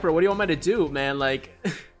 Yo, Viper, what do you want me to do, man? Like,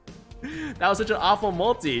 that was such an awful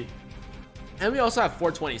multi. And we also have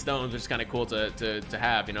 420 stones, which is kind of cool to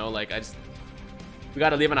have, you know? Like, we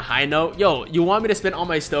gotta leave on a high note. Yo, you want me to spend all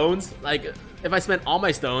my stones? Like, if I spend all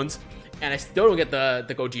my stones and I still don't get the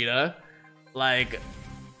Gogeta, like,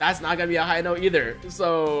 that's not gonna be a high note either.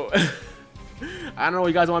 So I don't know what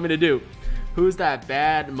you guys want me to do. Who's that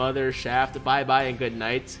bad mother Shaft? Bye bye and good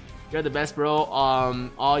night. You're the best, bro.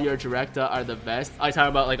 All your director are the best. I talk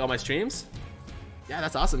about like all my streams. Yeah,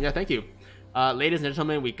 that's awesome. Yeah, thank you. Ladies and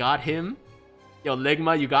gentlemen, we got him. Yo,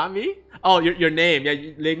 Ligma, you got me? Oh, your name. Yeah,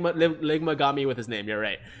 Ligma got me with his name. You're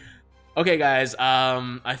right. Okay, guys,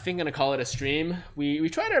 I think I'm gonna call it a stream. We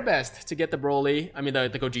tried our best to get the Broly, I mean the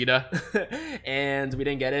Gogeta, and we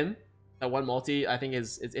didn't get him. That one multi, I think,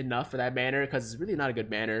 is enough for that banner, because it's really not a good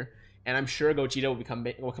banner. And I'm sure Gogeta will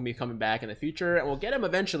be coming back in the future, and we'll get him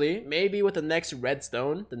eventually, maybe with the next red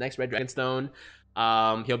stone, the next red dragon stone.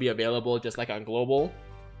 He'll be available just like on global.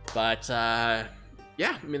 But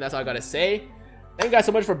yeah, I mean, that's all I gotta say. Thank you guys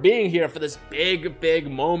so much for being here for this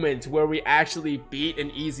big moment where we actually beat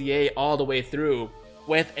an EZA all the way through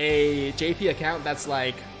with a JP account that's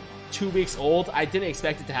like 2 weeks old. I didn't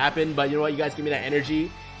expect it to happen, but you know what? You guys give me that energy. You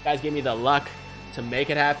guys gave me the luck to make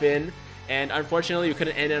it happen. And unfortunately, we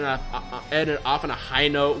couldn't end it off on a high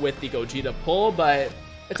note with the Gogeta pull, but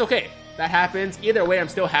it's okay. That happens. Either way, I'm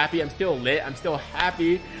still happy. I'm still lit. I'm still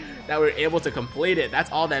happy that we're able to complete it.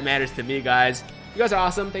 That's all that matters to me, guys. You guys are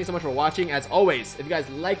awesome. Thanks so much for watching. As always, if you guys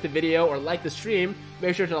like the video or like the stream,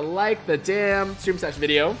 make sure to like the damn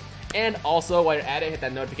stream/video. And also, while you're at it, hit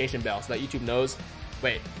that notification bell so that YouTube knows.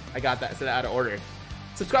 Wait, I got that. Set it out of order.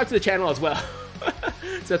 Subscribe to the channel as well.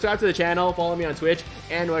 Subscribe to the channel, follow me on Twitch,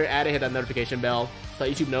 and while you're at it, hit that notification bell so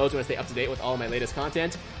that YouTube knows when I stay up to date with all of my latest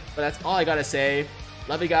content. But that's all I gotta say.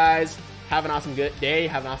 Love you guys. Have an awesome good day.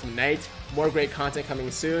 Have an awesome night. More great content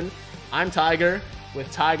coming soon. I'm Tiger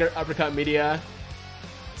with Tiger Uppercut Media.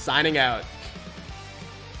 Signing out.